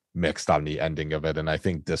are mixed on the ending of it, and I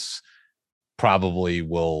think this probably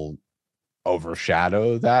will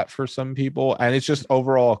overshadow that for some people. And it's just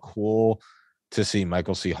overall cool to see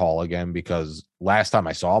Michael C. Hall again, because last time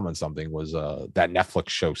I saw him in something was that Netflix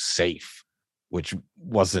show Safe, which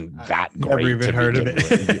wasn't that great. Never even heard of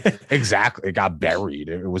it. Exactly. It got buried.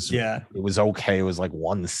 It was okay. It was like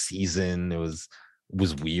one season. It was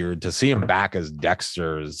weird to see him back as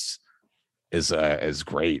Dexter is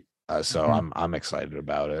great. So I'm excited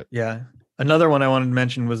about it. Yeah. Another one I wanted to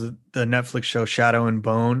mention was the Netflix show Shadow and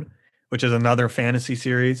Bone, which is another fantasy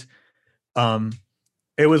series.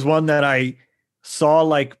 It was one that I saw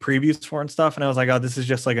like previews for and stuff, and I was like, oh, this is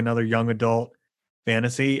just like another young adult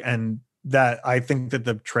fantasy. And that I think that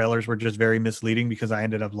the trailers were just very misleading because I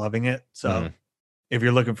ended up loving it. So if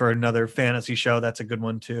you're looking for another fantasy show, that's a good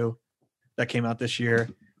one too. That came out this year.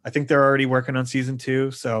 I think they're already working on season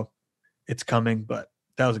 2, so it's coming, but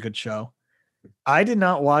that was a good show. I did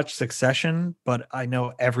not watch Succession, but I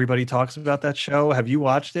know everybody talks about that show. Have you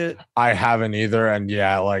watched it? I haven't either. And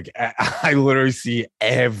yeah, like I literally see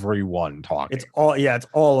everyone talking. It's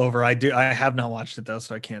all over. I have not watched it though,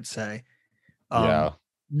 so I can't say.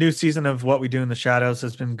 New season of What We Do in the Shadows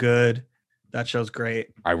has been good. That show's great.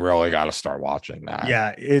 I really got to start watching that.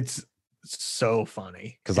 Yeah, it's so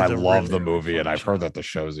funny because I love the movie, and I've heard that the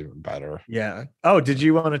show's even better. Yeah. Oh, did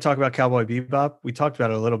you want to talk about Cowboy Bebop? We talked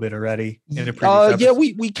about it a little bit already in a previous episode. Yeah,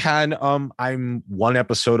 we can. I'm one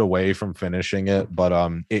episode away from finishing it,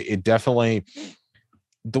 but it definitely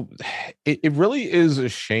it really is a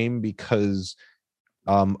shame because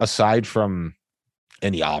aside from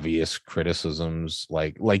any obvious criticisms,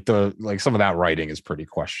 like some of that writing is pretty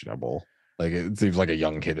questionable. Like it seems like a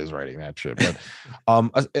young kid is writing that shit.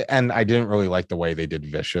 But and I didn't really like the way they did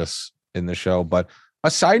Vicious in the show. But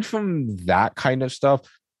aside from that kind of stuff,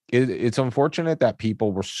 it's unfortunate that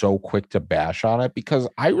people were so quick to bash on it, because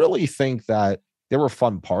I really think that there were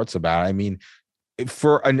fun parts about it. I mean,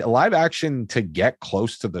 for a live action to get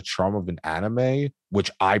close to the charm of an anime, which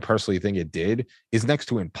I personally think it did, is next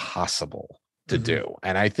to impossible to do.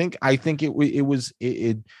 And I think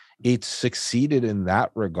it succeeded in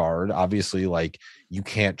that regard. Obviously, like, you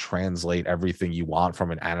can't translate everything you want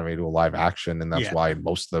from an anime to a live action, and that's why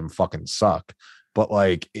most of them fucking suck. But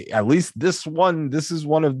like, at least this is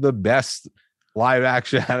one of the best live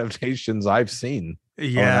action adaptations I've seen.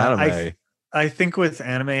 Yeah, I think with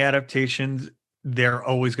anime adaptations, they're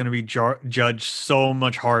always going to be judged so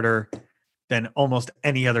much harder than almost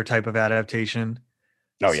any other type of adaptation.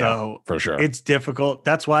 Oh, yeah, for sure. It's difficult.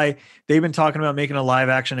 That's why they've been talking about making a live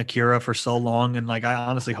action Akira for so long. And like, I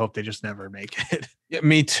honestly hope they just never make it. Yeah,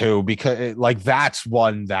 me too, because that's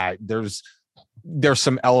one that there's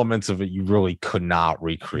some elements of it you really could not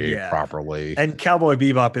recreate properly. And Cowboy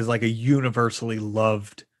Bebop is like a universally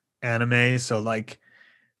loved anime. So like,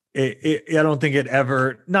 I don't think it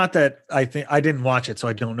ever, not that I didn't watch it, so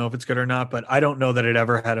I don't know if it's good or not, but I don't know that it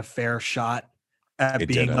ever had a fair shot at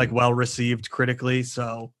being like well received critically.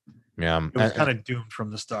 So yeah, it was kind of doomed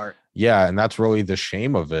from the start. Yeah, and that's really the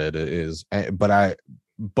shame of it is. But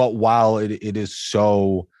while it is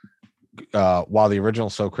so while the original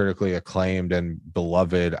is so critically acclaimed and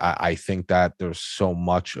beloved, I think that there's so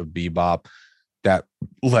much of Bebop that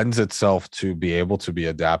lends itself to be able to be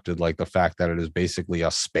adapted, like the fact that it is basically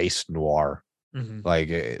a space noir.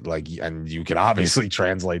 Like, and you can obviously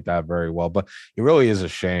translate that very well, but it really is a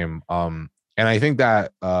shame. And I think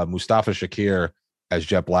that Mustafa Shakir as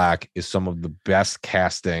Jet Black is some of the best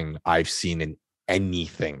casting I've seen in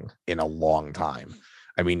anything in a long time.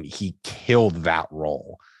 I mean, he killed that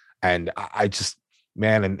role. And I just,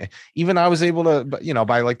 man, and even I was able to, but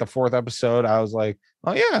by like the 4th episode, I was like,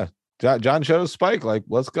 oh yeah, John Cho's Spike, like,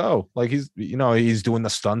 let's go. Like, he's doing the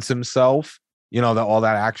stunts himself, that all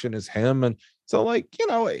that action is him. And so like,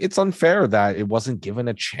 it's unfair that it wasn't given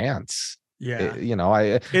a chance. Yeah. You know,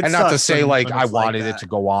 and not to say like I wanted it to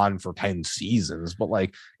go on for 10 seasons, but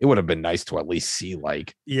like it would have been nice to at least see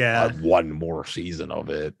like one more season of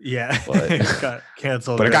it. Yeah. But it got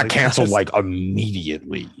canceled. But it got canceled like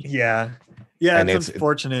immediately. Yeah. And it's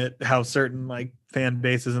unfortunate how certain like fan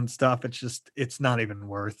bases and stuff, it's not even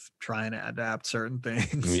worth trying to adapt certain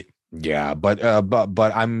things. Yeah, but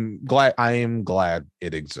I am glad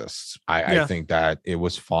it exists. I think that it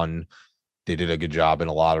was fun. They did a good job in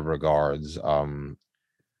a lot of regards. Some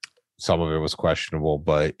of it was questionable,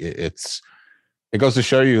 but it goes to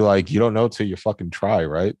show you like you don't know till you fucking try,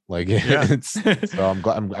 right? Like so I'm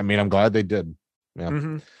glad. I'm glad they did. Yeah.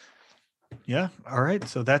 Mm-hmm. Yeah. All right.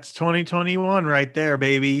 So that's 2021 right there,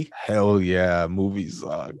 baby. Hell yeah. Movies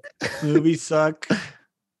suck. Movies suck.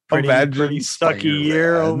 Pretty sucky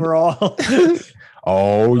year overall.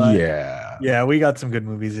 Oh, but, yeah. Yeah, we got some good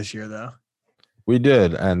movies this year, though. We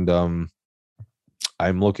did. And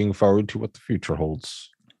I'm looking forward to what the future holds.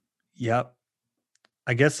 Yep.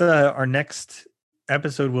 I guess our next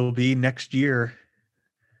episode will be next year.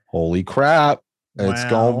 Holy crap. It's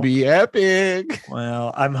going to be epic.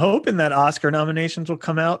 Well, I'm hoping that Oscar nominations will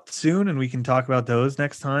come out soon and we can talk about those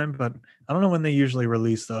next time, but I don't know when they usually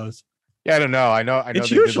release those. Yeah, I don't know. I know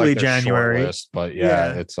it's usually January, list, but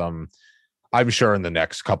it's I'm sure in the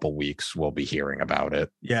next couple weeks we'll be hearing about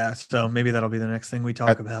it. Yeah, so maybe that'll be the next thing we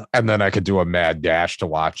talk about. And then I could do a mad dash to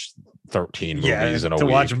watch 13 movies in a week.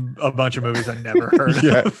 To watch a bunch of movies I never heard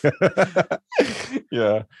of.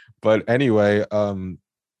 Yeah. But anyway,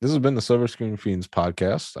 this has been the Silver Screen Fiends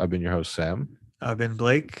podcast. I've been your host, Sam. I've been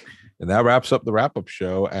Blake. And that wraps up the wrap-up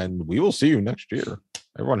show, and we will see you next year.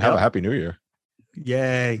 Everyone have a happy new year.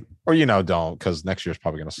 Yay. Or, don't, because next year's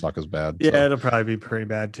probably going to suck as bad. Yeah, so. It'll probably be pretty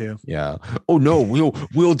bad, too. Yeah. Oh, no,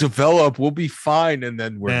 we'll develop. We'll be fine. And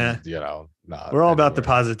then we're, not. We're all about the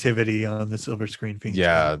positivity on the Silver Screen Fiends.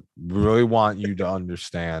 Yeah. We really want you to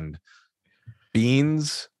understand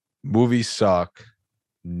Beans, movies suck.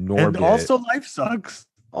 Norbit. And also life sucks.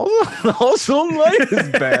 Also life is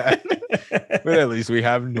bad. But at least we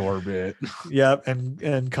have Norbit. Yep.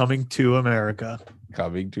 And Coming to America.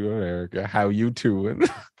 Coming to America. How you doing?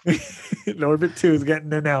 Norbit 2 is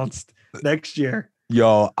getting announced next year.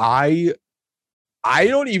 Yo, I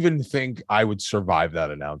don't even think I would survive that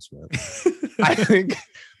announcement. I think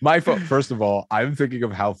first of all, I'm thinking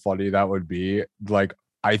of how funny that would be. Like,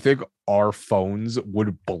 I think our phones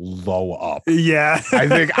would blow up. Yeah. I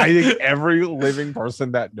think every living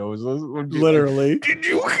person that knows us would be literally. Like, did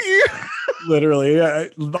you hear? Literally.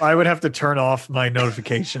 I would have to turn off my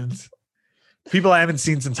notifications. People I haven't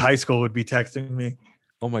seen since high school would be texting me.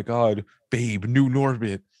 Oh my God, babe, new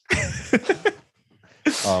Norbit.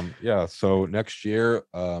 So next year,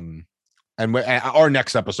 and our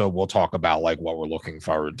next episode we'll talk about like what we're looking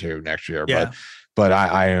forward to next year. Yeah. But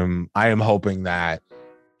I am hoping that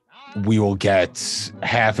we will get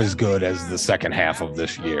half as good as the second half of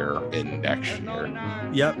this year in next year.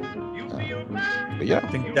 Yep. But yeah, I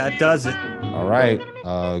think that does it. All right.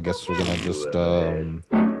 Guess we're gonna just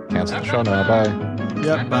cancel the show now. Bye.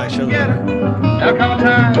 Yep. Bye. Show later. There'll come a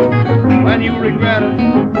time when you regret it.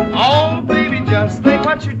 Oh, baby, just think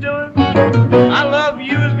what you're doing. I love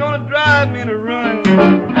you is gonna drive me to ruin.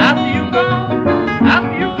 After you gone,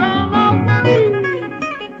 oh, baby.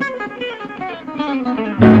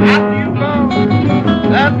 After you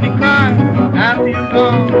gone, left me crying. After you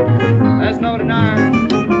gone, there's no denying.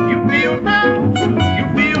 You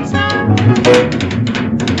feel sad.